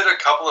he did a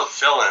couple of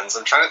fill-ins.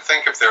 I'm trying to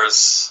think if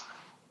there's.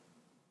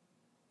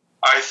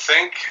 I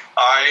think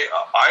I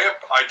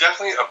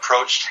definitely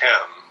approached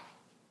him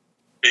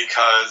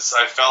because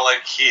I felt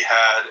like he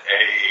had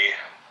a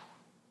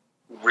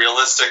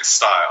realistic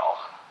style,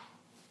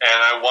 and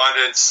I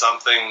wanted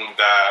something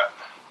that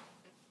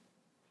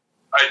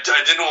I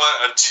didn't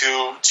want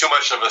too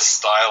much of a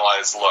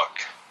stylized look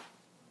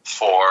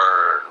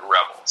for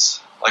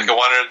Rebels. Like I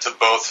wanted it to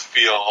both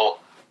feel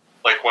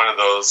like one of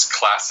those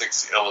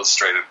classics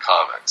illustrated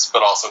comics,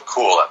 but also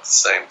cool at the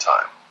same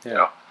time. Yeah. You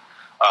know?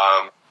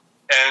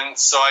 And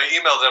so I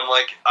emailed him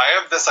like, I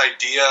have this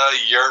idea.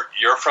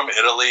 You're from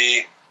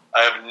Italy.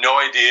 I have no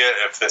idea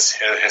if this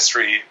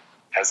history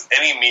has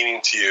any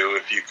meaning to you,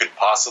 if you could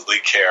possibly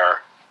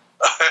care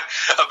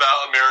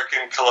about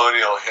American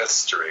colonial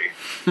history.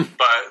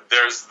 But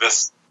there's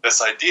this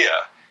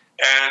idea.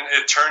 And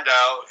it turned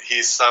out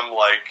he's some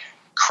like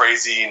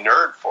crazy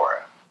nerd for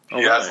it.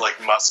 He has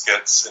like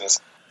muskets in his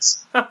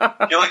hands.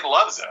 He like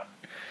loves it.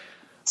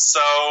 So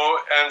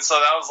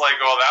that was like,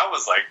 oh, that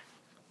was like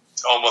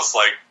almost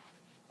like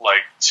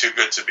too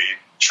good to be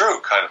true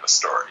kind of a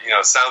story. You know,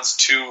 it sounds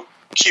too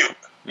cute.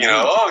 You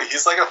know, oh,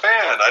 he's like a fan.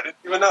 I didn't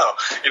even know.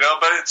 You know,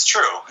 but it's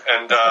true.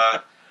 And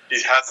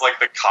he has like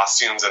the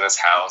costumes in his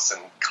house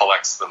and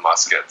collects the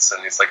muskets,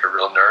 and he's like a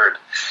real nerd.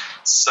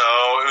 So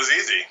it was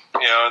easy.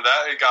 You know,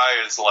 that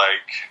guy is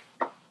like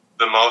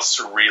the most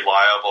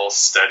reliable,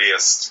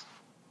 steadiest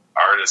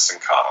artist in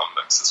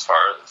comics as far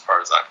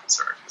as I'm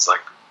concerned. He's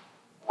like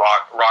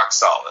rock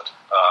solid.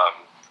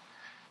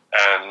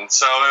 And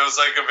so it was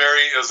like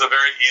it was a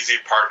very easy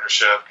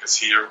partnership because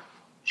he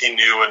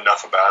knew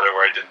enough about it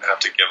where I didn't have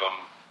to give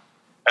him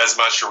as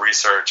much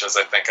research as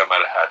I think I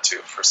might have had to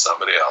for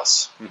somebody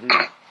else.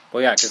 Mm-hmm.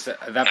 Well, yeah, because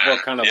that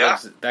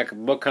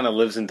book kind of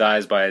lives and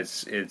dies by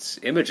its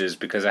images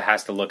because it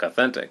has to look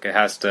authentic. It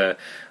has to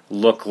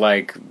look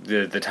like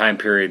the time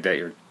period that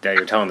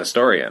you're telling the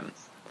story in.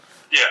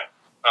 Yeah,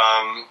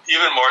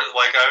 even more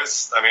like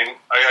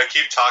I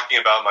keep talking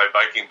about my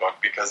Viking book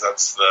because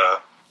it's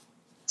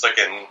like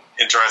an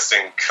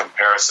interesting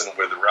comparison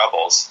with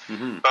Rebels.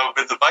 Mm-hmm. But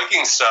with the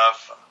Viking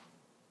stuff,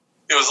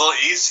 it was a little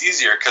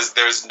easier because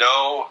there's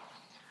no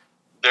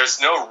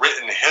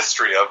written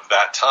history of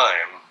that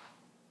time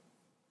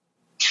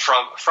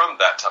from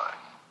that time.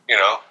 You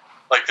know,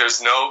 like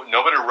there's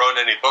nobody wrote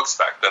any books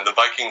back then. The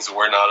Vikings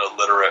were not a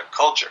literate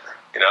culture,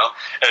 you know,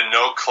 and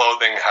no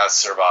clothing has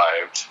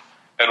survived.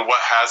 And what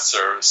has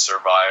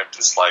survived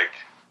is like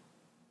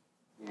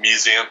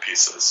museum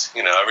pieces.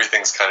 You know,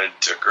 everything's kind of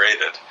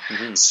degraded.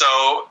 Mm-hmm.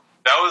 So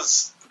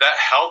that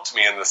helped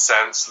me in the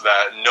sense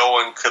that no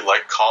one could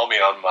like call me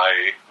on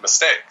my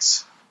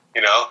mistakes.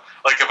 You know,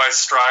 like if I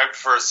strived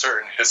for a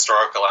certain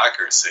historical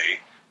accuracy,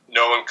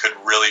 no one could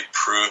really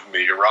prove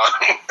me wrong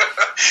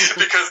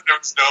because there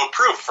was no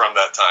proof from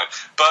that time.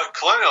 But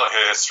colonial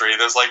history,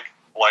 there's like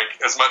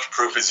as much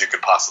proof as you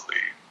could possibly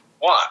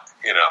want.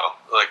 You know,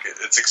 like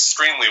it's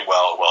extremely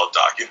well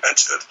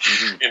documented.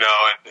 Mm-hmm. You know,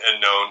 and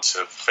known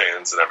to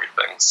fans and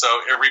everything. So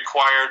it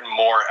required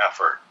more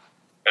effort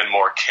and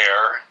more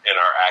care in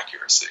our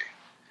accuracy.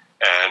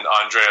 And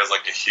Andrea is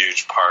like a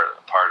huge part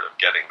of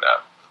getting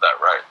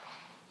that right.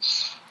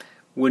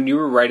 When you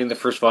were writing the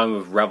first volume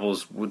of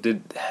Rebels,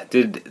 did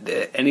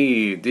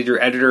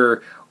your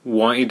editor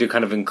want you to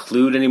kind of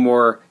include any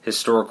more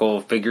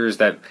historical figures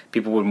that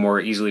people would more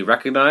easily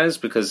recognize?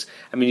 Because,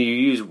 I mean, you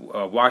use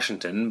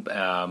Washington,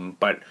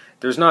 but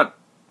there's not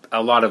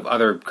a lot of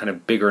other kind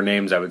of bigger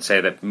names, I would say,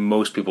 that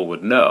most people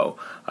would know.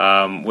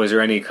 Was there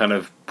any kind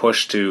of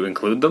push to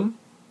include them?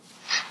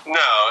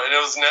 No, and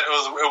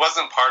it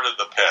wasn't part of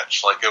the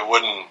pitch. Like it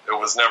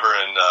was never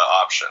an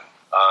option.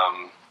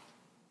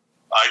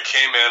 I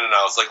came in and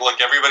I was like,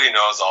 look, everybody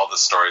knows all the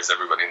stories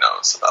everybody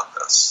knows about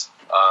this.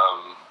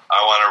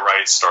 I want to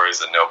write stories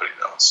that nobody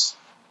knows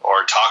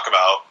or talk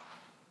about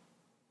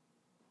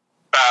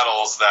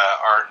battles that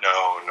aren't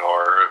known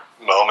or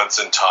moments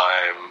in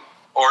time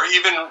or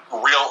even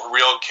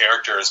real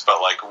characters,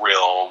 but like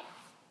real,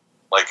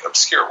 like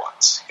obscure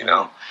ones, you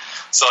know?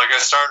 So like I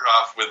started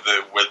off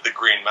with the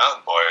Green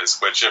Mountain Boys,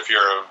 which if you're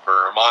a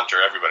Vermonter,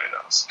 everybody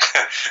knows.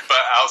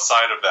 But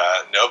outside of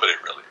that, nobody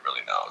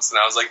really knows. And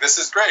I was like, this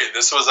is great.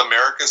 This was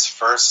America's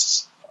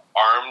first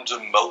armed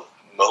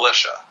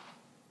militia.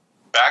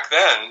 Back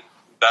then,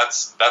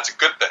 that's a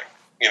good thing.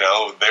 You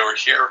know, they were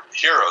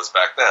heroes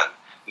back then.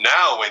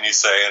 Now, when you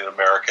say an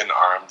American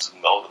armed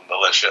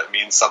militia, it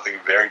means something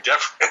very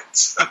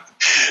different.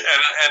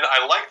 and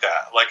I like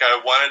that. Like,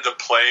 I wanted to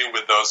play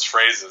with those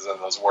phrases and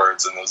those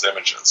words and those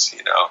images,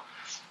 you know,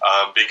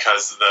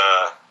 because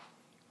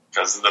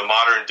the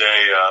modern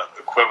day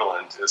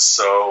equivalent is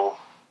so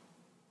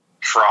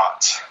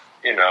fraught,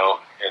 you know,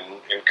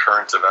 in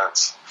current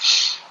events.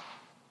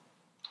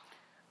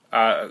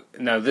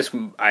 Now, this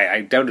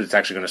I doubt it's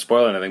actually going to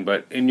spoil anything,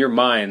 but in your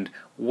mind,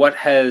 what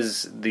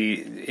has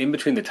in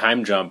between the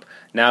time jump,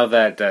 now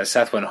that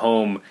Seth went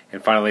home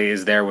and finally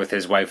is there with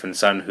his wife and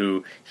son,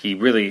 who he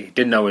really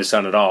didn't know his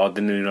son at all,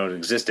 didn't even know it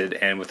existed,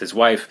 and with his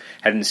wife,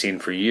 hadn't seen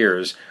for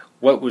years,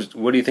 what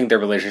do you think their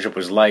relationship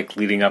was like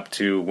leading up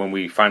to when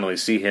we finally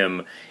see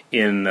him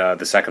in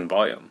the second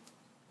volume?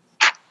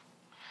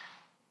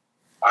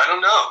 I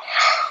don't know.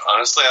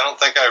 Honestly, I don't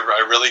think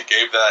I really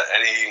gave that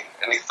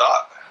any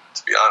thought,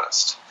 to be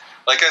honest.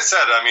 Like I said,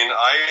 I mean,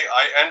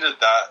 I ended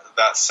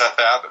that Seth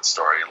Abbott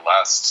story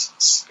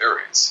last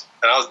series,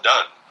 and I was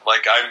done.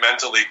 Like, I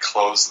mentally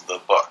closed the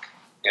book,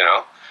 you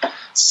know?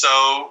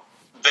 So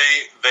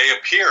they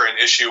appear in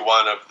issue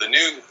 1 of the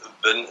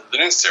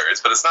new series,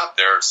 but it's not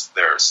their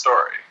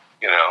story,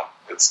 you know?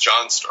 It's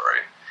John's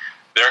story.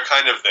 They're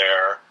kind of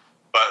there,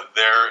 but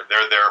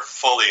they're there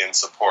fully in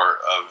support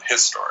of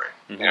his story,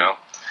 you know?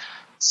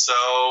 So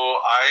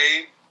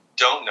I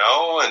don't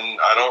know, and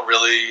I don't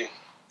really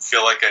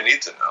feel like I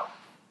need to know.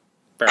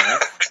 Fair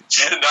enough.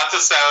 Not to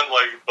sound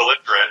like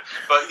belligerent,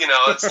 but, you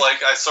know, it's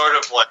like I sort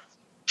of like,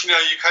 you know,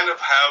 you kind of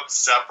have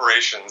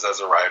separations as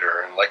a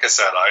writer, and like I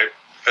said, I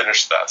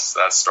finished that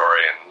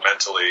story, and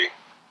mentally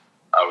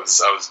I was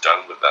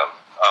done with them.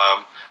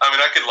 I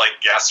mean, I could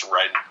like guess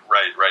right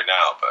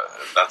now,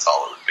 but that's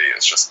all it would be.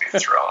 It's just me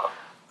throwing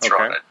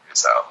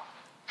ideas out.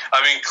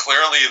 I mean,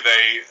 clearly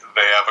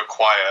they have a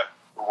quiet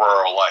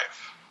rural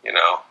life, you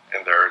know,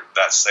 in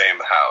that same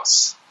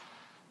house.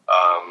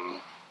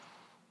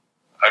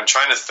 I'm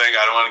trying to think.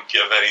 I don't want to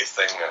give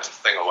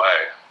anything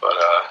away, but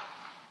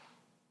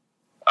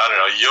I don't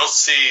know. You'll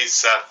see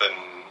Seth and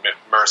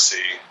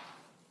Mercy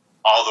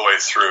all the way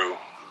through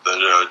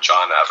the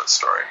John Abbott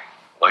story.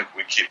 like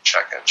we keep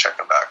checking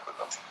back with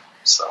them.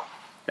 So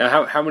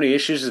now, how many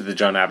issues is the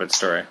John Abbott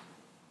story?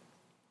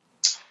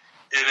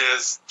 It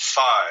is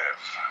 5.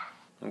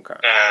 Okay.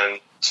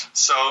 And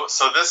so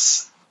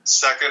this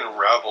second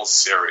Rebel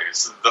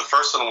series, the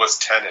first one was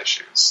 10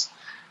 issues.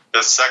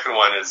 The second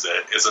one is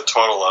a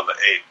total of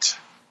 8.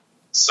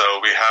 So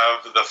we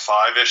have the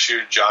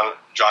 5-issue John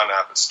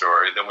Abbott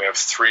story, then we have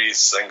 3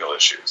 single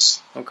issues.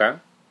 Okay.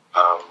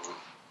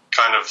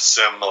 Kind of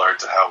similar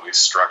to how we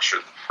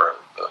structured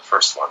the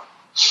first one.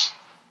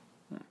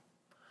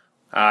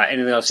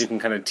 Anything else you can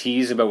kind of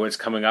tease about what's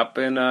coming up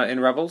in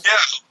Rebels? Yeah,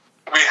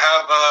 we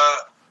have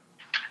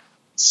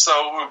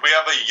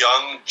a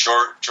young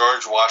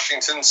George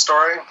Washington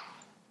story,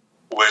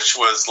 which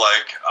was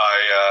like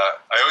I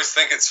always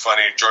think it's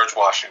funny. George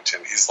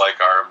Washington, he's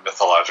like our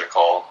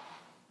mythological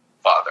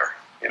father,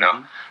 you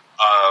know.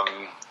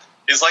 Mm-hmm.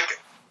 He's like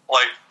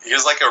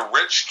a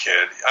rich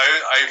kid.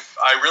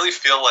 I really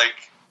feel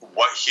like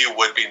what he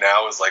would be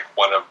now is like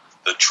one of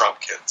the Trump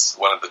kids,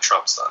 one of the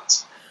Trump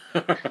sons.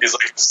 He's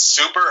like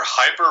super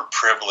hyper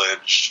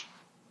privileged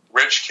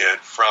rich kid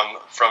from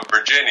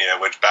Virginia,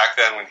 which back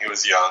then when he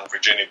was young,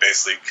 Virginia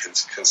basically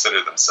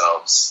considered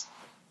themselves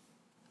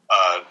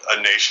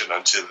a nation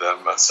unto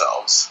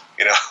themselves,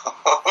 you know,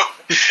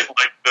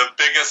 like the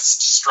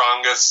biggest,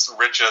 strongest,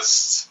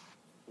 richest,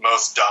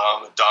 most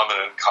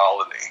dominant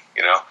colony,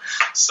 you know.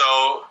 So,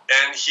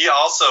 and he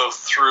also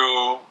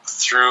through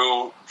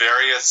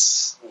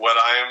various what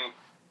I'm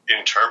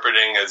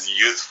interpreting as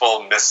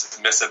youthful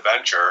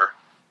misadventure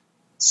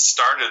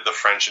started the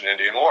French and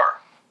Indian War.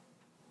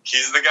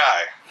 He's the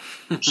guy.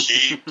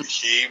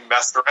 He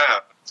messed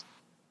around,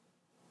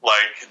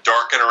 like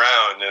dorking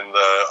around in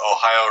the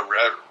Ohio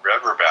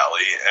River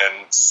Valley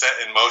and set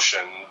in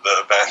motion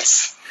the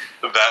events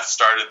that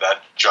started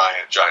that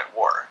giant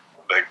war.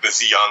 Like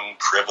this young,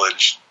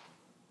 privileged,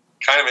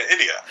 kind of an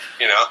idiot,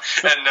 you know?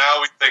 And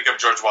now we think of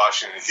George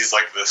Washington, he's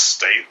like this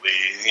stately,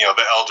 you know,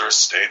 the elder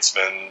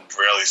statesman,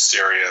 really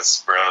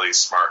serious, really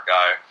smart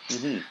guy.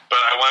 Mm-hmm. But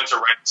I wanted to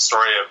write the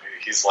story of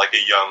he's like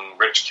a young,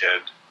 rich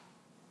kid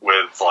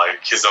with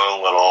like his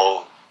own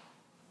little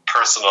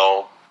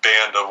personal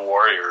band of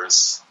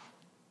warriors,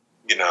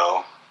 you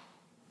know,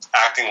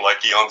 acting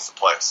like he owns the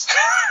place,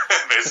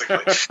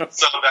 basically.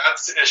 So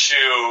that's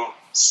issue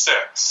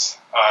 6.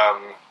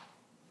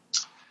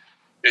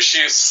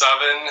 Issue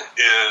 7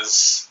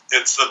 it's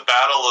the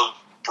Battle of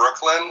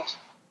Brooklyn,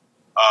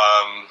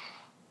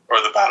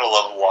 or the Battle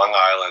of Long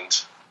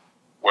Island,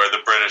 where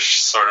the British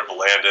sort of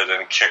landed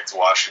and kicked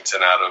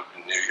Washington out of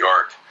New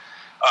York.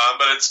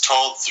 But it's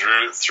told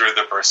through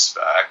the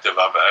perspective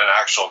of an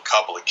actual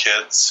couple of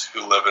kids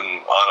who live on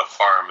a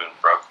farm in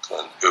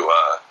Brooklyn who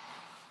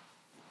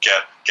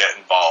get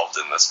involved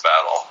in this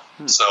battle.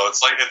 So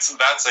it's like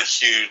that's a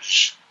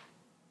huge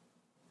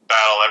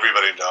battle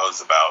everybody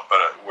knows about,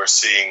 but we're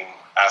seeing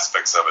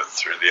aspects of it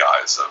through the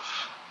eyes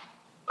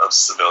of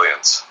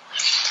civilians.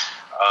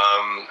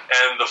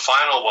 And the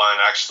final one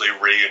actually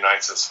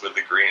reunites us with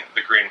the Green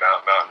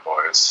Mountain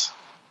Boys,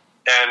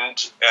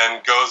 and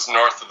goes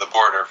north of the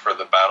border for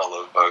the Battle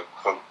of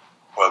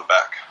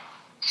Quebec.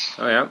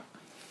 Oh yeah,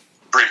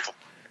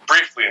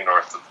 briefly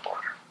north of the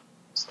border.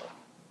 So.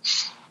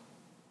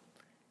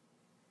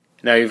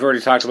 Now you've already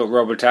talked about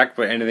Robotech,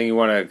 but anything you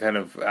want to kind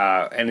of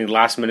any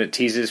last minute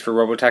teases for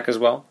Robotech as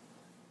well?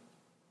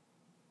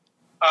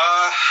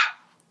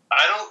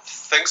 I don't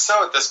think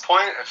so at this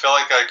point. I feel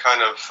like I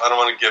don't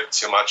want to give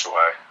too much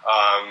away.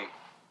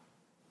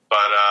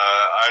 But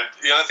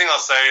the only thing I'll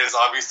say is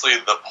obviously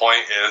the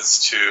point is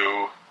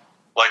to,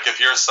 like,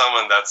 if you're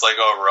someone that's like,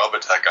 oh,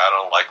 Robotech, I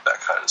don't like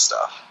that kind of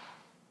stuff.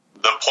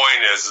 The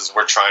point is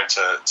we're trying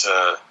to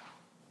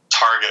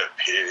target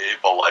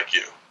people like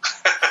you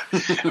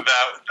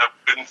that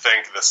wouldn't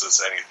think this is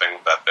anything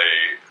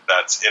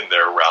that's in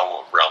their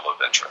realm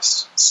of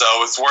interest.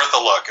 So it's worth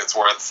a look. It's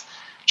worth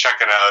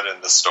checking out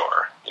in the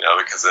store, you know,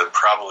 because it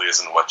probably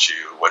isn't what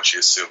you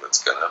assume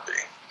it's going to be.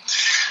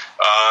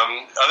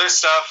 Other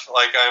stuff,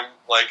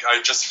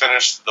 I just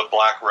finished The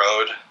Black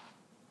Road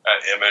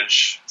at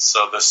Image,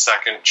 so the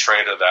second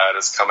trade of that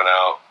is coming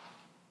out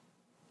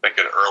like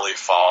an early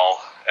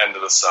fall, end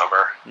of the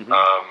summer.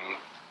 Mm-hmm.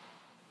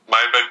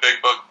 My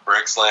big book,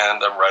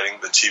 Briggsland, I'm writing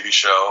the TV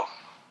show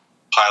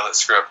pilot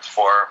script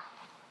for.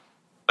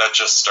 That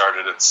just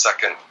started its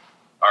second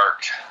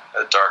arc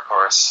at Dark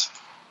Horse.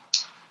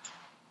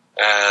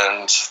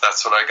 And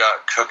that's what I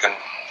got cooking.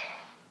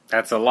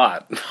 That's a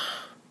lot. Yeah,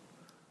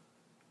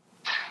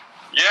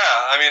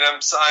 I mean,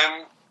 I'm,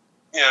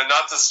 you know,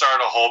 not to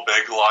start a whole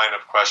big line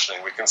of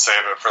questioning. We can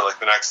save it for like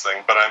the next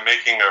thing. But I'm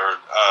making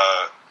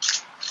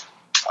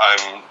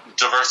I'm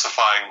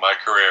diversifying my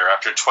career.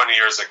 After 20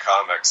 years of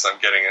comics, I'm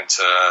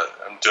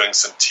doing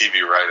some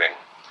TV writing,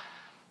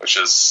 which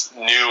is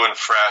new and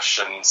fresh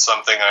and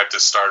something I have to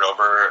start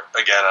over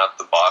again at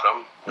the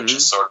bottom, which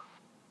is sort of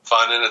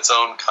fun in its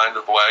own kind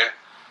of way.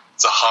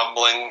 It's a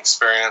humbling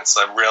experience.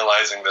 I'm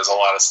realizing there's a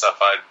lot of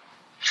stuff I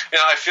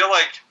feel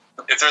like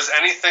if there's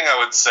anything I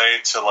would say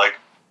to like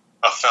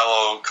a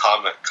fellow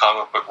comic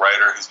book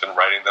writer who's been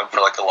writing them for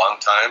like a long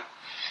time,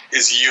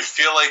 is you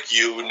feel like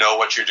you know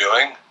what you're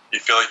doing. You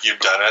feel like you've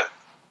done it.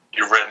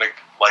 You've written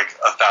like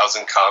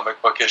 1,000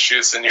 comic book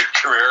issues in your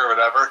career or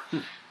whatever.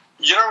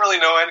 You don't really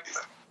know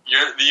anything.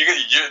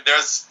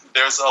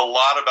 There's a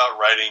lot about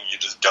writing you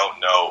just don't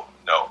know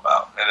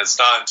about, and it's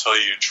not until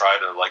you try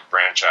to like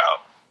branch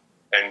out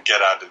and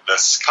get out of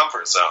this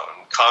comfort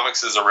zone.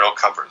 Comics is a real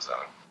comfort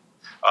zone,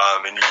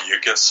 and you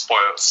get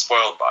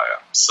spoiled by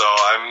it. So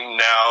I'm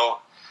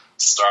now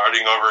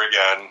starting over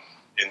again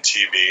in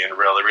TV and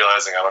really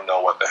realizing I don't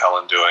know what the hell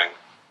I'm doing,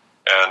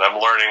 and I'm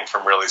learning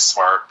from really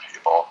smart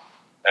people,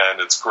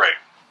 and it's great.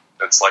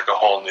 It's like a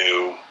whole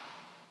new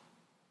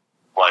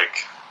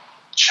like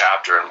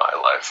chapter in my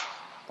life.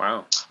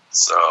 Wow.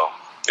 So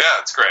yeah,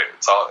 it's great.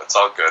 It's all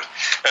good,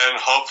 and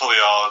hopefully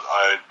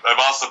I've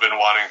also been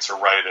wanting to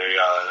write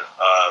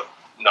a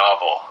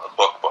novel, a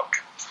book,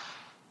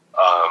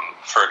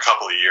 for a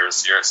couple of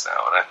years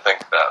now, and I think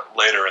that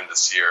later in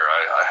this year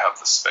I have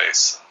the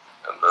space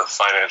and the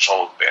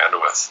financial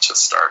bandwidth to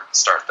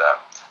start that,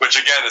 which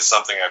again is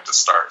something I have to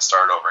start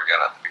over again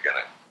at the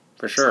beginning.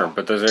 For sure,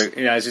 but those are,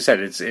 as you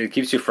said, it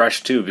keeps you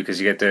fresh too, because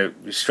you get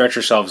to stretch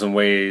yourselves in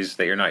ways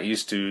that you're not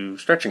used to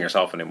stretching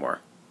yourself anymore.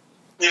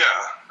 Yeah,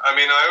 I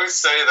mean, I always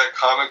say that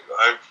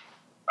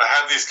I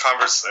have these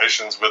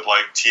conversations with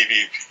like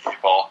TV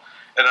people,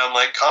 and I'm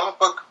like, comic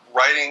book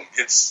writing,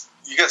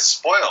 you get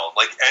spoiled.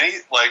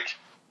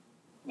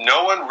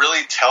 No one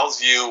really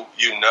tells you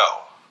in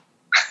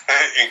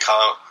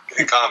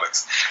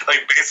comics.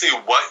 Like basically,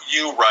 what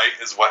you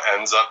write is what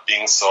ends up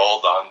being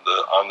sold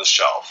on the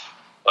shelf.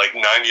 Like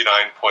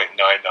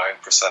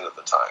 99.99% of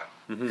the time.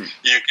 Mm-hmm.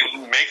 You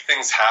can make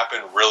things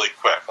happen really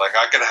quick. Like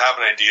I could have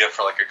an idea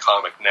for like a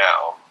comic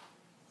now,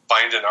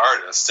 find an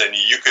artist, and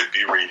you could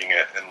be reading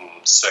it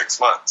in 6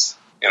 months.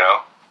 You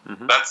know,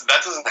 mm-hmm.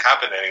 That doesn't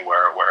happen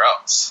anywhere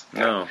else.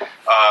 No.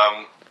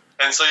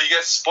 And so you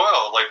get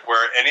spoiled. Like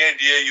where any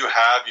idea you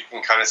have, you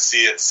can kind of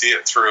see it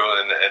through,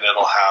 and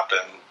it'll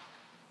happen.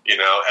 You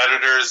know,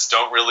 editors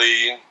don't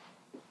really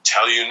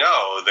tell you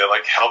no. They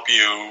like help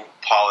you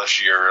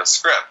polish your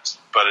script,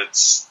 but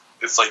it's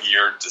like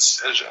your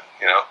decision,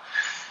 you know.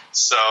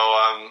 So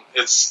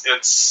it's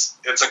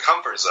a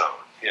comfort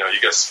zone. You know,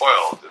 you get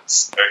spoiled.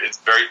 It's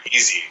very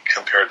easy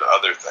compared to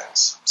other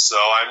things. So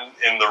I'm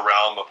in the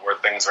realm of where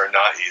things are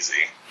not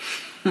easy,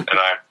 and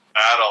I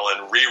battle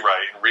and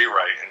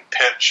rewrite and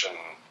pitch, and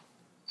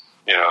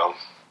you know,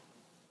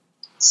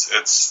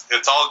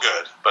 it's all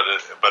good, but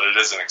it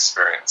is an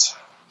experience.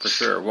 For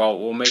sure. Well,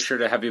 we'll make sure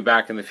to have you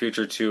back in the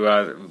future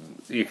to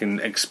you can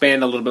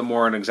expand a little bit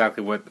more on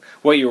exactly what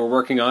you were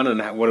working on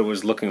and what it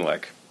was looking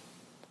like.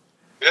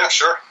 Yeah,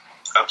 sure.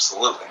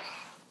 Absolutely.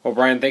 Well,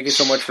 Brian, thank you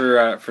so much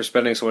for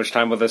spending so much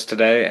time with us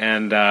today,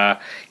 and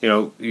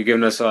you've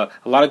given us a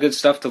lot of good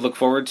stuff to look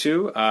forward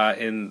to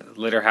in the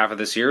later half of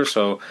this year.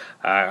 So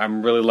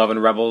I'm really loving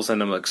Rebels,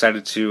 and I'm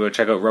excited to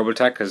check out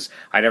Robotech because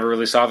I never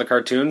really saw the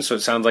cartoon, so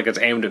it sounds like it's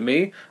aimed at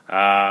me.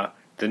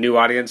 The new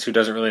audience who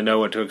doesn't really know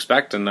what to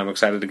expect, and I'm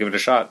excited to give it a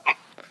shot.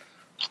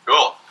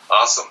 Cool.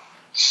 Awesome.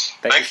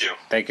 Thank you.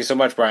 Thank you so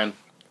much, Brian.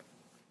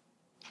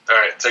 All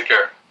right. Take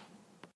care.